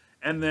ships,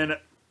 and then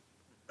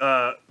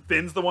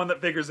Finn's the one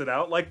that figures it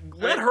out. Let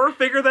her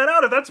figure that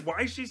out. If that's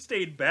why she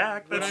stayed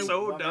back, that's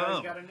so Well, now dumb.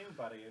 he's got a new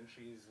buddy, and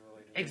she's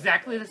really doing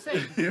Exactly the that.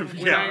 same.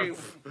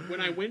 When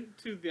when I went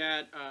to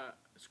that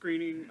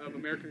screening of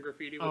American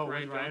Graffiti with Oh,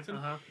 Ryan with Ryan, Johnson,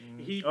 uh-huh.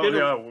 he Oh did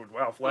yeah,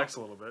 wow, flex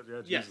a little bit.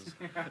 Yeah, Yes. Jesus.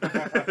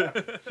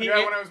 he, Yeah,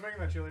 when I was making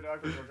that chili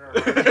dog with George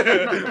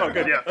Oh,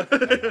 good,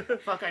 yeah.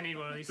 Fuck, I need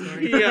one of these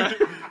stories. yeah,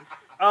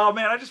 Oh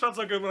man, I just felt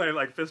so good when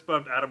I fist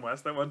bumped Adam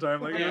West that one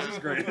time. This is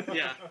great.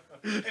 yeah.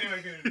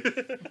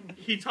 Anyway,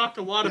 He talked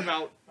a lot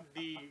about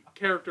the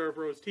character of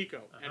Rose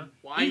Tico and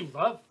why He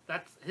loved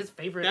that's his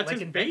favorite. that's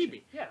his invention.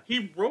 baby. Yeah.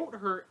 He wrote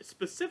her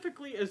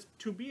specifically as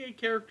to be a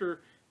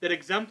character that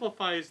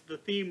exemplifies the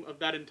theme of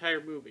that entire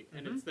movie,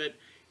 and it's that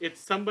it's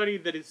somebody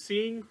that is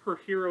seeing her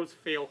heroes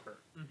fail her,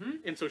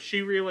 and so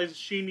she realizes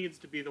she needs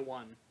to be the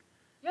one,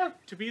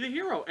 to be the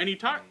hero. And he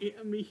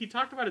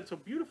talked about it so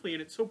beautifully,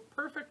 and it's so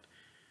perfect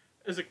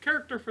as a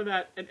character for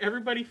that. And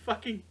everybody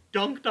fucking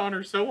dunked on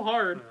her so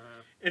hard,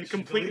 and she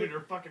completely deleted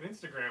her fucking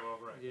Instagram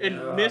over it. Yeah. and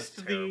Oh, missed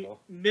that's the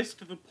terrible.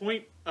 missed the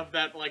point of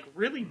that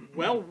really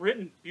well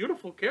written,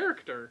 beautiful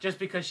character. Just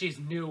because she's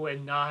new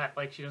and not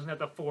she doesn't have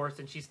the force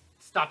and she's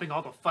stopping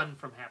all the fun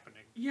from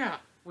happening. Yeah.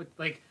 With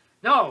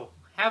no,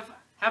 have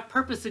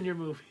purpose in your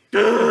movie.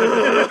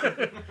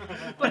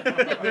 But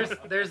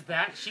there's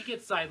that. She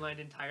gets sidelined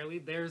entirely.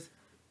 There's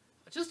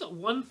just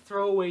one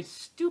throwaway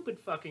stupid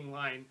fucking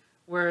line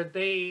where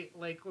they're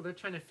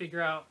trying to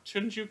figure out.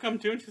 Shouldn't you come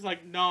too? And she's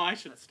like, no, I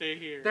should stay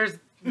here. There's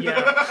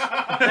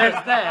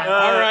that.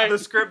 All right. The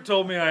script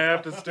told me I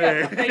have to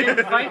stay. They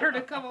invite her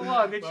to come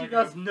along, and she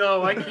goes,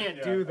 "No, I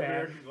can't do that."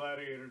 American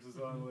Gladiators is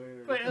on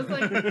later. But it's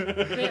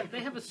like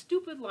they have a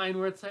stupid line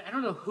where it's I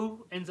don't know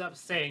who ends up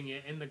saying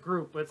it in the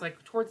group, but it's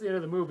towards the end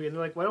of the movie, and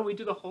they're like, "Why don't we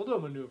do the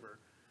Holdo maneuver?"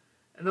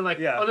 And they're like,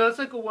 Yeah. "Oh no, it's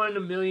a 1 in a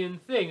million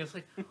thing." It's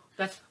like,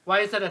 why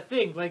is that a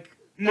thing?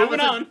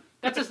 Moving on.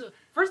 That's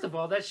first of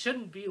all, that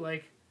shouldn't be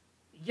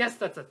yes,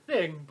 that's a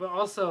thing, but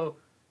also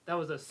that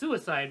was a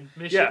suicide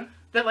mission. Yeah.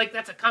 That like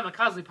that's a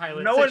kamikaze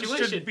pilot No one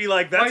situation. should be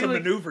like, that's Why a you,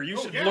 like- maneuver. You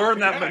Oh, should yeah, learn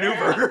that yeah,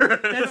 maneuver.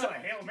 That's not a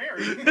Hail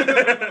Mary.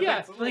 Yeah,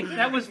 It's a little like bit-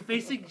 that was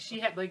basically she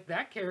had like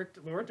that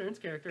character, Laura Dern's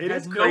character, It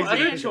had is no crazy.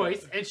 other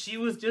choice, and she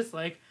was just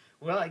like,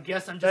 well, I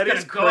guess I'm just That gonna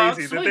is go out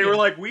crazy that swinging. they were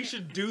like, we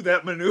should do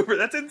that maneuver.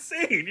 That's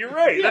insane. You're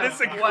right. That is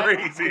why,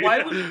 crazy.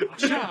 Why would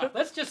Yeah.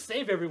 let's just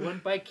save everyone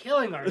by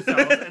killing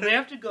ourselves, and they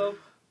have to go.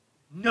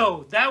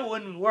 No, that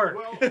wouldn't work.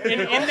 Well,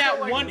 In also,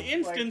 that like, one like-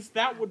 instance,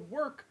 that would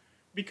work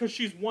because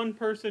she's one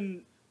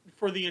person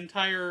for the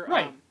entire,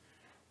 Right.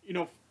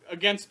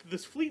 against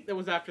this fleet that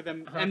was after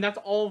them, Uh-huh. and that's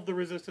all of the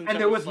resistance. And that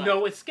there was left.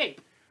 no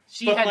escape.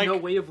 She But, had like, no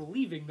way of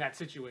leaving that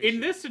situation. In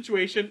this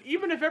situation,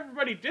 even if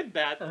everybody did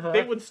that, Uh-huh.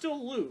 they would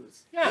still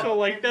lose. Yeah. So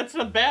like that's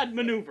a bad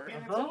maneuver.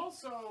 And it's Uh-huh.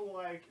 also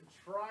like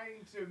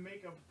trying to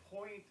make a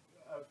point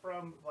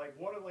from like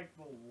what are like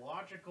the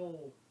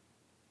logical,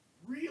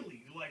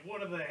 really like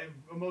one of the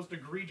most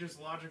egregious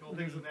logical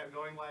things in that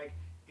going like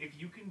if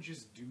you can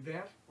just do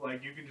that,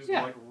 like you can just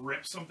Yeah. like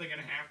rip something in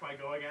half by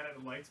going at it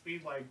at light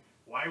speed, like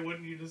why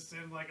wouldn't you just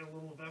send like a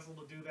little vessel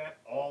to do that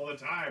all the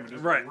time and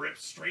just Right. rip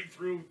straight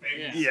through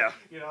things? Yeah.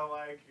 You know,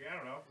 like I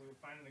don't know,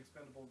 find an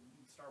expendable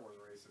Star Wars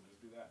race and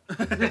just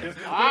do that.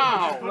 Just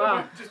Wow.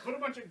 Wow. Just put a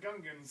bunch of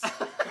Gungans.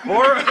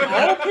 Or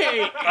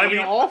Okay, I mean,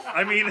 Adolf.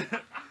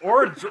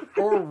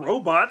 or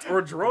robots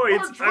or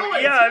droids. Or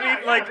droids, I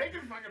mean, like, they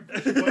can fucking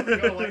push a button,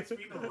 go light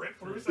speed and rip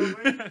through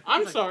something.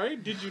 I'm sorry,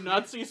 did you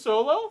not see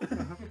Solo?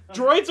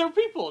 Droids are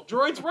people.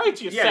 Droids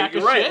right, you yeah, sack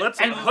you're of right. shit. Let's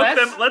And hook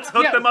them. Let's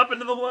hook yeah. them up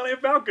into the Millennium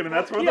Falcon, and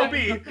that's where Yeah. they'll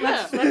be.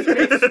 Yeah.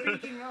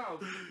 Speaking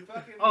of,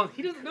 fucking. Oh,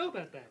 he doesn't know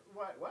about that.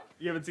 What?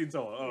 You haven't seen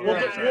Solo. Oh, We'll-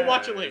 okay, we'll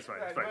watch it it's later. fine,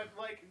 it's fine. But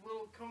like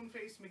little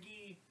Cone-Face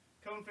McGee,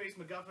 Cone-Face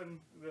McGuffin,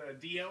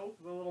 Dio,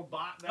 the little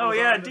bot. That Oh was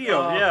yeah, on the-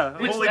 Dio. Yeah,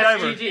 Which Holy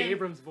that's Diver. J.J.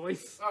 Abrams'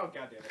 voice. Oh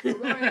goddamn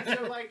it! Well, and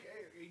so like,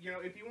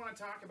 if you want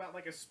to talk about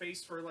like a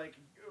space for like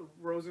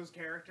Rose's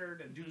character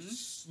to do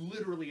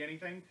literally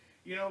anything,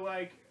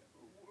 like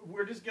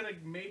we're just gonna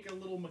make a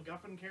little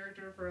MacGuffin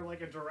character for like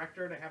a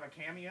director to have a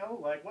cameo.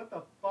 Like what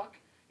the fuck?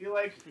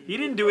 He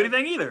didn't do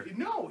anything either.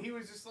 No, he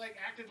was just like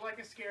acted like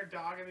a scared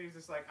dog, and he was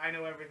just like, "I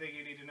know everything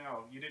you need to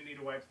know. You didn't need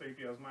to wipe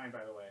 3PO's mind, by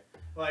the way."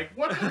 Like,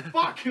 what the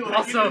fuck? Like,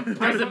 Also, you didn't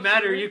wipe doesn't up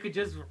matter. something? You could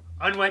just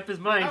unwipe his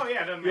mind. Oh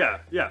yeah, doesn't Yeah,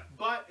 matter. yeah.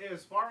 But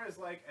as far as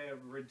like a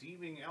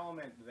redeeming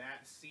element,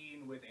 that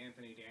scene with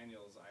Anthony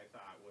Daniels, I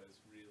thought was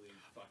really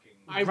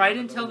fucking. Right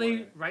until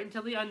they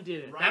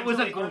undid it. Right that was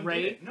a until they undid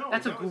great. it. No,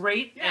 that's a that was-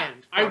 great yeah.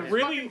 end. I for it.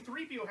 really-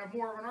 3PO have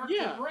more of an arc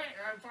Yeah.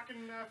 than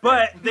fucking.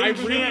 But I they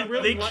really, can't.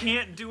 really They like-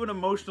 can't do an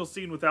emotional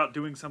scene without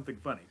doing something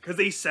funny. Because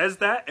he says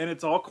that, and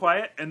it's all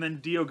quiet, and then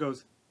Dio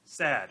goes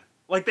sad.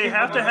 Like they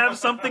have to have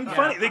something Yeah.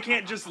 funny. They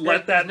can't just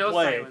let There's that no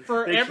play. silence.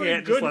 For They every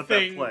can't just good let that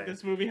thing, play.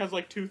 this movie has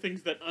like two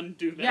things that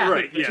undo that. Yeah.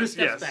 Right? Two Yes. steps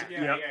Yes. back.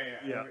 Yeah.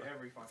 Yeah.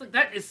 Every fucking. It's like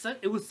that is such.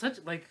 It was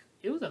such like.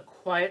 It was a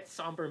quiet,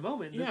 somber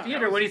moment in the Yeah, theater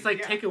that was- when he's like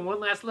yeah. taking one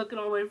last look at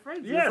all my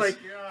friends. Yes. It's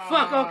like, Yeah,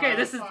 fuck, okay,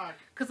 this is- fuck.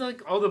 because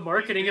like all the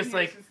marketing We've is been here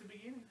like, since the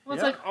beginning. well,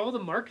 it's Yeah. like all the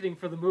marketing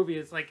for the movie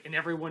is like, and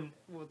everyone,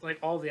 was like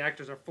all the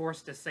actors are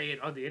forced to say it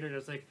on the internet.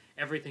 It's like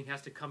everything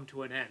has to come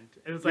to an end.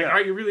 And it's like, Yeah.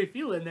 are you really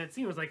feeling that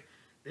scene? It was like,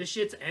 this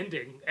shit's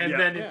ending, and Yeah.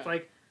 then Yeah. it's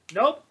like,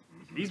 nope,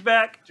 He's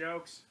back.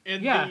 Jokes.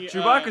 And Yeah. the,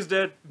 Chewbacca's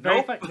dead.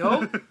 very Nope.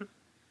 nope.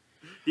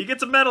 He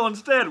gets a medal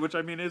instead, which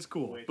I mean is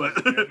cool. Wait, But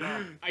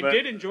I but-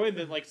 did enjoy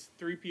that like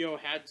 3PO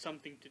had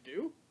something to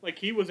do. Like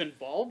he was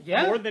involved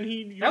Yeah. more than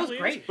he usually That was is.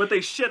 great. But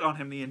they shit on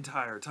him the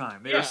entire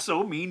time. They Yeah. are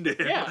so mean to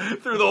him Yeah.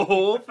 through the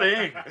whole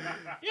thing.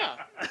 Yeah.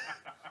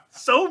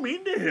 So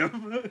mean to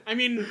him. I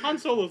mean, Han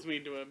Solo's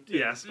mean to him too.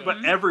 Yes,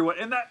 but everyone,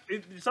 and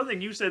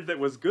something you said that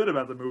was good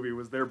about the movie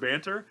was their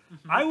banter.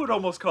 I would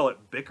almost call it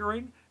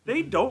bickering.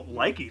 They don't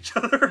like each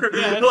other.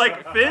 Yeah, that's-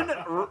 Like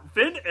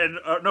Finn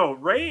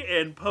and Rey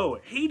and Poe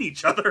hate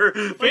each other.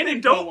 Like, Finn they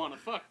and don't Poe want to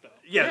fuck though.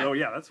 Yeah, Yeah. no,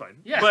 yeah, that's fine.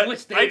 Yeah, but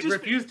which I they just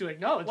refuse to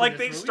acknowledge. like in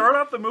they this movie. start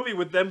off the movie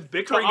with them To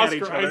bickering at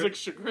each Oscar other. Isaac's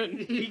chagrin.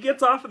 He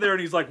gets off of there and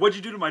he's like, "What'd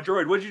you do to my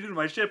droid? What'd you do to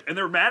my ship?" And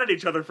they're mad at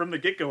each other from the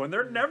get go, and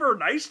they're never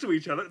nice to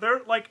each other.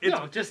 They're like, it's.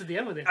 No, just at the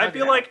end when they. I hug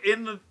feel it out. like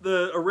in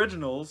the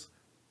originals,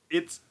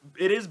 it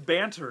is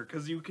banter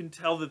because you can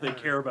tell that they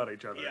care about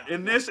each other. Yeah.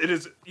 In this, it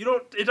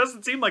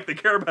doesn't seem like they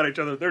care about each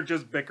other. They're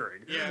just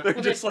bickering. Yeah. They're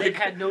Well, just they like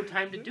had no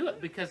time to do it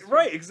because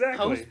right, exactly.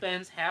 Poe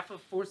spends half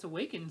of Force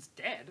Awakens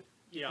dead.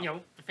 Yeah. You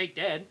know, fake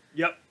dead,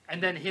 Yep.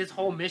 and then his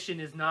whole mission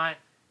is not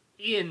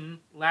in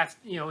Last.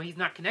 You know, he's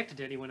not connected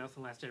to anyone else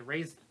in Last Jedi.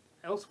 Rey's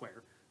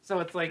elsewhere. So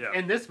it's like Yeah.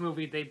 in this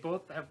movie, they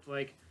both have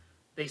like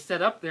they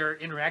set up their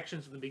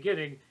interactions in the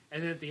beginning,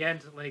 and then at the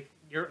end, like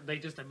they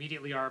just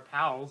immediately are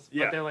pals.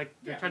 Yeah. But they're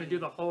Yeah. trying to do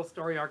the whole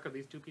story arc of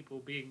these two people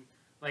being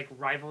like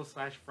rivals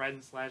 /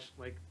 friends /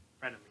 like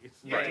frenemies.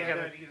 Yeah, Right. yeah,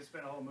 Together. that he just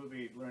spent a whole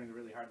movie learning a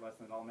really hard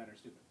lesson that all men are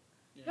stupid.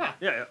 Yeah,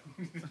 Yeah,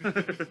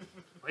 yeah.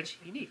 which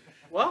you need.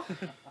 Well,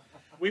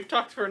 we've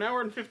talked for an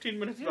hour and 15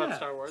 minutes Yeah. about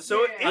Star Wars.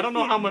 So Yeah. I don't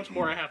know how much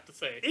more I have to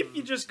say. If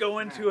you just go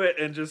into it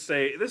and just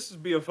say this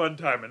would be a fun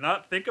time and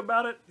not think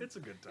about it, it's a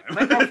good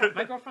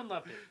My girlfriend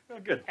loved it, Oh,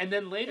 good. and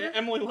then later,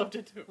 Emily loved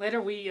it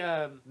too. we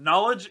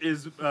Knowledge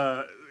is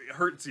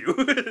hurts you.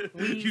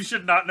 You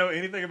should not know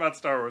anything about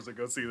Star Wars and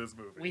go see this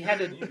movie. We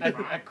had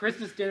a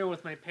Christmas dinner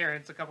with my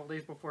parents a couple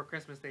days before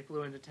Christmas. They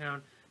flew into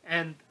town,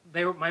 and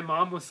my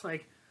mom was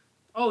like,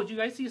 "Oh, did you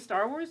guys see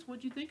Star Wars?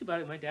 What'd you think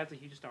about it?" My dad's a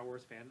huge Star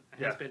Wars fan.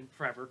 Has been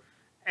forever.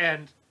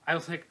 And I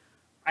was like,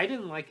 "I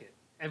didn't like it."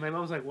 And my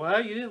mom was like,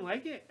 "What? You didn't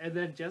like it?" And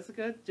then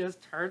Jessica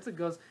just turns and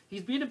goes,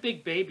 "He's being a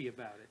big baby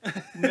about it."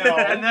 No.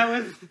 And that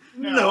was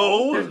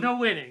No. There's no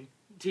winning,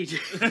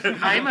 TJ.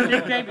 I'm a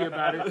big baby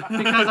about it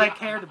because I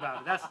cared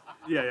about it.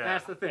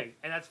 That's the thing,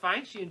 and that's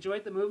fine. She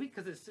enjoyed the movie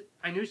because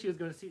I knew she was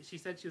going to see. She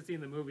said she was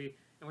seeing the movie,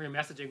 and we were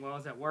messaging while I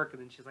was at work,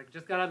 and then she's like,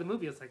 "Just got out of the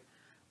movie." I was like,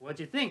 "What'd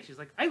you think?" She's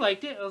like, "I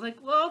liked it." I was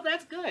like, "Well,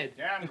 that's good."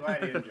 Yeah, I'm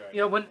glad you enjoyed it.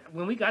 You know,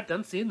 when we got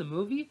done seeing the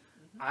movie,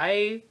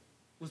 I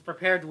was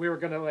prepared. We were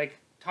going to like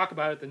talk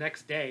about it the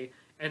next day.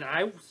 And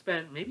I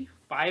spent maybe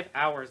 5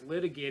 hours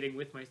litigating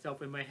with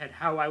myself in my head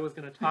how I was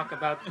going to talk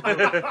about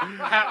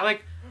I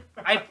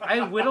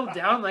whittled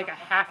down like a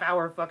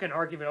half-hour fucking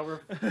argument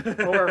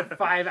over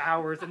 5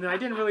 hours, and then I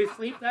didn't really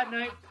sleep that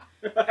night.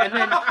 And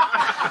then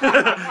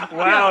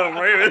Wow,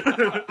 wait a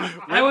minute.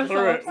 I was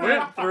so Went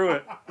upset. through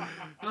it.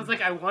 I was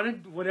like, I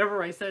wanted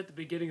whatever I said at the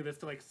beginning of this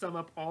to like sum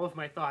up all of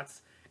my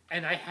thoughts,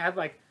 and I had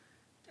like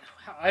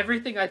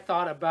everything I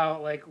thought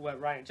about like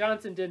what Rian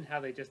Johnson did and how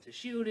they just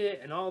shoot it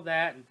and all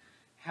that, and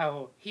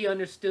how he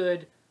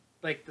understood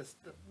like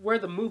where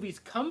the movies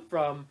come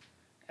from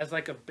as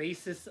like a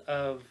basis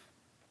of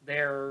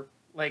their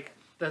like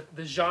the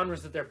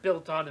genres that they're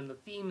built on and the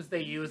themes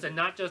they use, and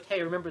not just,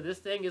 hey, remember this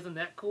thing, isn't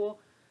that cool?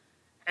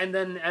 And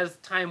then as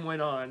time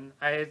went on,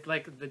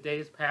 like the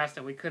days passed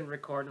and we couldn't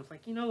record, and I was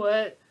like, you know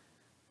what,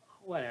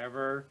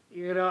 whatever,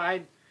 you know,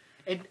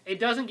 it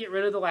doesn't get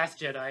rid of The Last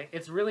Jedi.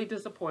 It's really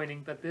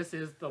disappointing that this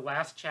is the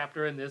last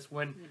chapter in this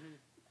when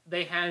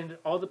they had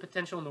all the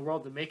potential in the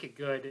world to make it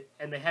good,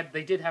 and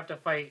they did have to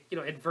fight, you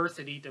know,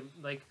 adversity to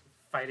like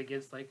fight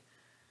against like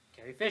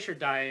Carrie Fisher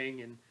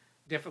dying and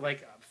different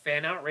like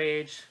fan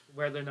outrage,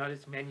 whether or not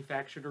it's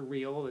manufactured or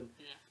real, and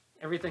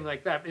everything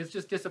like that. It's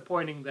just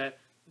disappointing that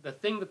the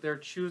thing that they're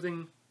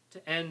choosing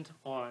to end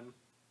on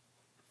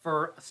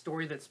for a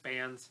story that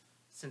spans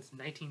since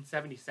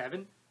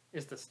 1977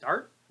 is the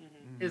start.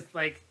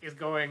 Is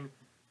going.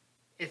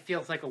 It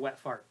feels like a wet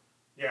fart.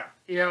 Yeah.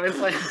 You know, it's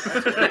like,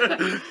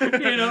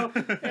 you know,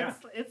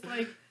 it's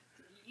like,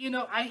 you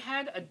know, I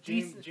had a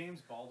decent...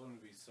 James Baldwin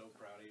would be so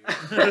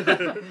proud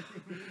of you.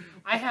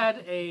 I had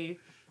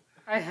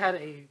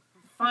a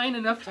fine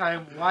enough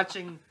time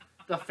watching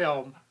the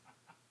film,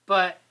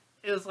 but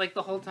it was like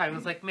the whole time, it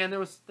was like, man, there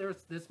was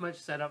this much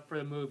setup for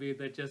the movie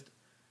that just,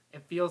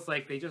 it feels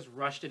like they just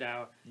rushed it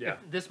out. Yeah.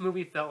 This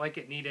movie felt like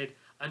it needed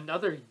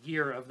another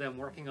year of them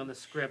working on the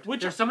script.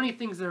 Which- There's so many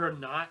things that are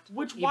not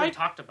even why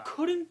talked about.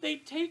 couldn't they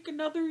take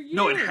another year?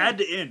 No, it had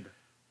to end.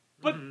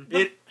 But,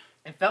 It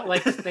It felt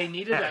like they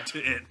needed had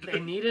to end. they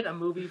needed a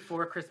movie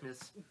for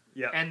Christmas.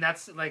 Yeah. And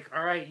that's like,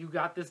 all right, you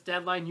got this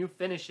deadline, you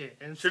finish it.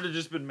 And Should have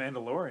just been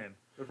Mandalorian.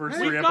 The first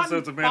We've 3 gotten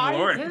episodes of 5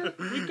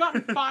 Mandalorian. We've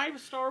gotten 5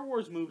 Star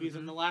Wars movies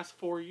in the last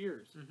 4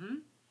 years.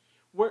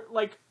 Where,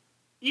 like,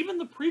 even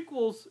the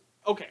prequels...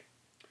 Okay,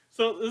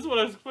 so this is what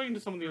I was explaining to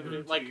someone the other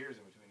day. 2 Like, years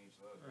in between each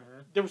of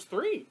those. there was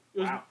 3. It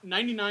was Wow.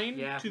 99,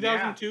 Yeah.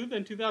 2002,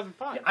 then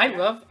 2005.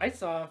 I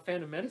saw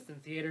Phantom Menace in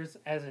theaters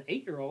as an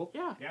 8-year-old.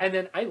 Yeah. Yeah. And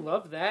then I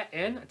loved that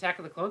and Attack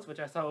of the Clones,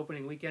 which I saw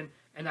opening weekend.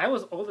 And I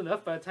was old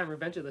enough by the time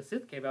Revenge of the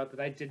Sith came out that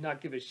I did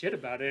not give a shit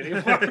about it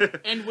anymore.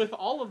 And with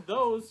all of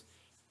those,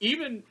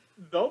 even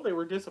though they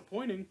were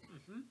disappointing,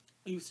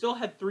 you still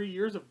had 3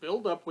 years of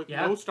build-up with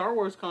Yeah. no Star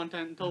Wars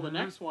content until the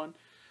next one.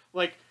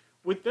 Like,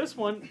 with this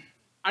one,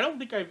 I don't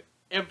think I've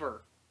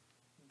ever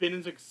been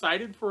as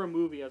excited for a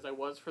movie as I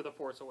was for The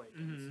Force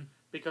Awakens.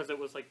 Because it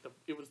was like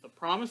it was the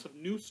promise of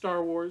new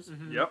Star Wars.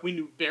 Yep. We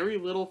knew very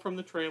little from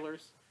the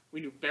trailers.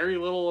 We knew very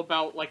little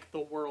about like the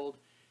world,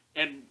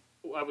 and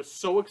I was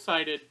so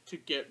excited to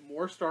get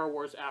more Star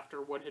Wars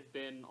after what had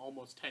been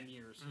almost 10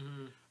 years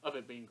of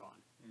it being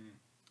gone.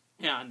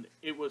 And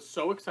it was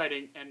so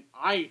exciting, and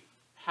I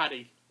had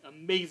a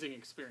amazing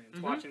experience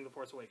watching The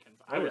Force Awakens.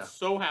 I was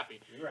so happy.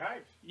 You were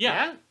hyped.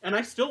 Yeah, and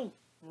I still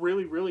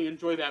really, really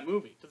enjoy that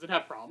movie. Does it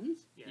have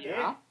problems?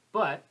 Yeah.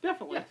 But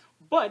Definitely. Yes.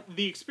 But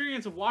the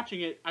experience of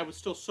watching it, I was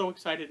still so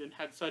excited and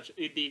had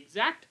the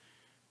exact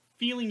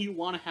feeling you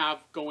want to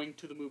have going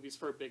to the movies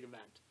for a big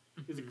event.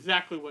 Is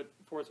exactly what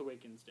Force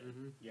Awakens did.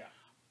 Yeah.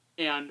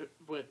 And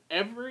with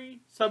every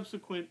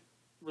subsequent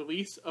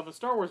release of a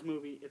Star Wars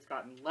movie, it's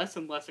gotten less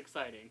and less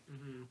exciting.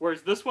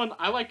 Whereas this one,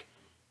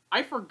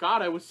 I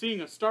forgot I was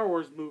seeing a Star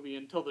Wars movie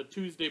until the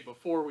Tuesday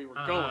before we were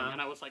going, and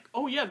I was like,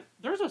 "Oh yeah,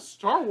 there's a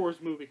Star Wars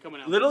movie coming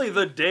out." Literally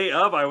the day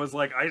of, I was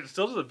like, I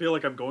still doesn't feel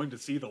like I'm going to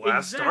see the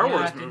last Star Exactly.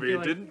 Wars Yeah, it didn't movie. feel It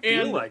like- didn't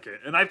feel And- like it.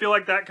 And I feel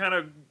like that kind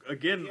of,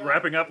 again,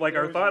 wrapping up like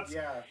There our was- thoughts,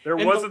 Yeah. there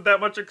And wasn't that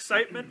much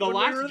excitement The when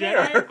Last we were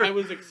Jedi, there. I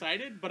was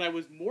excited, but I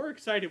was more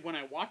excited when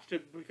I watched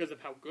it because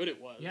of how good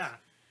it was. yeah.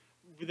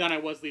 Than I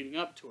was leading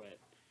up to it.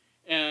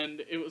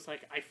 And it was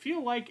like, I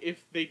feel like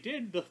if they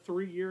did the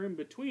 3 year in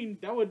between,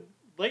 that would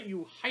let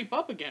you hype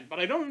up again. But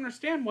I don't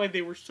understand why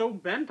they were so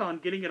bent on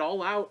getting it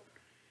all out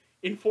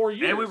in 4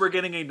 years. And we were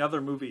getting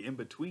another movie in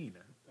between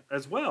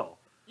as well.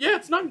 Yeah,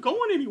 it's not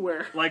going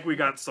anywhere. Like we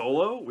got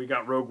Solo, we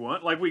got Rogue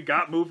One, like we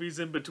got movies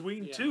in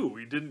between Yeah. too.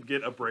 We didn't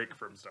get a break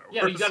from Star Wars.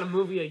 Yeah, you got a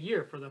movie a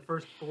year for the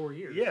first 4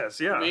 years. Yes,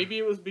 yeah. Maybe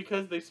it was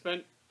because they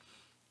spent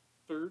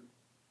 $3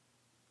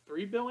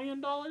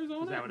 billion on Is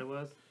it. that what it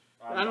was?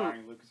 I don't-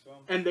 buying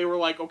Lucasfilm. And they were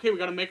like, okay, we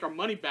got to make our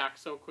money back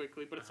so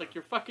quickly. But it's like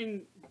you're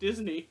fucking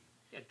Disney.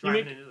 Yeah,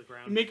 driving make- into the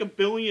ground. You make $1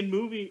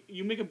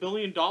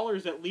 billion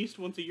at least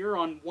once a year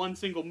on one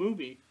single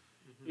movie.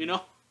 You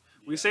know.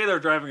 We say they're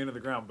driving into the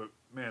ground, but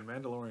man,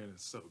 Mandalorian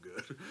is so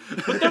good.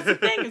 But that's the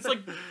thing. It's like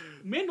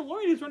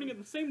Mandalorian is running at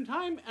the same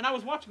time, and I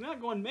was watching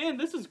that, going, "Man,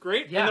 this is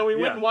great." Yeah. And then we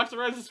went Yeah. and watched The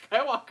Rise of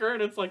Skywalker,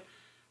 and it's like,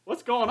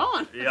 "What's going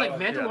on?" It's like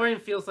Mandalorian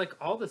feels like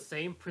all the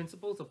same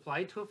principles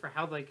applied to it for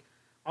how like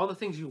all the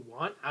things you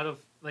want out of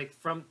like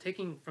from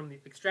taking from the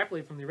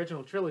extrapolate from the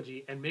original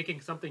trilogy and making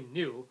something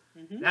new.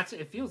 Mhm. That's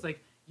it feels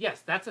like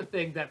yes, that's a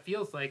thing that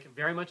feels like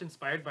very much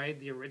inspired by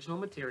the original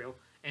material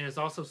and is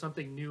also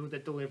something new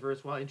that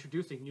delivers while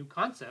introducing new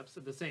concepts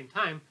at the same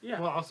time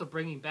Yeah. while also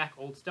bringing back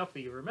old stuff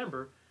that you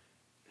remember.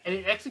 And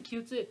it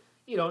executes it,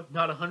 you know,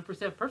 not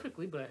 100%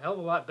 perfectly, but a hell of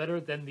a lot better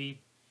than the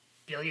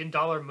 $1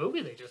 billion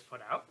movie they just put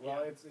out.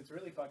 Well, it's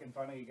really fucking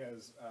funny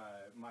because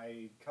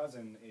my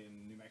cousin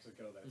in New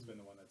Mexico that's been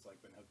the one that's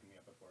like been hooking me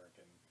up at work,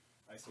 and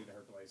I stayed at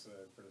her place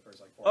for the first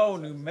like 4 Oh,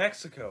 months. New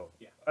Mexico.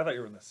 Yeah. I thought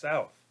you were in the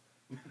South.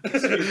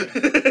 Excuse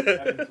me.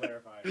 I didn't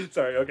clarify.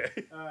 Sorry, okay.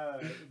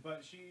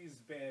 But she's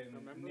been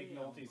Remember Nick me?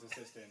 Nolte's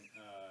assistant.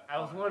 I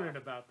was on- wondering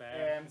about that.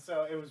 And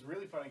so it was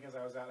really funny because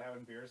I was out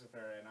having beers with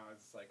her, and I was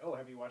like, "Oh,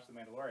 have you watched The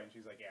Mandalorian?"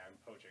 She's like, "Yeah, I'm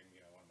poaching,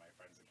 one of my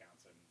friends'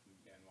 accounts and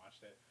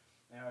watched it."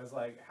 And I was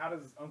like, "How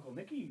does Uncle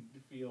Nicky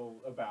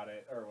feel about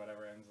it, or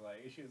whatever?" And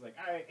she was like,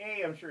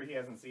 "A, I'm sure he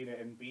hasn't seen it,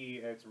 and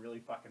B, it's really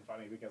fucking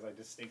funny because I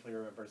distinctly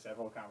remember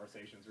several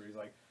conversations where he's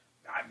like,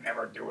 I'm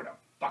never doing a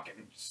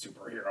fucking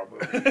superhero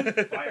movie.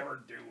 If I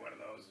ever do one of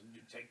those, you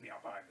take me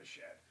out behind the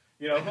shed."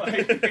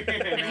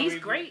 And he's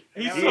great.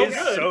 He's He so is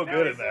good. so Now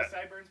good he's in that.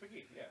 Sideburns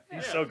McGee. Yeah.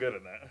 He's Yeah. so good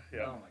in that.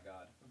 Yeah. Oh my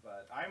god!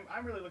 But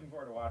I'm really looking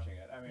forward to watching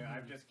it. I mean, I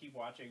just keep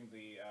watching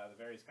the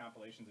various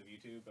compilations of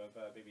YouTube of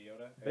Baby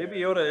Yoda.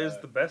 Baby and, Yoda is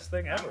the best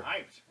thing I'm ever.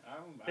 hyped.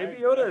 Baby I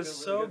Yoda feel is really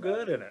so about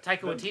good in it.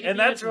 Taika Waititi And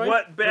that's being a droid?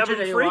 what Babu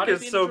Richard Freak Ayoade is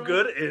being so a droid?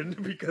 good in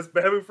because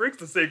Babu Freak's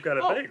the same kind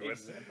of Oh, thing.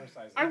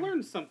 Precisely. I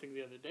learned something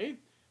the other day.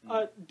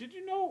 Did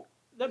you know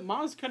that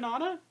Maz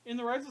Kanata in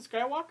The Rise of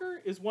Skywalker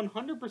is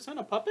 100%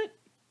 a puppet?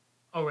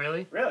 Oh,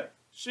 really? Really?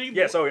 She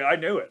Yes, oh yeah, I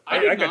knew it. I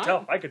did could not.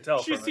 tell. I could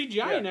tell. she's from it. CGI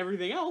Yeah. and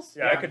everything else.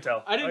 Yeah, I could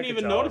tell. I didn't could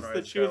even tell notice on that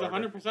Rise she was of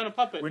Skywalker. 100% a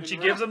puppet. When in she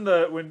the gives Rise.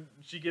 him when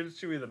she gives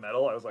Chewie the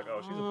medal, I was like,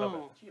 oh, she's a puppet.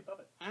 Oh. She a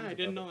puppet. Ah, I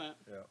didn't know that.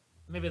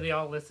 Maybe they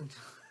all listen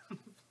to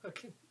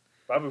fucking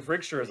Babu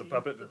Frick sure is a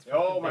puppet. That's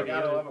Oh my Baby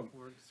god, I Yoda love him.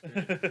 word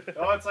screen.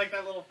 Oh, it's like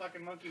that little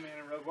fucking monkey man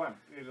in Rogue One.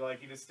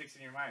 He just sticks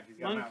in your mind. He's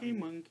got Monkey, a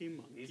mouth. monkey.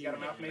 He's got a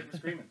mouth made for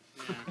screaming.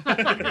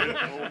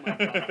 Oh my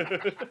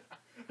god.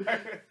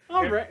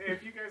 All if, right.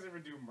 if you guys ever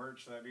do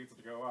merch that needs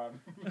to go on,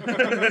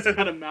 It's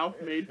got a mouth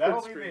made for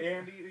that'll be screen. the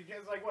Andy.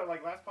 Because like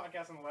last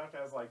podcast on the left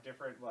has like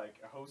different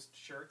like host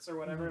shirts or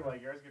whatever. Mm-hmm.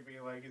 Like yours could be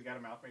like he's got a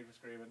mouth made for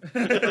screaming.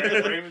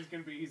 Raymond's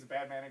gonna be he's a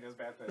bad man. He does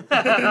bad things.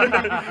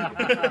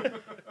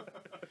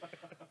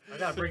 I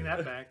gotta bring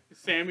that back.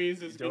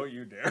 Sammy's is Don't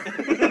you dare.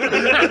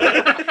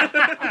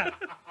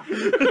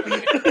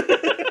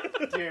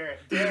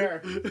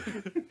 Dare.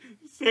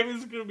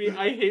 Sammy's gonna be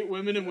I hate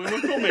women and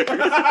women filmmakers.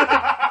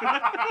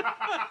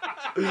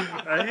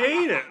 I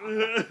hate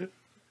it.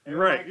 You're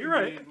right. You're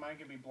right. Mine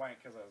can be blank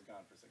because I was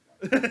gone for 6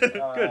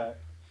 months. Good.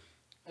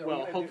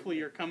 Well, hopefully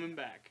you're coming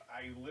back.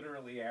 I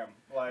literally am.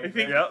 Like, I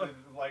think-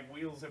 like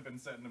wheels have been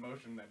set in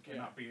motion that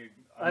cannot be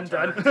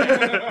Undone.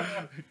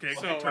 Okay,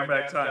 So- turn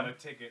back Got a time.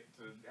 ticket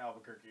to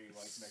Albuquerque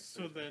next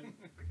So Thursday then-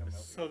 to come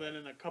help So you. then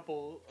in a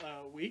couple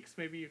weeks,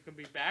 maybe you can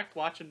be back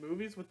watching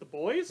movies with the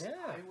boys. Yeah.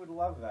 I would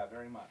love that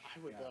very much. I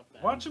would Yeah. love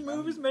that. Watching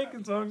movies,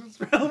 making songs, and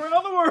travel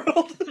around the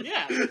world.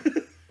 Yeah.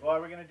 Well,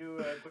 are we gonna do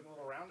a quick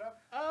little roundup?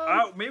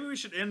 Maybe we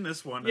should end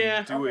this one Yeah.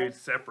 and do Okay. a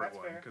separate That's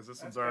one fair. because this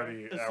That's one's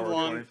already It's hour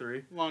long.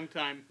 23. Long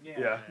time.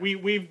 Yeah.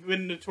 We've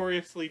been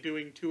notoriously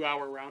doing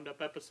 2-hour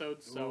roundup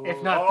episodes, so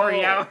If not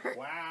 3 hours.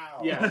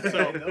 Wow. Yeah, Okay,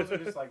 so- those are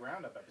just like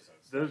roundup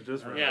episodes. Those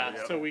just yeah,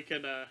 roundup, so we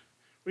can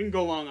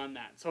go long on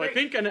that. So Great.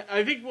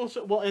 I think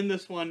we'll end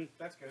this one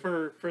That's good.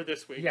 for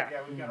this week. Yeah.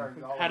 Yeah, we've got our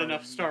all Had our-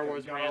 enough Star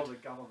Wars got rant. all the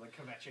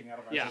kvetching out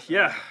of our Yeah. system.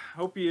 Yeah.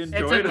 Hope you It's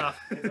enjoyed it. enough.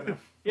 It's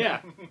enough.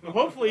 Yeah. Well,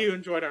 hopefully you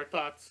enjoyed our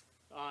thoughts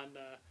on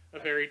a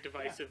very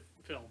divisive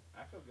film.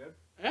 I feel good.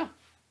 Yeah.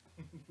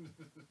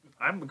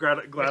 I'm glad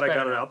I got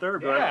better. it out there.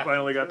 Glad I Yeah.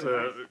 finally got It's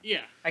really to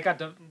Yeah. I got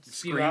to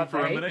spew scream out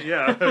for a the minute. hate.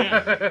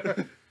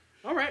 Yeah.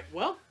 All right.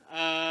 Well,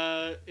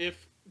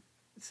 if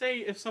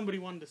somebody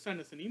wanted to send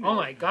us an email. Oh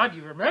my god,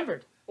 you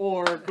remembered.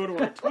 Or go to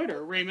our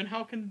Twitter, Raymond.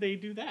 How can they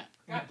do that?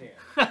 God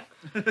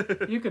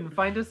damn. You can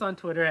find us on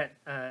Twitter at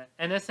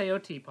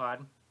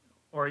NSAOTpod,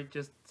 or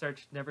just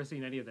search "Never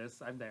Seen Any of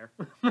This." I'm there.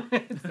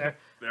 It's there.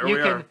 There you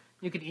we can are.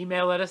 you can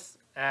email at us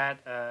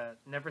at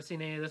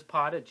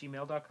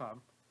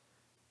neverseenanyofthis@gmail.com.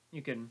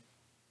 You can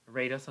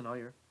rate us on all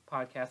your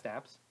podcast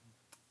apps.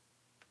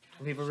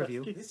 Leave a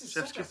review. This is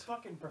Chef's such a kiss.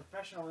 fucking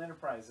professional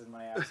enterprise in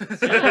my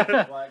absence.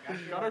 Yeah. Like, I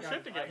feel Got our like shit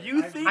I'm- together.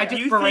 You I- think- I I-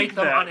 just you berate think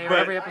them that, on air but-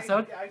 every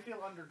episode. I feel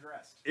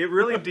underdressed. It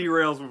really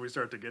derails when we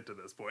start to get to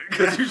this point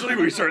because usually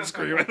we start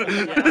screaming.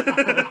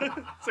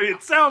 So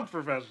it sounds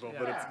professional,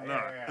 but it's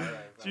not.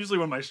 It's usually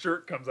when my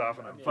shirt comes off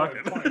and I'm Yeah.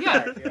 fucking.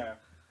 Yeah.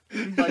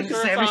 My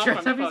shirt's Sammy off,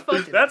 shirts I'm off, he's fucking.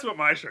 fucking. That's what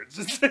my shirts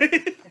just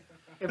say.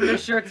 If their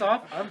shirt's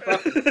off, I'm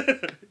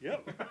fucking.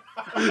 Yep.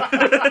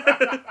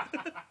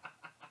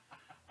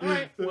 All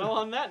right. Well,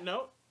 on that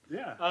note,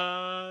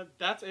 Yeah.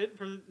 that's it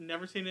for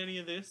Never Seen Any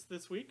of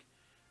This week.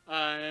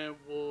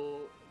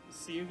 We'll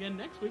see you again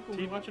next week when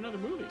we watch another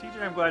movie.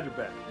 TJ, I'm glad you're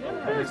back.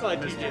 Yeah, very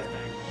glad Missed TJ's you.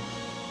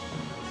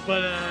 back.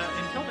 But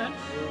until then,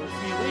 we'll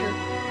see you later.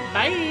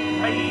 Bye.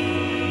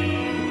 Bye.